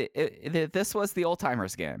was the old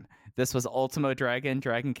timers game. This was Ultimo Dragon,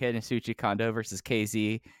 Dragon Kid, and Shuji Kondo versus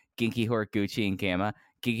KZ, Genki Horiguchi, and Gamma.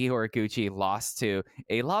 Genki Horiguchi lost to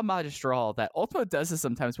a La Magistral that Ultimo does this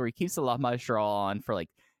sometimes where he keeps the La Magistral on for like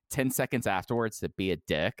 10 seconds afterwards to be a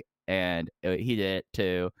dick, and he did it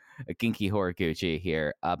to Genki Horiguchi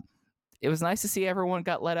here. It was nice to see everyone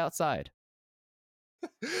got let outside.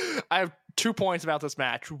 I have 2 points about this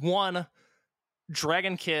match. One,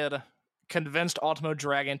 Dragon Kid convinced Ultimo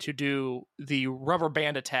Dragon to do the rubber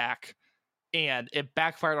band attack, and it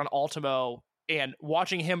backfired on Ultimo. And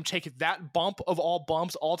watching him take that bump of all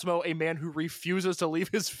bumps, Ultimo, a man who refuses to leave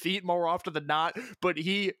his feet more often than not, but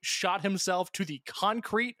he shot himself to the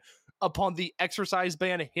concrete upon the exercise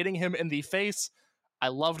band hitting him in the face. I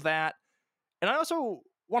loved that. And I also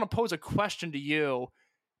want to pose a question to you,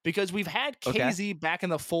 because we've had KZ back in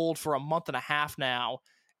the fold for a month and a half now,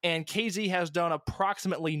 and KZ has done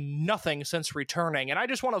approximately nothing since returning. And I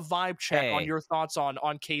just want to vibe check on your thoughts on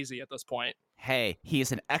KZ at this point. Hey, he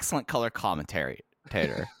is an excellent color commentator.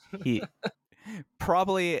 He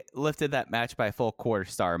probably lifted that match by a full quarter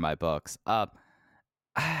star in my books.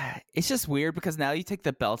 It's just weird because now you take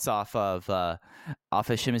the belts off of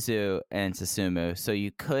Shimizu and Susumu, so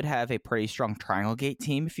you could have a pretty strong Triangle Gate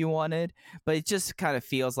team if you wanted, but it just kind of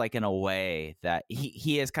feels like in a way that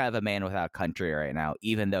he is kind of a man without country right now,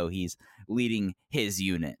 even though he's leading his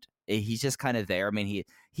unit. He's just kind of there. I mean,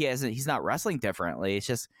 he's not wrestling differently. It's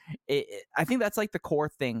just, I think that's like the core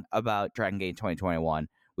thing about Dragon Gate 2021.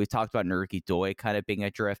 We've talked about Naruki Doi kind of being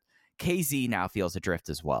adrift. KZ now feels adrift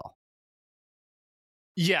as well.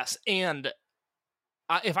 Yes, and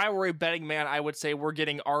if I were a betting man, I would say we're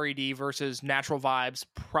getting RED versus Natural Vibes,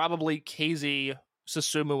 probably KZ,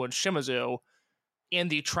 Susumu, and Shimizu in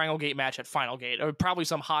the Triangle Gate match at Final Gate, or probably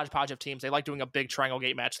some hodgepodge of teams. They like doing a big Triangle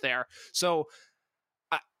Gate match there. So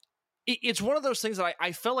it's one of those things that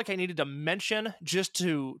I felt like I needed to mention just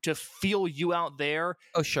to feel you out there.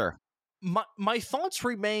 Oh, sure. My thoughts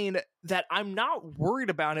remain that I'm not worried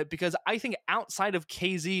about it because I think outside of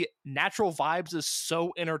KZ, Natural Vibes is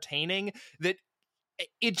so entertaining that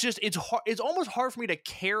it's hard. It's almost hard for me to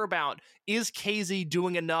care about, is KZ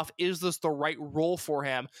doing enough? Is this the right role for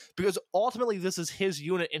him? Because ultimately this is his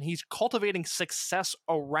unit and he's cultivating success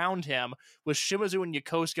around him with Shimizu and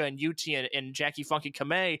Yokosuka and Yuti and Jackie Funky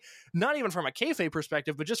Kamei, not even from a kayfabe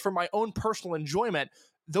perspective, but just for my own personal enjoyment.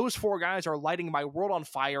 Those 4 guys are lighting my world on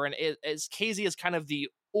fire, and as KZ is kind of the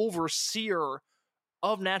overseer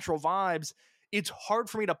of Natural Vibes, it's hard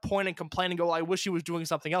for me to point and complain and go, I wish he was doing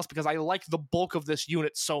something else, because I like the bulk of this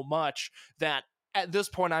unit so much that at this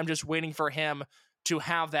point I'm just waiting for him to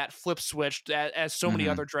have that flip switch as so many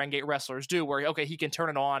other Dragon Gate wrestlers do, where, okay, he can turn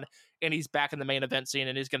it on and he's back in the main event scene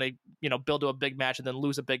and he's going to, build to a big match and then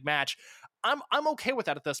lose a big match. I'm okay with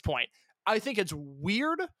that at this point. I think it's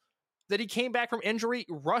weird that he came back from injury,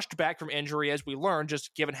 rushed back from injury, as we learned,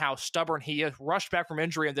 just given how stubborn he is, rushed back from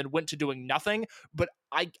injury and then went to doing nothing. But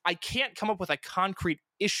I can't come up with a concrete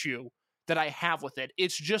issue that I have with it.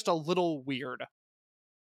 It's just a little weird.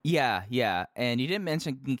 Yeah. And you didn't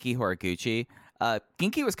mention Genki Horiguchi.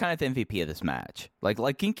 Genki was kind of the MVP of this match. Like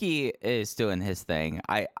Genki is doing his thing.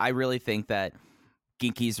 I really think that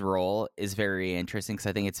Genki's role is very interesting because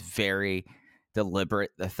I think it's very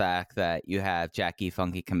deliberate the fact that you have Jackie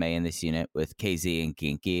Funky Kamei in this unit with KZ and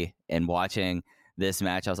Genki. And watching this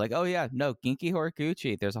match, I was like, oh yeah, no, Genki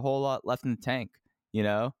Horiguchi, there's a whole lot left in the tank, you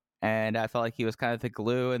know? And I felt like he was kind of the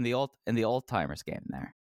glue in the old timers game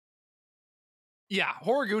there. Yeah,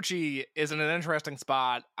 Horiguchi is in an interesting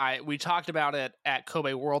spot. We talked about it at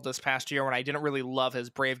Kobe World this past year when I didn't really love his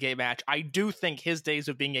Brave Gate match. I do think his days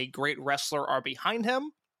of being a great wrestler are behind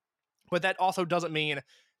him, but that also doesn't mean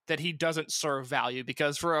that he doesn't serve value,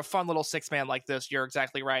 because for a fun little six-man like this, you're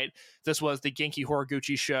exactly right. This was the Genki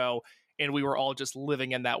Horiguchi show, and we were all just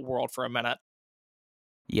living in that world for a minute.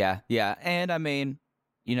 Yeah. And I mean,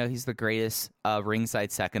 you know, he's the greatest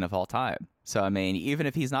ringside second of all time. So, I mean, even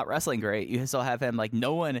if he's not wrestling great, you still have him. Like,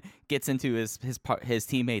 no one gets into his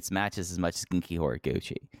teammates' matches as much as Genki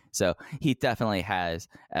Horiguchi. So, he definitely has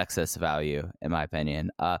excess value, in my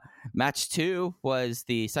opinion. Match 2 was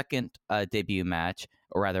the second debut match,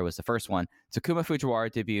 or rather, was the first one. Takuma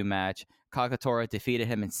Fujiwara debut match. Kagetora defeated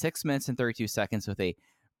him in 6 minutes and 32 seconds with a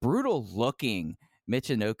brutal-looking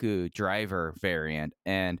Michinoku driver variant.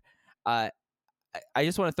 And I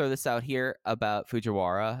just want to throw this out here about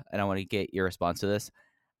Fujiwara, and I want to get your response to this.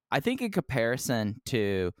 I think in comparison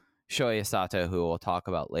to Shoya Sato, who we'll talk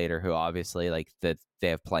about later, who obviously like that they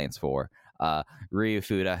have plans for, Ryu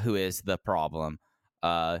Fuda, who is the problem,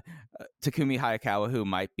 Takumi Hayakawa, who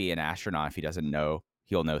might be an astronaut if he doesn't know,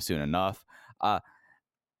 he'll know soon enough.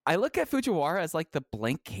 I look at Fujiwara as like the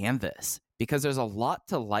blank canvas because there's a lot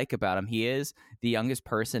to like about him. He is the youngest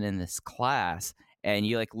person in this class. And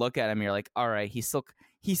you like look at him, you're like, all right, he's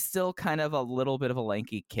still kind of a little bit of a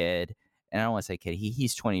lanky kid. And I don't want to say kid,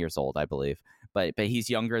 he's 20 years old, I believe, but he's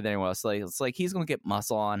younger than anyone else. So like, it's like he's gonna get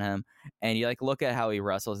muscle on him. And you like look at how he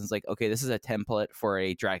wrestles, and it's like, okay, this is a template for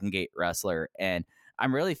a Dragon Gate wrestler. And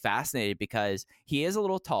I'm really fascinated because he is a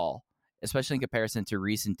little tall, especially in comparison to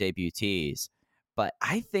recent debutees. But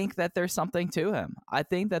I think that there's something to him. I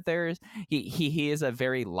think that he is a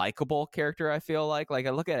very likable character. I feel like I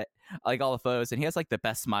look at it, like all the photos, and he has like the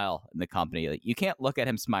best smile in the company. Like you can't look at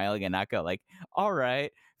him smiling and not go like, "All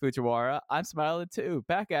right, Fujiwara, I'm smiling too,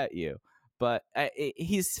 back at you." But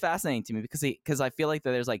he's fascinating to me because I feel like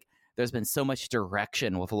that there's been so much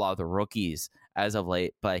direction with a lot of the rookies as of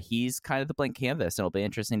late, but he's kind of the blank canvas, and it'll be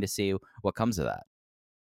interesting to see what comes of that.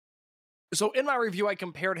 So in my review, I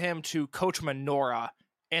compared him to Coach Minoura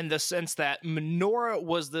in the sense that Minoura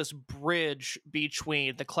was this bridge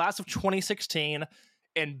between the class of 2016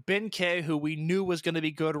 and Ben-K, who we knew was going to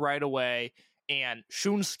be good right away, and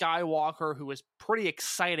Shun Skywalker, who was pretty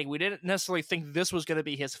exciting. We didn't necessarily think this was going to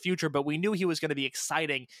be his future, but we knew he was going to be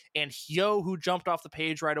exciting. And Hyo, who jumped off the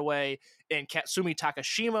page right away, and Katsumi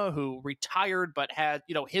Takashima, who retired but had,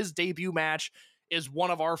 his debut match is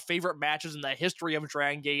one of our favorite matches in the history of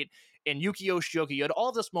Dragon Gate. And Yuki Yoshioka, you had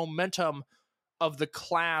all this momentum of the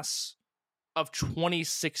class of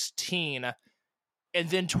 2016, and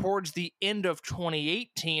then towards the end of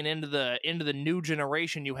 2018, into the new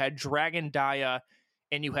generation, you had Dragon Dia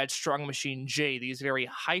and you had Strong Machine J. These very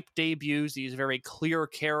hype debuts, these very clear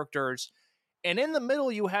characters, and in the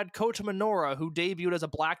middle you had Kota Minoura, who debuted as a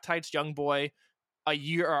Black Tights young boy a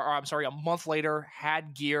month later,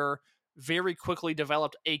 had gear. Very quickly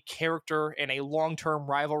developed a character and a long-term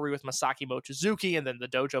rivalry with Masaki Mochizuki, and then the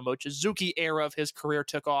Dojo Mochizuki era of his career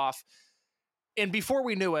took off. And before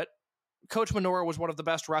we knew it, Coach Minoura was one of the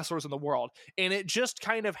best wrestlers in the world. And it just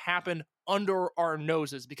kind of happened under our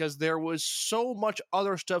noses because there was so much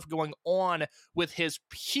other stuff going on with his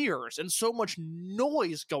peers and so much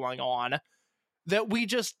noise going on that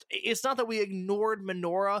it's not that we ignored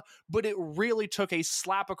Minoura, but it really took a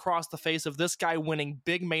slap across the face of this guy winning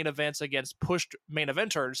big main events against pushed main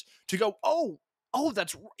eventers to go,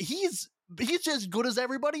 he's as good as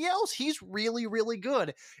everybody else. He's really, really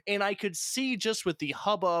good. And I could see just with the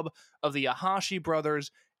hubbub of the Ahashi brothers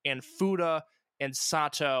and Fuda and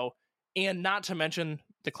Sato, and not to mention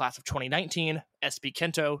the class of 2019, SB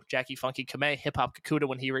Kento, Jackie Funky Kamei, Hip Hop Kakuta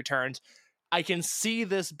when he returns, I can see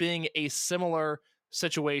this being a similar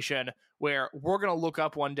situation where we're going to look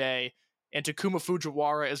up one day and Takuma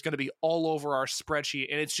Fujiwara is going to be all over our spreadsheet,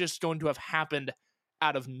 and it's just going to have happened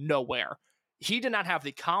out of nowhere. He did not have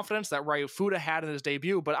the confidence that Ryu Fuda had in his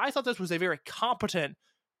debut, but I thought this was a very competent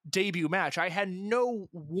debut match. I had no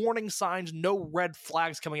warning signs, no red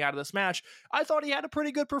flags coming out of this match. I thought he had a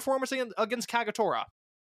pretty good performance against Kagetora.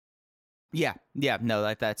 Yeah,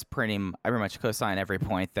 no, that's pretty. I very much co-sign every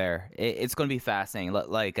point there. It's going to be fascinating.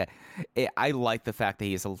 I like the fact that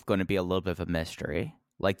he's going to be a little bit of a mystery.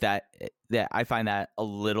 Like that I find that a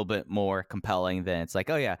little bit more compelling than it's like,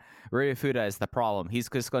 oh yeah, Ryu Fuda is the problem. He's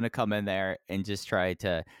just going to come in there and just try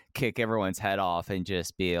to kick everyone's head off and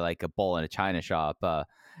just be like a bull in a china shop.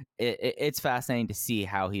 It's fascinating to see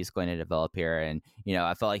how he's going to develop here, and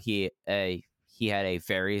I felt like he had a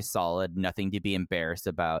very solid, nothing to be embarrassed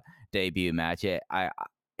about debut match.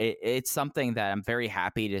 It's something that I'm very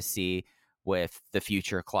happy to see with the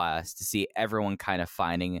future class, to see everyone kind of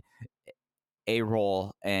finding a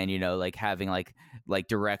role and like having like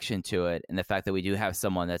direction to it, and the fact that we do have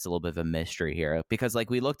someone that's a little bit of a mystery here, because like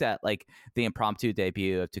we looked at like the impromptu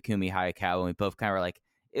debut of Takumi Hayakawa and we both kind of were like,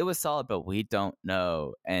 it was solid, but we don't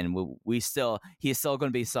know, and he's still going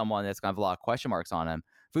to be someone that's going to have a lot of question marks on him.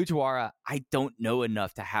 Fujiwara, I don't know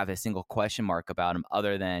enough to have a single question mark about him,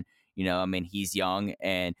 other than he's young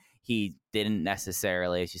and he didn't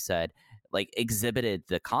necessarily, as you said, like exhibited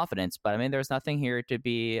the confidence, but there's nothing here to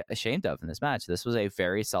be ashamed of in this match. This was a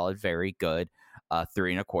very solid, very good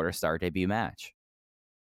 3.25 star debut match.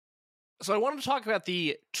 So I wanted to talk about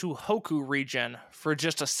the Tohoku region for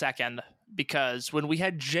just a second, because when we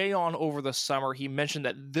had Jay on over the summer, he mentioned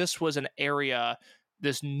that this was an area,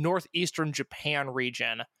 this northeastern Japan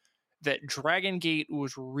region, that Dragon Gate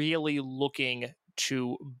was really looking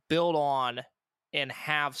to build on and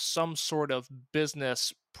have some sort of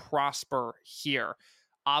business prosper here.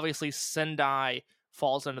 Obviously, Sendai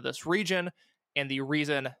falls into this region, and the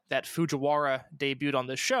reason that Fujiwara debuted on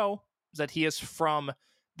this show is that he is from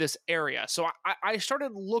this area. So I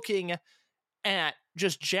started looking at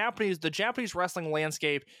just the Japanese wrestling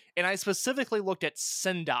landscape, and I specifically looked at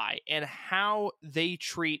Sendai and how they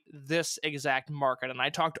treat this exact market. And I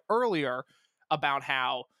talked earlier about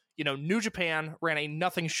how, New Japan ran a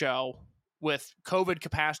nothing show with COVID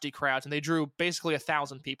capacity crowds, and they drew basically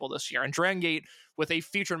 1,000 people this year. And Dragon Gate, with a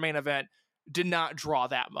featured main event, did not draw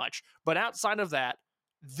that much. But outside of that,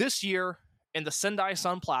 this year in the Sendai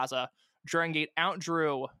Sun Plaza, Dragon Gate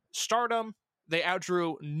outdrew Stardom. They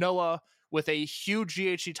outdrew Noah with a huge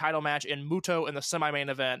GHC title match in Muto in the semi-main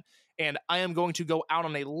event. And I am going to go out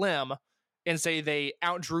on a limb and say they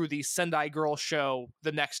outdrew the Sendai Girls show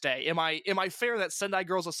the next day. Am I fair that Sendai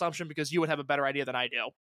Girls assumption, because you would have a better idea than I do?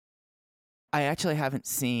 I actually haven't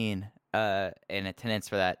seen an attendance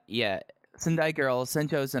for that yet. Sendai Girls,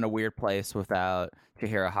 Senjo's in a weird place without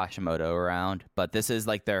Chihiro Hashimoto around, but this is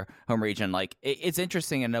like their home region. Like it's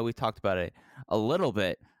interesting. I know we talked about it a little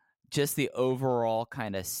bit, just the overall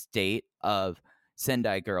kind of state of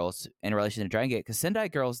Sendai Girls in relation to Dragon Gate, because Sendai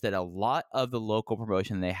Girls did a lot of the local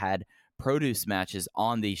promotion. They had produce matches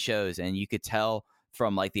on these shows, and you could tell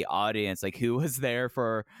from like the audience, like who was there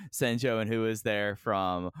for Senjo and who was there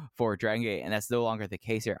for Dragon Gate, and that's no longer the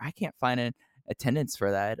case here. I can't find an attendance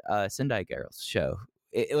for that Sendai Girls show.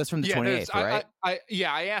 It was from the 28th, right?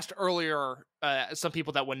 I asked earlier some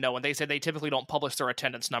people that would know, and they said they typically don't publish their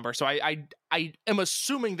attendance number. So I am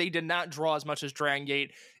assuming they did not draw as much as Dragon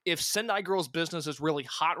Gate. If Sendai Girls business is really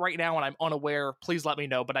hot right now and I'm unaware, please let me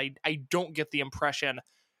know. But I don't get the impression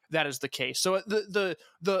that is the case. So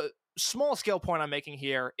the small scale point I'm making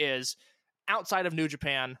here is, outside of New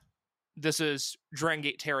Japan, this is Dragon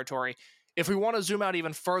Gate territory. If we want to zoom out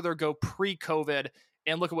even further, go pre-COVID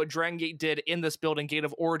and look at what Dragon Gate did in this building, Gate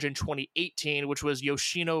of Origin 2018, which was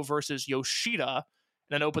Yoshino versus Yoshida, and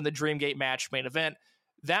then opened the Dream Gate match main event.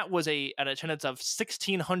 That was an attendance of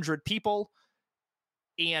 1,600 people.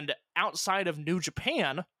 And outside of New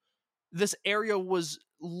Japan, this area was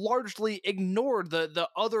largely ignored. The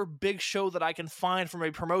other big show that I can find from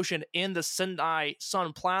a promotion in the Sendai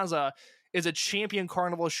Sun Plaza is a Champion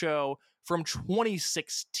Carnival show from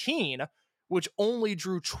 2016, which only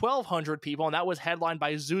drew 1,200 people, and that was headlined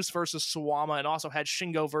by Zeus versus Suwama, and also had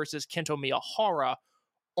Shingo versus Kento Miyahara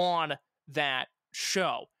on that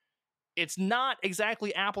show. It's not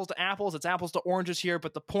exactly apples to apples, it's apples to oranges here,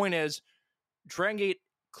 but the point is, Dragon Gate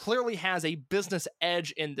clearly has a business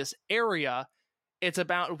edge in this area. It's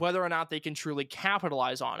about whether or not they can truly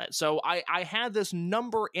capitalize on it. So I had this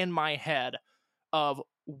number in my head of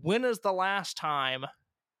when is the last time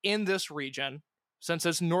in this region, since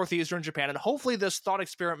it's northeastern Japan, and hopefully this thought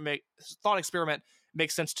experiment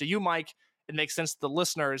makes sense to you, Mike. It makes sense to the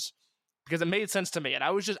listeners, because it made sense to me, and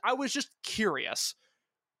I was just curious.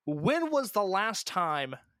 When was the last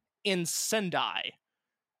time in Sendai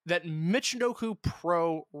that Michinoku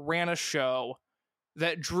Pro ran a show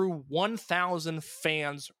that drew 1,000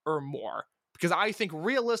 fans or more? Because I think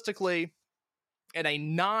realistically, in a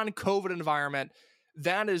non-COVID environment,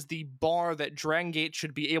 that is the bar that Dragon Gate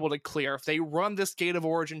should be able to clear. If they run this Gate of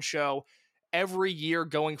Origin show every year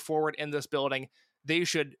going forward in this building, they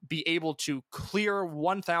should be able to clear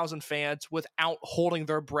 1,000 fans without holding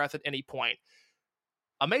their breath at any point.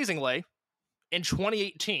 Amazingly, in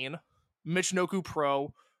 2018, Michinoku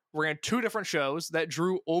Pro ran 2 different shows that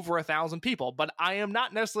drew over 1,000 people, but I am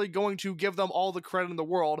not necessarily going to give them all the credit in the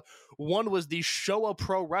world. One was the Showa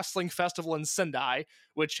Pro Wrestling Festival in Sendai,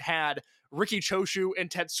 which had Riki Choshu and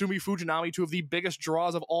Tatsumi Fujinami, 2 of the biggest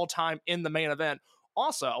draws of all time, in the main event.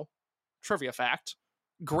 Also, trivia fact,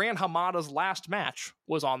 Gran Hamada's last match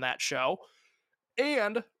was on that show.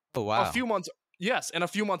 And Oh, wow. a few months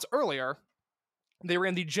earlier, they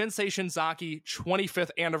ran the Jinsei Shinzaki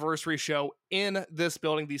 25th anniversary show in this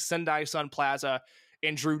building, the Sendai Sun Plaza,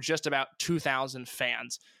 and drew just about 2,000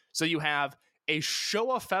 fans. So you have a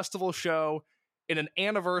Showa Festival show and an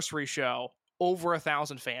anniversary show, over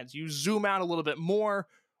 1,000 fans. You zoom out a little bit more.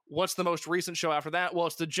 What's the most recent show after that? Well,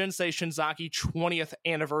 it's the Jinsei Shinzaki 20th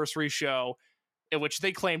anniversary show, in which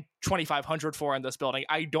they claim 2,500 for in this building.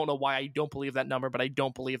 I don't know why I don't believe that number, but I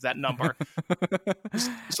don't believe that number.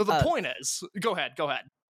 So the point is, go ahead. I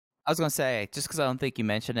was going to say, just because I don't think you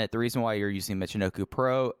mentioned it, the reason why you're using Michinoku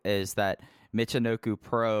Pro is that Michinoku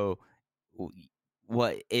Pro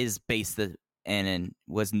is based and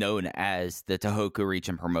was known as the Tohoku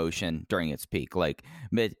region promotion during its peak. Like,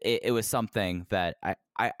 it was something that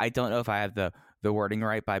I don't know if I have the wording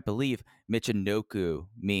right, but I believe Michinoku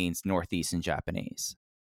means Northeast in Japanese.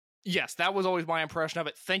 Yes, that was always my impression of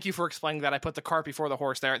it. Thank you for explaining that. I put the cart before the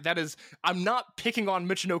horse there. That is, I'm not picking on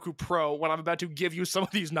Michinoku Pro when I'm about to give you some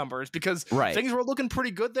of these numbers, because things were looking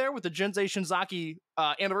pretty good there with the Jinsei Shinzaki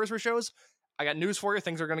anniversary shows. I got news for you.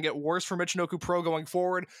 Things are going to get worse for Michinoku Pro going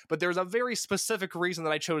forward, but there's a very specific reason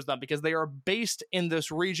that I chose them, because they are based in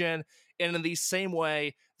this region, and in the same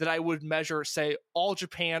way that I would measure, say, All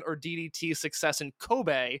Japan or DDT's success in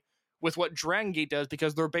Kobe with what Dragon Gate does,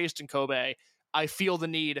 because they're based in Kobe. I feel the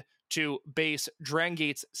need to base Dragon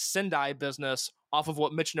Gate's Sendai business off of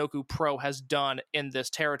what Michinoku Pro has done in this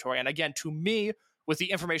territory. And again, to me, with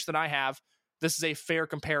the information that I have, this is a fair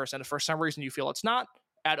comparison. If for some reason you feel it's not,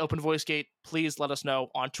 at Open Voice Gate, please let us know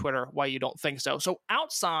on Twitter why you don't think so. So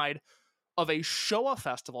outside of a Showa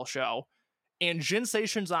Festival show and Jinsei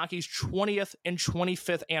Shinzaki's 20th and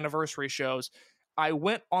 25th anniversary shows, I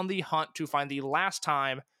went on the hunt to find the last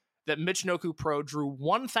time that Michinoku Pro drew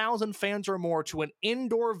 1,000 fans or more to an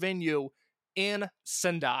indoor venue in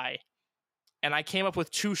Sendai. And I came up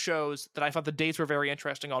with 2 shows that I thought the dates were very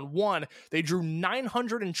interesting on. One, they drew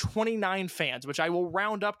 929 fans, which I will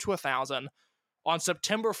round up to 1,000, on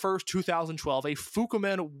September 1st, 2012, a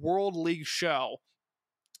Fukumen World League show.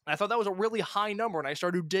 I thought that was a really high number, and I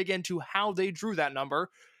started to dig into how they drew that number.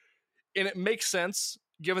 And it makes sense,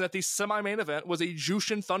 given that the semi-main event was a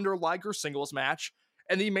Jushin Thunder Liger singles match,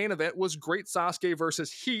 and the main event was Great Sasuke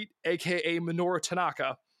versus Heat, aka Minoru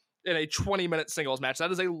Tanaka, in a 20-minute singles match. That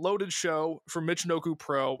is a loaded show for Michinoku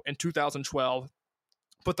Pro in 2012.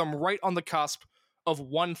 Put them right on the cusp of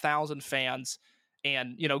 1,000 fans.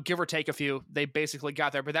 And, give or take a few, they basically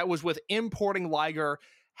got there. But that was with importing Liger,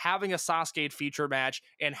 having a Sasuke feature match,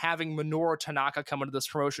 and having Minoru Tanaka come into this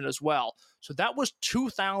promotion as well. So that was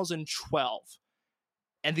 2012.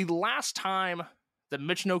 And the last time that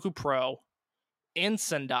Michinoku Pro in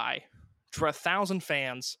Sendai drew 1,000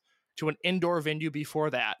 fans to an indoor venue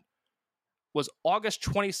before that was August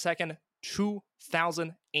 22nd,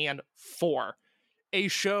 2004. A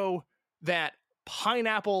show that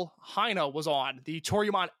Pineapple Hina was on, the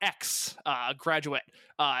Toryumon X graduate.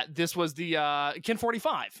 This was the Ken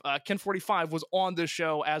 45. Ken 45 was on this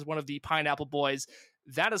show as one of the Pineapple Boys.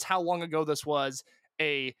 That is how long ago this was.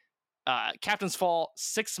 A Captain's Fall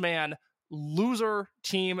 6-man loser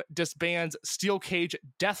team disbands Steel Cage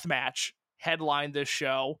deathmatch headlined this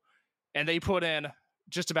show, and they put in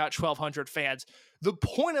just about 1,200 fans. The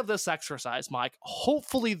point of this exercise, Mike,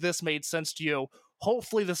 hopefully this made sense to you.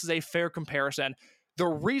 Hopefully this is a fair comparison. The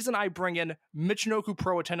reason I bring in Michinoku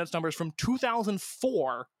Pro attendance numbers from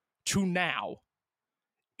 2004 to now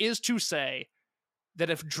is to say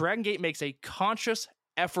that if Dragon Gate makes a conscious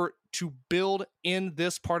effort to build in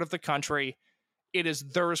this part of the country, it is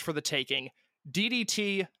theirs for the taking.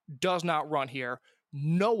 DDT does not run here.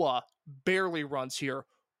 Noah barely runs here.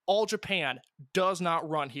 All Japan does not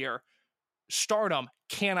run here. Stardom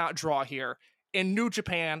cannot draw here. And New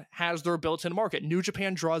Japan has their built-in market. New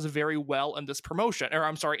Japan draws very well in this promotion,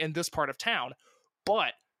 in this part of town.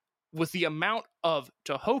 But with the amount of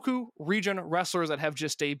Tohoku region wrestlers that have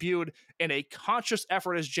just debuted and a conscious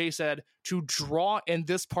effort, as Jay said, to draw in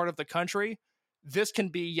this part of the country, this can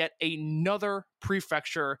be yet another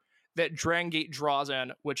prefecture that Dragon Gate draws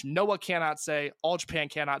in, which Noah cannot say, All Japan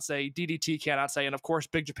cannot say, DDT cannot say, and of course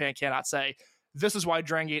Big Japan cannot say. This is why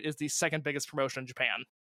Dragon Gate is the second biggest promotion in Japan.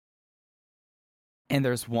 And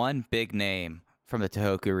there's one big name from the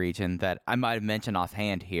Tohoku region that I might have mentioned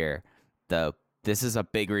offhand here, though this is a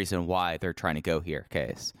big reason why they're trying to go here,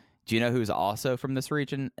 Case. Do you know who's also from this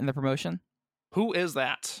region in the promotion? Who is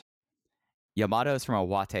that? Yamato is from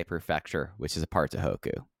Iwate Prefecture, which is a part of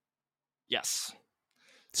Tohoku. Yes.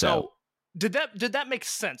 So did that make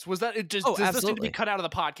sense? Was that it? Does this need to be cut out of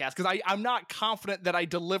the podcast? Because I'm not confident that I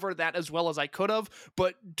delivered that as well as I could have.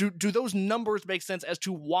 But do those numbers make sense as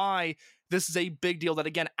to why this is a big deal? That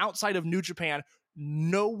again, outside of New Japan,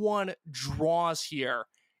 no one draws here.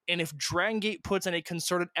 And if Dragon Gate puts in a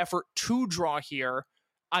concerted effort to draw here,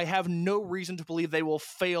 I have no reason to believe they will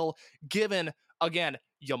fail, given, again,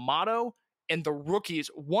 Yamato and the rookies,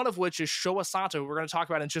 one of which is Showa Sato, we're going to talk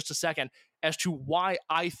about in just a second, as to why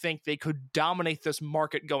I think they could dominate this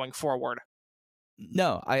market going forward.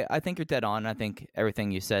 No, I think you're dead on. I think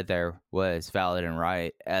everything you said there was valid and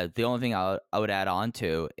right. The only thing I would add on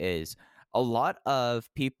to is a lot of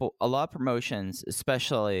promotions,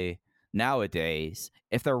 especially nowadays,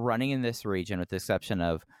 if they're running in this region, with the exception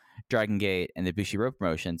of Dragon Gate and the Bushiroad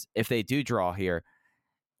promotions, if they do draw here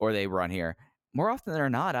or they run here, more often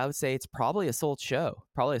than not, I would say it's probably a sold show,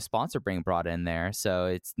 probably a sponsor being brought in there.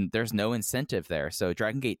 So there's no incentive there. So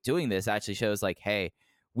Dragon Gate doing this actually shows like, hey,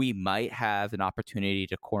 we might have an opportunity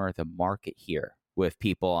to corner the market here with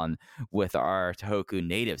people with our Tohoku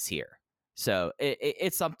natives here. So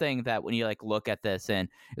it's something that when you like look at this, and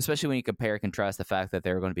especially when you compare and contrast the fact that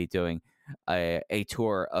they're going to be doing a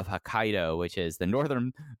tour of Hokkaido, which is the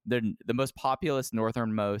most populous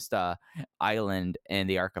northernmost island in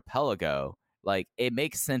the archipelago. Like, it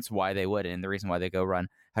makes sense why they would, and the reason why they go run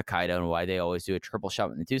Hokkaido and why they always do a triple shot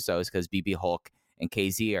when they do so is because BB Hulk and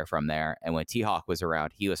KZ are from there, and when T-Hawk was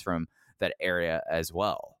around, he was from that area as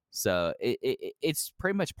well. So it's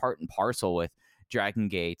pretty much part and parcel with Dragon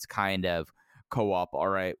Gate's kind of co-op. All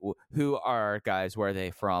right, who are our guys? Where are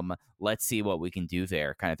they from? Let's see what we can do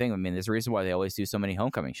there, kind of thing. I mean, there's a reason why they always do so many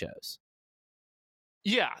homecoming shows.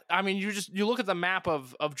 Yeah, I mean, you look at the map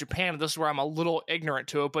of Japan, and this is where I'm a little ignorant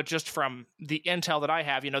to it, but just from the intel that I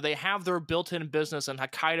have, they have their built-in business in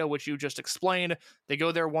Hokkaido, which you just explained. They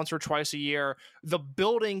go there once or twice a year. The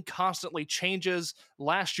building constantly changes.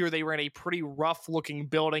 Last year, they were in a pretty rough-looking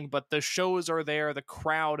building, but the shows are there. The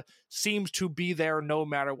crowd seems to be there no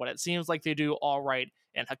matter what. It seems like they do all right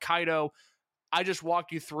in Hokkaido. I just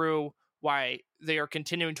walked you through why they are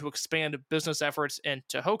continuing to expand business efforts in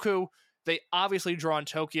Tohoku. They obviously draw in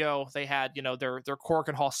Tokyo. They had, their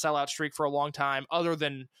Korakuen Hall sellout streak for a long time. Other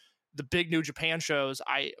than the big New Japan shows,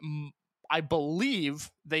 I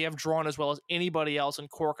believe they have drawn as well as anybody else in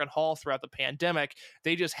Korakuen Hall throughout the pandemic.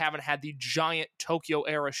 They just haven't had the giant Tokyo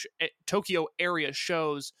area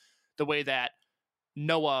shows the way that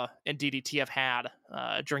Noah and DDT have had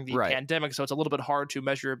during the pandemic. So it's a little bit hard to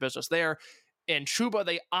measure your business there. In Chuba,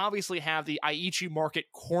 they obviously have the Aichi market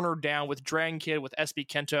cornered down with Dragon Kid, with SB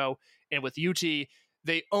Kento, and with UT.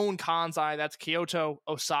 They own Kansai. That's Kyoto,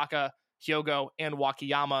 Osaka, Hyogo, and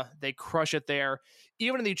Wakayama. They crush it there.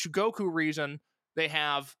 Even in the Chugoku region, they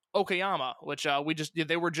have Okayama, which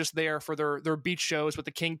they were just there for their beach shows with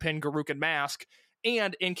the Kingpin, Garukin Mask.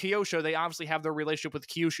 And in Kyosho, they obviously have their relationship with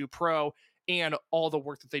Kyushu Pro and all the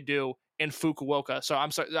work that they do in Fukuoka. So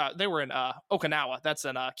I'm sorry, they were in Okinawa. That's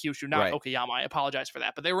in Kyushu, not Okayama. I apologize for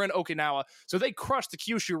that. But they were in Okinawa. So they crushed the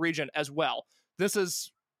Kyushu region as well. This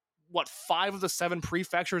is, 5 of the 7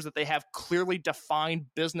 prefectures that they have clearly defined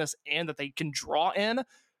business in that they can draw in?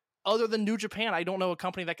 Other than New Japan, I don't know a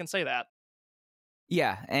company that can say that.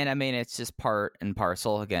 Yeah, and I mean, it's just part and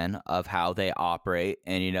parcel, again, of how they operate.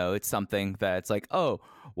 And, it's something that's like, oh,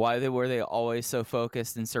 why were they always so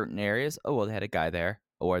focused in certain areas? Oh, well, they had a guy there.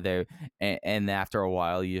 And after a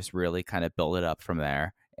while, you just really kind of build it up from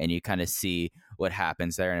there. And you kind of see what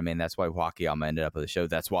happens there. And I mean, that's why Wakayama ended up with the show.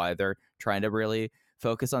 That's why they're trying to really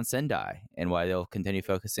focus on Sendai and why they'll continue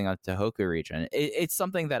focusing on Tohoku region. It's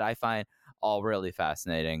something that I find all really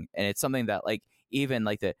fascinating. And it's something that, like, even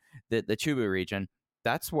like the Chubu region,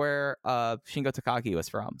 that's where Shingo Takagi was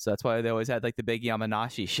from. So that's why they always had like the big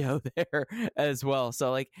Yamanashi show there as well.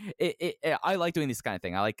 So like I like doing this kind of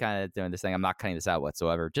thing. I like kind of doing this thing. I'm not cutting this out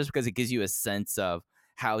whatsoever, just because it gives you a sense of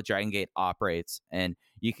how Dragon Gate operates. And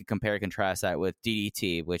you can compare and contrast that with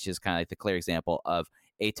DDT, which is kind of like the clear example of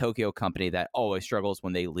a Tokyo company that always struggles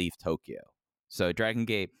when they leave Tokyo. So Dragon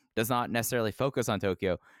Gate does not necessarily focus on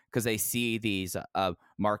Tokyo because they see these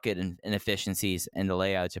market inefficiencies in the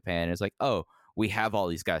layout of Japan. It's like, oh, we have all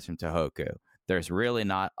these guys from Tohoku. There's really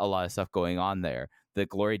not a lot of stuff going on there. The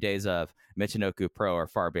glory days of Michinoku Pro are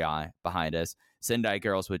far behind us. Sendai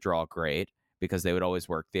girls would draw great because they would always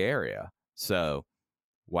work the area. So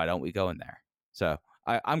why don't we go in there? So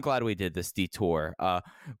I'm glad we did this detour.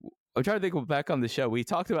 I'm trying to think back on the show. We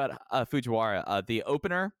talked about Fujiwara, the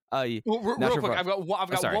opener. Real quick, I've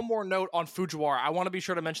got one more note on Fujiwara. I want to be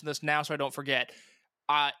sure to mention this now so I don't forget.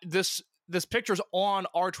 This picture's on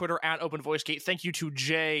our Twitter at OpenVoiceGate. Thank you to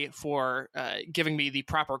Jay for giving me the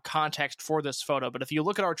proper context for this photo. But if you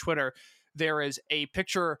look at our Twitter, there is a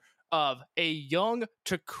picture of a young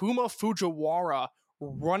Takuma Fujiwara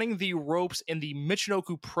running the ropes in the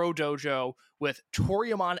Michinoku Pro Dojo with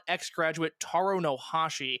Toriyama ex-graduate Taro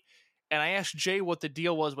Nohashi. And I asked Jay what the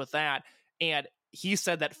deal was with that, and he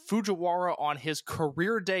said that Fujiwara on his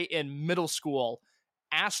career day in middle school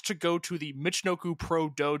asked to go to the Michinoku Pro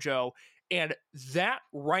Dojo, and that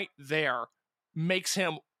right there makes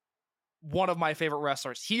him one of my favorite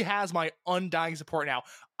wrestlers. He has my undying support now.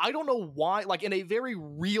 I don't know why, like in a very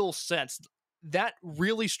real sense, that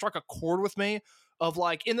really struck a chord with me of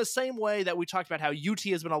like, in the same way that we talked about how UT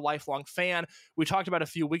has been a lifelong fan. We talked about a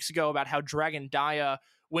few weeks ago about how Dragon Dia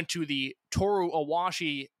went to the Toru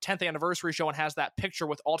Owashi 10th anniversary show and has that picture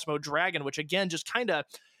with Ultimo Dragon, which again, just kind of,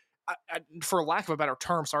 for lack of a better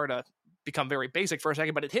term, sorry to become very basic for a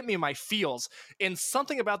second, but it hit me in my feels. And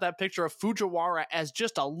something about that picture of Fujiwara as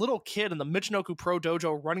just a little kid in the Michinoku Pro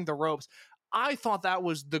Dojo running the ropes, I thought that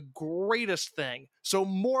was the greatest thing. So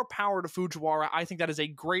more power to Fujiwara. I think that is a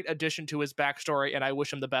great addition to his backstory, and I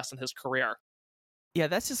wish him the best in his career. Yeah,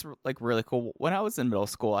 that's just like really cool. When I was in middle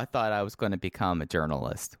school, I thought I was going to become a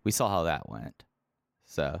journalist. We saw how that went.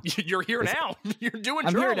 So you're here now. You're doing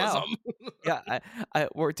I'm journalism. Here now. Yeah,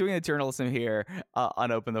 we're doing a journalism here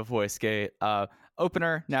on Open the Voice Gate.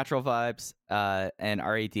 Opener, Natural Vibes, and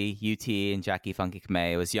RAD, UT, and Jackie Funky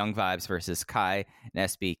Kamei. It was Young Vibes versus Kai and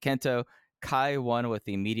SB Kento. Kai won with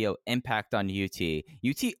the immediate impact on UT.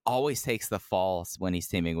 UT always takes the falls when he's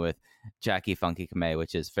teaming with Jackie Funky Kamei,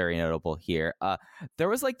 which is very notable here. There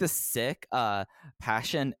was like this sick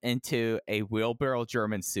passion into a wheelbarrow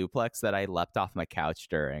German suplex that I leapt off my couch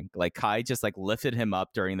during. Like Kai just like lifted him up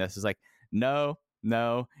during this. It was like, no,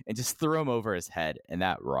 and just threw him over his head, and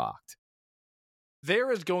that rocked.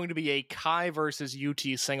 There is going to be a Kai versus UT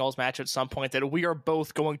singles match at some point that we are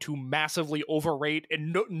both going to massively overrate,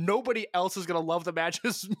 and nobody else is going to love the match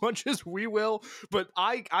as much as we will. But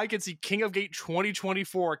I can see King of Gate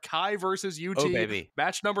 2024, Kai versus UT, oh, baby.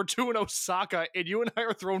 Match number 2 in Osaka, and you and I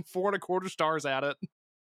are throwing 4.25 stars at it.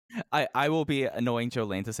 I will be annoying Joe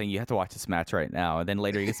Lanta saying you have to watch this match right now, and then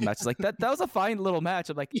later he gets the match. It's like that was a fine little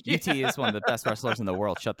match. I'm like, UT is one of the best wrestlers in the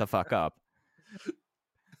world. Shut the fuck up.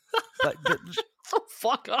 But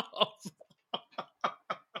fuck up.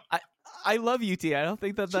 I love UT. I don't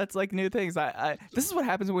think that's like new things. This is what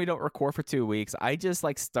happens when we don't record for 2 weeks. I just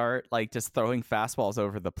like start like just throwing fastballs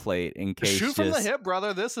over the plate in case. Shoot from the hip,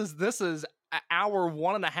 brother. This is hour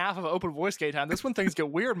 1.5 of Open Voice Gate time. This when things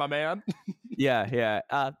get weird, my man. Yeah.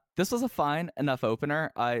 This was a fine enough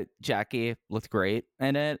opener. Jackie looked great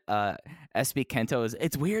in it. SB Kento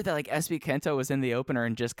it's weird that like SB Kento was in the opener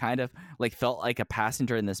and just kind of like felt like a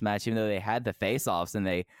passenger in this match, even though they had the face-offs and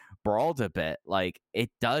they brawled a bit. Like it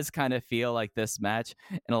does kind of feel like this match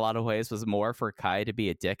in a lot of ways was more for Kai to be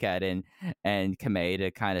a dickhead and Kamei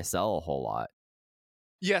to kind of sell a whole lot.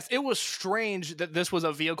 Yes, it was strange that this was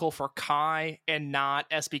a vehicle for Kai and not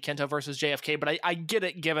SB Kento versus JFK, but I get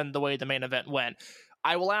it given the way the main event went.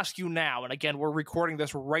 I will ask you now, and again, we're recording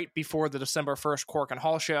this right before the December 1st Cork and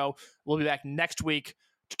Hall show. We'll be back next week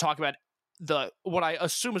to talk about what I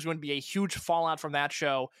assume is going to be a huge fallout from that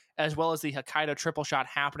show, as well as the Hokkaido triple shot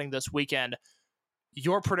happening this weekend.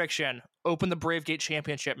 Your prediction, open the Brave Gate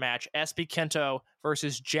Championship match, SB Kento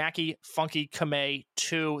versus Jackie Funky Kamei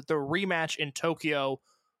 2, the rematch in Tokyo.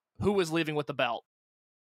 Who is leaving with the belt?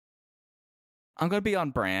 I'm going to be on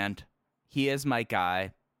brand. He is my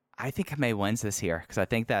guy. I think Kamei wins this here because I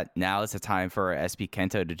think that now is the time for SB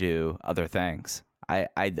Kento to do other things.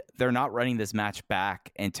 They're not running this match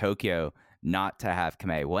back in Tokyo not to have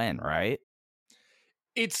Kamei win, right?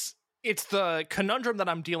 It's the conundrum that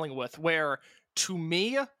I'm dealing with where, to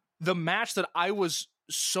me, the match that I was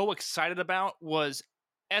so excited about was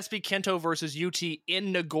SB Kento versus UT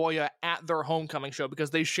in Nagoya at their homecoming show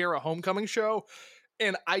because they share a homecoming show.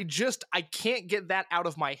 And I can't get that out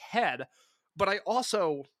of my head. But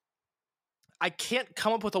I can't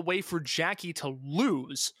come up with a way for Jackie to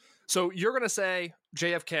lose. So you're going to say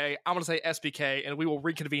JFK, I'm going to say SBK, and we will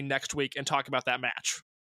reconvene next week and talk about that match.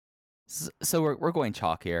 So we're going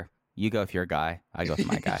chalk here. You go with your guy. I go with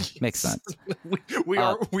my guy. Makes sense. We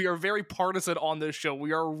are very partisan on this show.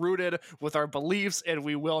 We are rooted with our beliefs, and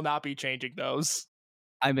we will not be changing those.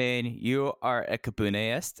 I mean, you are a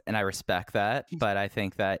Kabuneist, and I respect that, but I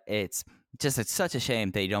think that it's such a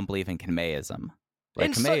shame they don't believe in Kameism.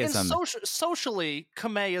 Like socially,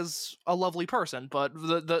 Kamei is a lovely person, but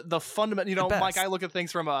the fundamental, Mike, I look at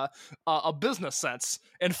things from a business sense,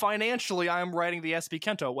 and financially, I am riding the SB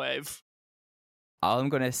Kento wave. All I'm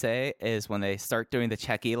going to say is when they start doing the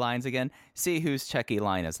Checky lines again, see whose Checky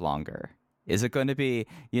line is longer. Is it going to be,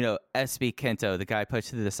 SB Kento, the guy pushed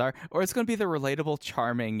to the star, or it's going to be the relatable,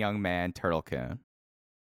 charming young man, Turtle-kun?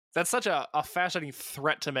 That's such a fascinating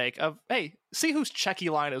threat to make of, hey, see whose Checky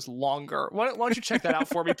line is longer. Why don't you check that out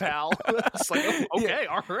for me, pal? It's like, okay,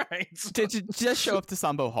 all right. Just show up to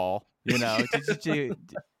Sambo Hall,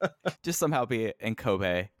 just somehow be in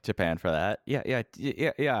Kobe, Japan for that.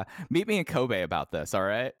 Yeah. Meet me in Kobe about this, all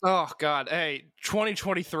right? Oh, God. Hey,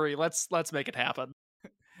 2023, let's make it happen.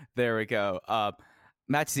 There we go.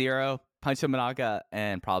 Match 0, Punch Tominaga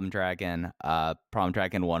and Problem Dragon. Problem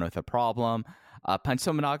Dragon won with a problem. Punch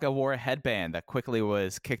Tominaga wore a headband that quickly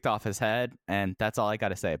was kicked off his head, and that's all I got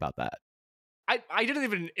to say about that. I didn't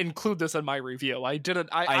even include this in my review. I didn't.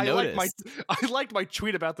 I liked my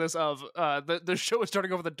tweet about this of the show is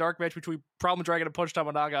starting over the dark match between Problem Dragon and Punch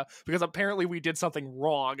Tominaga because apparently we did something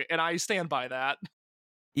wrong, and I stand by that.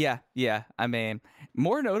 Yeah. I mean,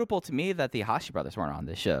 more notable to me that the Hashi brothers weren't on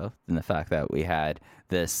this show than the fact that we had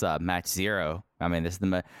this match 0. I mean, this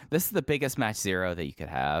is the biggest match 0 that you could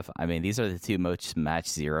have. I mean, these are the two most match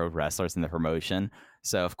 0 wrestlers in the promotion.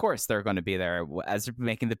 So, of course, they're going to be there as they're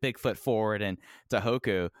making the big foot forward in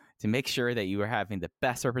Tohoku to make sure that you are having the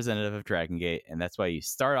best representative of Dragon Gate. And that's why you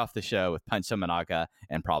start off the show with Punch Tominaga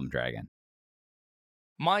and Problem Dragon.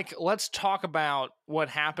 Mike, let's talk about what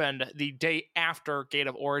happened the day after Gate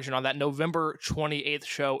of Origin on that November 28th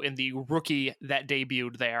show in the Rookie that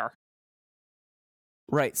debuted there.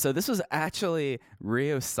 Right, so this was actually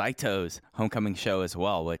Ryo Saito's homecoming show as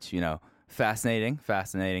well, which, fascinating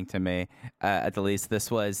to me. At the least,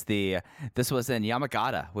 this was in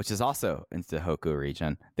Yamagata, which is also in the Tohoku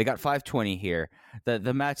region. They got 520 here.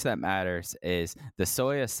 The match that matters is the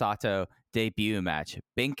Soya Sato debut match,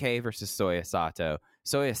 Benkei versus Soya Sato.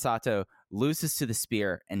 Soya Sato loses to the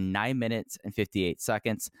spear in 9 minutes and 58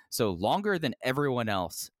 seconds, so longer than everyone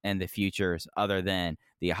else in the futures other than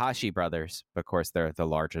the Hashi brothers. But of course, they're the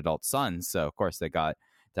large adult sons, so of course they got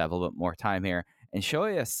to have a little bit more time here. And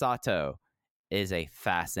Shoya Sato is a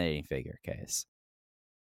fascinating figure, Case.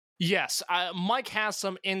 Yes, Mike has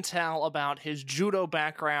some intel about his judo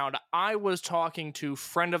background. I was talking to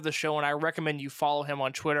friend of the show, and I recommend you follow him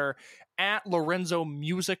on Twitter, at Lorenzo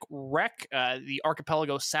Music Rec, the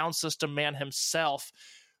Archipelago sound system man himself.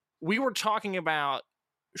 We were talking about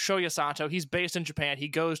Shoya Sato. He's based in Japan. He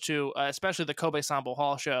goes to especially the Kobe Sambo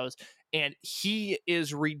Hall shows, and he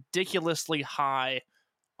is ridiculously high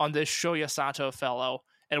on this Shoya Sato fellow.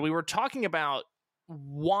 And we were talking about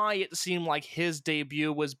why it seemed like his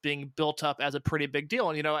debut was being built up as a pretty big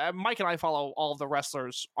deal. And, Mike and I follow all of the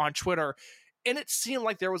wrestlers on Twitter, and it seemed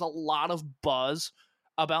like there was a lot of buzz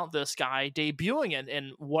about this guy debuting.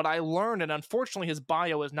 And what I learned, and unfortunately his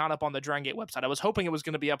bio is not up on the Dragon Gate website. I was hoping it was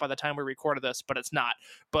going to be up by the time we recorded this, but it's not.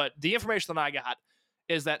 But the information that I got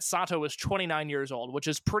is that Sato is 29 years old, which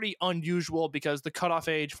is pretty unusual because the cutoff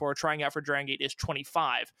age for trying out for Dragon Gate is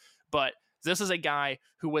 25. But this is a guy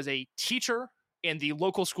who was a teacher in the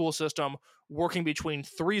local school system, working between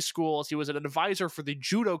 3 schools. He was an advisor for the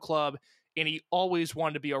judo club, and he always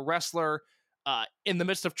wanted to be a wrestler. In the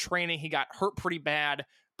midst of training, he got hurt pretty bad,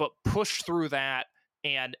 but pushed through that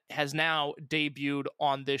and has now debuted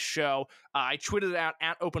on this show. I tweeted out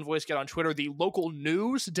at Open Voice Gate on Twitter. The local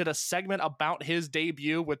news did a segment about his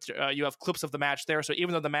debut, with you have clips of the match there. So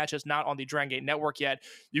even though the match is not on the Dragon Gate network yet,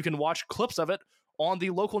 you can watch clips of it on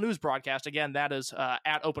the local news broadcast. Again, that is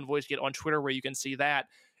at Open Voice Gate on Twitter, where you can see that.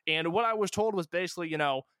 And what I was told was basically,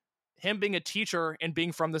 him being a teacher and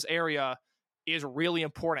being from this area is really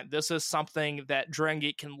important. This is something that Dragon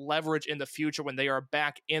Gate can leverage in the future when they are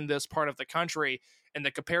back in this part of the country. And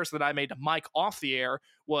the comparison that I made to Mike off the air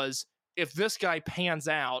was, if this guy pans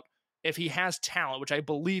out, if he has talent, which I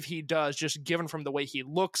believe he does, just given from the way he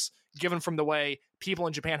looks, given from the way people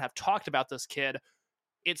in Japan have talked about this kid,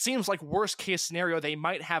 it seems like worst case scenario, they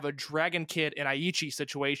might have a Dragon Kid and Aichi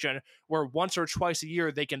situation where once or twice a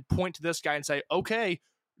year they can point to this guy and say, okay,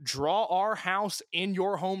 draw our house in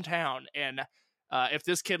your hometown. And if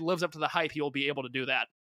this kid lives up to the hype, he will be able to do that.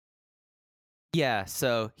 Yeah,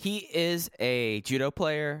 so he is a judo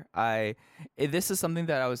player. This is something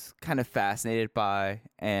that I was kind of fascinated by,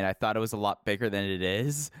 and I thought it was a lot bigger than it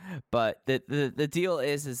is. But the deal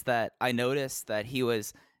is that I noticed that he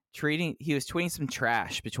was tweeting some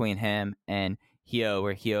trash between him and Hyo,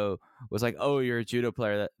 where Hyo was like, "Oh, you're a judo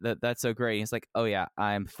player. That's so great." And he's like, "Oh yeah,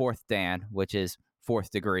 I'm 4th Dan, which is 4th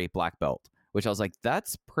degree black belt, which I was like,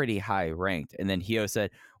 that's pretty high ranked. And then Hio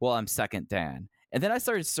said, well, I'm second Dan. And then I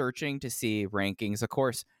started searching to see rankings. Of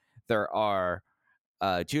course, there are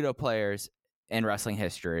judo players in wrestling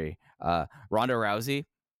history. Ronda Rousey,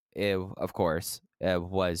 of course,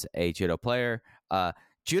 was a judo player.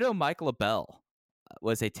 Judo Mike LaBelle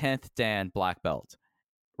was a 10th Dan black belt.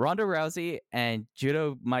 Ronda Rousey and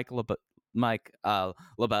Judo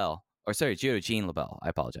LaBelle, or sorry, Judo Jean LaBelle, I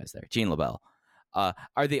apologize there, Jean LaBelle,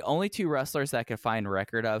 are the only two wrestlers that I could find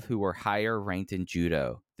record of who were higher ranked in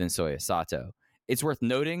judo than Soya Sato. It's worth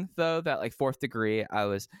noting, though, that like fourth degree, I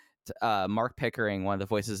was Mark Pickering, one of the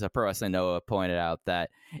voices of Pro Wrestling Noah, pointed out that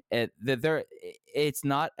it's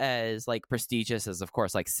not as like prestigious as, of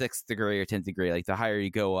course, like sixth degree or 10th degree. Like the higher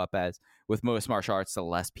you go up as with most martial arts, the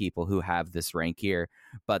less people who have this rank here.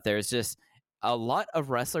 But there's just a lot of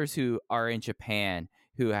wrestlers who are in Japan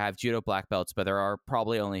who have judo black belts, but there are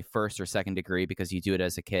probably only first or second degree because you do it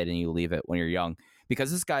as a kid and you leave it when you're young.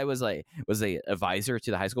 Because this guy was a advisor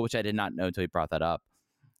to the high school, which I did not know until he brought that up.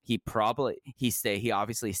 He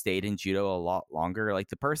obviously stayed in judo a lot longer. Like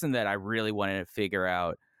the person that I really wanted to figure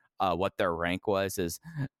out what their rank was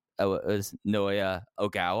Naoya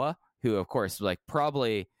Ogawa, who of course like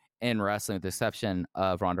probably in wrestling, with the exception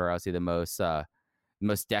of Ronda Rousey, the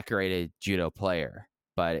most decorated judo player.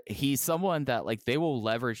 But he's someone that like they will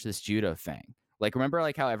leverage this judo thing. Like remember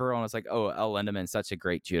like how everyone was like, oh, El Lindeman's such a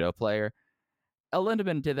great judo player. El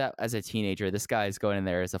Lindemann did that as a teenager. This guy is going in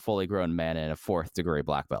there as a fully grown man in a fourth degree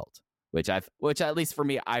black belt, which at least for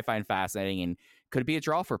me, I find fascinating and could be a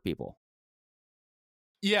draw for people.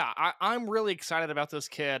 Yeah, I'm really excited about this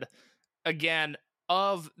kid. Again,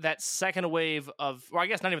 of that second wave of, well, I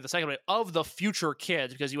guess not even the second wave, of the future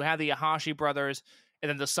kids, because you have the Ihashi brothers and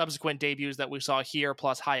then the subsequent debuts that we saw here,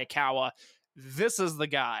 plus Hayakawa. This is the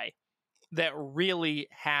guy that really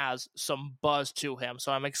has some buzz to him.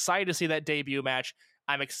 So I'm excited to see that debut match.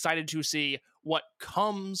 I'm excited to see what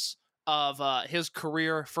comes of his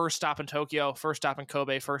career. First stop in Tokyo, first stop in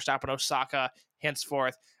Kobe, first stop in Osaka,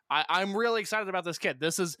 henceforth. I'm really excited about this kid.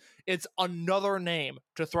 It's another name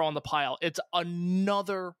to throw on the pile. It's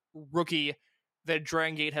another rookie that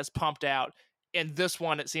Dragon Gate has pumped out. And this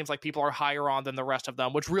one, it seems like people are higher on than the rest of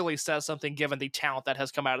them, which really says something given the talent that has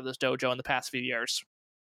come out of this dojo in the past few years.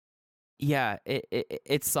 Yeah,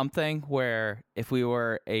 it's something where if we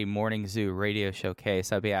were a Morning Zoo radio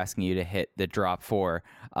showcase, I'd be asking you to hit the drop for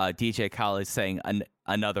DJ Khaled saying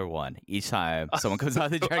another one each time someone comes out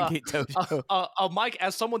of the Dragon Gate dojo. Mike,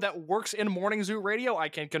 as someone that works in Morning Zoo radio, I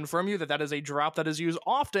can confirm you that is a drop that is used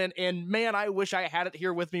often. And man, I wish I had it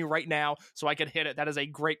here with me right now so I could hit it. That is a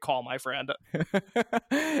great call, my friend.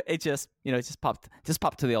 It just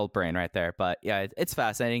popped to the old brain right there. But yeah, it's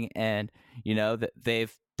fascinating, and that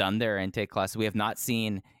they've done their intake class. We have not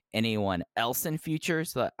seen anyone else in future,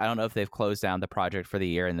 so I don't know if they've closed down the project for the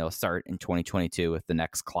year and they'll start in 2022 with the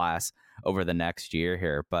next class over the next year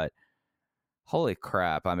here. But holy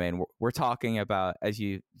crap, I mean, we're talking about, as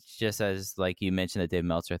you mentioned the Dave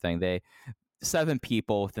Meltzer thing, 7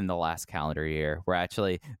 people within the last calendar year. We're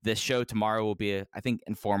actually, this show tomorrow will be, I think,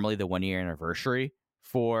 informally the 1-year anniversary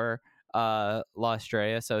for La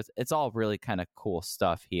Estrella. So it's all really kind of cool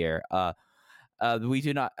stuff here. We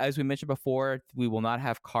do not, as we mentioned before, we will not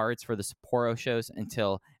have cards for the Sapporo shows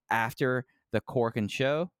until after the Korakuen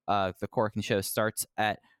show. The Korakuen show starts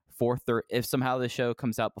at 4:30. If somehow the show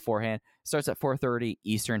comes out beforehand, starts at 4:30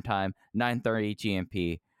 Eastern Time, 9:30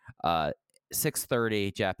 GMP,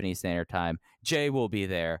 6:30 Japanese Standard Time. Jay will be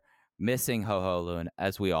there, missing Ho-Ho Lun,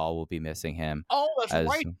 as we all will be missing him. Oh, that's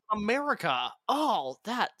right, America. Oh,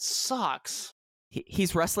 that sucks.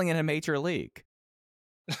 He's wrestling in a major league.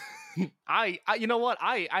 I you know what?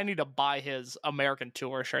 I need to buy his American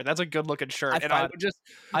Tour shirt. That's a good looking shirt. I would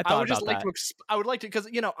like to, because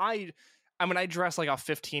I dress like a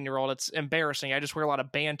 15-year-old. It's embarrassing. I just wear a lot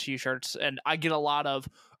of band t-shirts, and I get a lot of,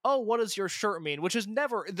 oh, what does your shirt mean? Which is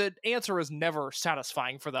never, the answer is never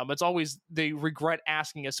satisfying for them. It's always, they regret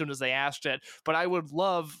asking as soon as they asked it. But I would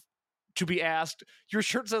love to be asked, your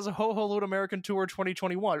shirt says Ho-Ho Lun American Tour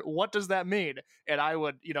 2021. What does that mean? And I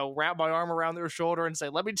would, wrap my arm around their shoulder and say,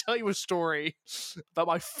 let me tell you a story about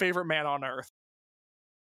my favorite man on earth.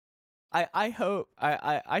 I hope,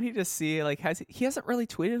 I need to see, like, he hasn't really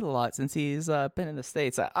tweeted a lot since he's been in the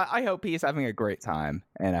States. I hope he's having a great time,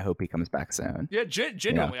 and I hope he comes back soon. Yeah,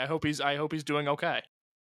 genuinely, yeah. I hope he's doing okay.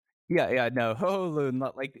 Yeah, no, Ho-Ho Lun,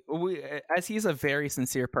 like, as he's a very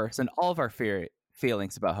sincere person, all of our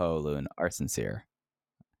feelings about Ho-Ho Lun are sincere.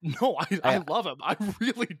 No, I love him. I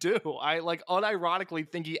really do. I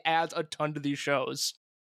unironically think he adds a ton to these shows.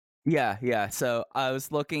 Yeah. So I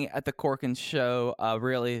was looking at the Korakuen show.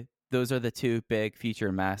 Really, those are the two big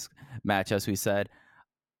feature matchups we said.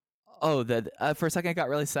 Oh, for a second I got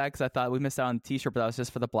really sad because I thought we missed out on the T-shirt, but that was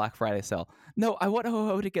just for the Black Friday sale. No, I want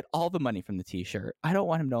Ho-Ho to get all the money from the T-shirt. I don't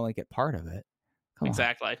want him to only get part of it. Come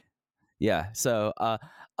Exactly. on. Yeah. So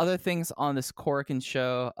other things on this Korakuen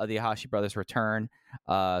show, the Ahashi brothers return.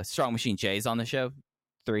 Strong Machine Jay's on the show.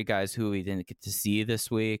 3 guys who we didn't get to see this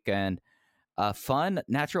week, and fun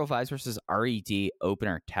Natural Vibes versus RED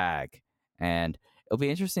opener tag. And it'll be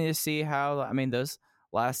interesting to see how, I mean, those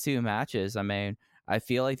last 2 matches, I mean, I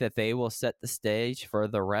feel like that they will set the stage for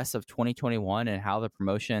the rest of 2021 and how the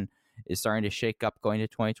promotion is starting to shake up going to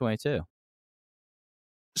 2022.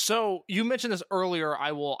 So you mentioned this earlier.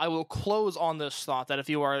 I will close on this thought that if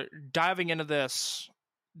you are diving into this,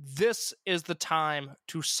 this is the time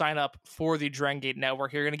to sign up for the Dragon Gate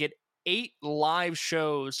Network. You're going to get 8 live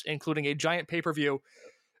shows, including a giant pay-per-view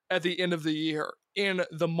at the end of the year in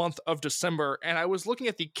the month of December. And I was looking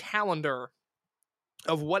at the calendar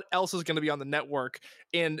of what else is going to be on the network,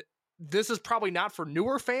 and this is probably not for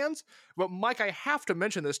newer fans, but Mike, I have to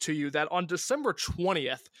mention this to you, that on December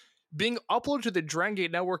 20th, being uploaded to the Dragon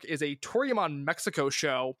Gate Network is a Toryumon Mexico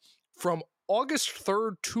show from August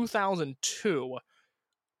 3rd, 2002,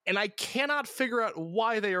 and I cannot figure out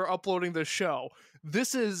why they are uploading this show.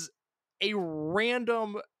 This is a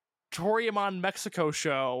random Toryumon Mexico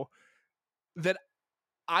show that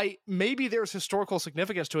maybe there's historical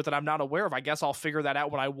significance to it that I'm not aware of. I guess I'll figure that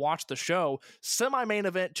out when I watch the show. Semi-main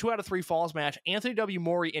event, 2 out of 3 falls match, Anthony W.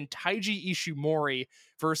 Mori and Taiji Ishimori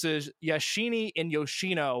versus Yashini and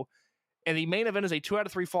Yoshino. And the main event is a 2 out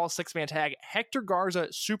of 3 falls 6-man tag, Hector Garza,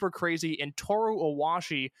 Super Crazy, and Toru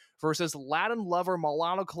Owashi versus Latin Lover,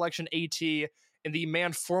 Milano Collection AT, and the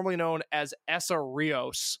man formerly known as Essa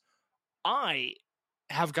Rios. I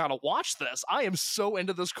have got to watch this. I am so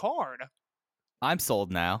into this card. I'm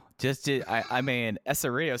sold now. I mean, Essa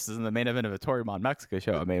Rios is in the main event of a Toryumon Mexico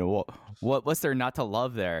show. I mean, what's there not to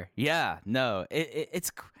love there? Yeah, no,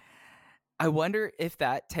 it's. I wonder if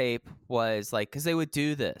that tape was like, because they would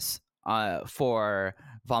do this for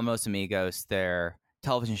Vamos Amigos, their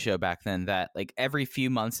television show back then. That like every few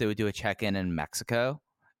months they would do a check-in in Mexico,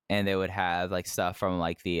 and they would have like stuff from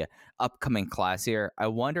like the upcoming class year. I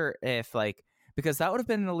wonder if like. Because that would have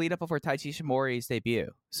been the lead up before Taiji Ishimori's debut.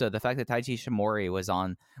 So the fact that Taiji Ishimori was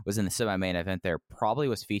in the semi-main event there probably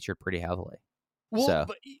was featured pretty heavily. Well,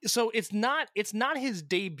 so it's not his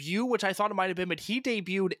debut, which I thought it might have been, but he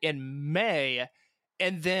debuted in May,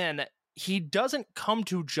 and then he doesn't come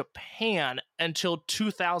to Japan until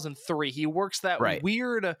 2003. He works that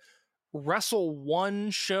weird Wrestle One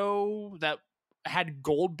show that had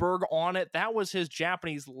Goldberg on it. That was his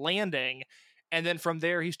Japanese landing. And then from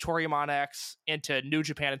there, he's Toryumon X into New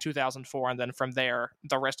Japan in 2004. And then from there,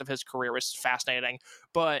 the rest of his career was fascinating.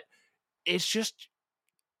 But it's just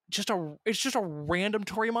a random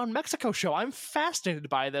Toryumon Mexico show. I'm fascinated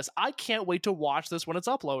by this. I can't wait to watch this when it's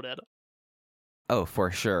uploaded. Oh,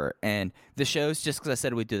 for sure. And the shows, just because I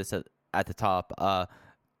said we'd do this at the top,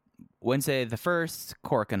 Wednesday the 1st,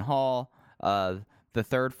 Korakuen Hall, the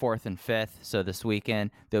 3rd, 4th, and 5th. So this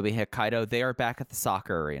weekend, there'll be Hokkaido. They are back at the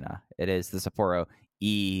soccer arena. It is the Sapporo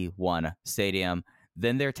E1 Stadium.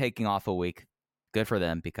 Then they're taking off a week. Good for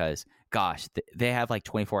them because, gosh, they have like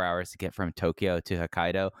 24 hours to get from Tokyo to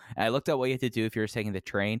Hokkaido. And I looked at what you have to do if you're taking the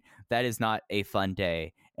train. That is not a fun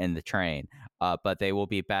day in the train. But they will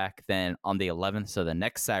be back then on the 11th, so the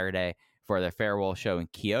next Saturday, for their farewell show in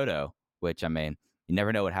Kyoto, which, I mean, you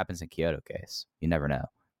never know what happens in Kyoto, case. You never know.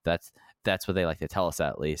 That's what they like to tell us,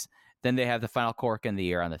 at least. Then they have the final Korakuen in the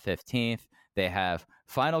year on the 15th. They have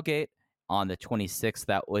Final Gate on the 26th.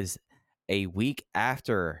 That was a week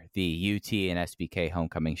after the UT and SBK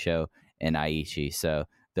homecoming show in Aichi. So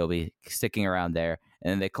they'll be sticking around there.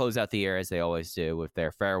 And then they close out the year, as they always do, with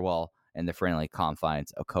their farewell in the friendly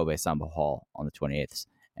confines of Kobe Samba Hall on the 28th.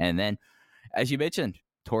 And then, as you mentioned,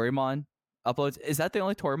 Toryumon uploads. Is that the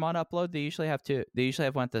only Toryumon upload? They usually have two. They usually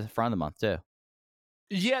have one at the front of the month, too.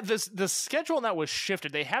 Yeah, the schedule on that was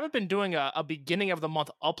shifted. They haven't been doing a beginning of the month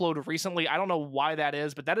upload recently. I don't know why that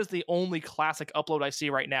is, but that is the only classic upload I see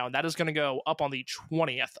right now, and that is going to go up on the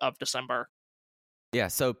 20th of December. Yeah,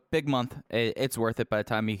 so big month. It's worth it by the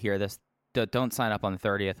time you hear this. Don't sign up on the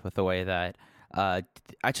 30th with the way that...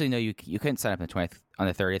 actually, no, you couldn't sign up on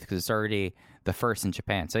the 30th because it's already the 1st in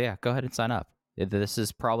Japan. So yeah, go ahead and sign up. This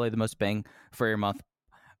is probably the most bang for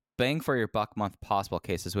your buck month possible,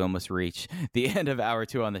 cases. We almost reach the end of hour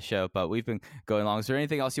 2 on the show, but we've been going long. Is there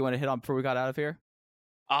anything else you want to hit on before we got out of here?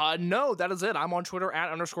 No, that is it. I'm on Twitter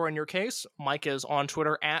 @_in your case. Mike is on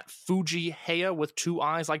Twitter @FujiHeya with 2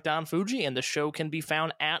 eyes like Don Fuji, and the show can be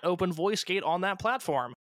found @Open Voice Gate on that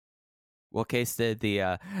platform. Well, Case did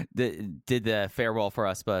the farewell for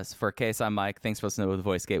us, but for Case, I'm Mike. Thanks for listening to The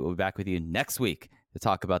Voice Gate. We'll be back with you next week to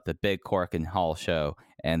talk about the big Cork and Hall show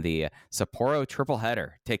and the Sapporo triple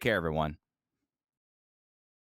header. Take care, everyone.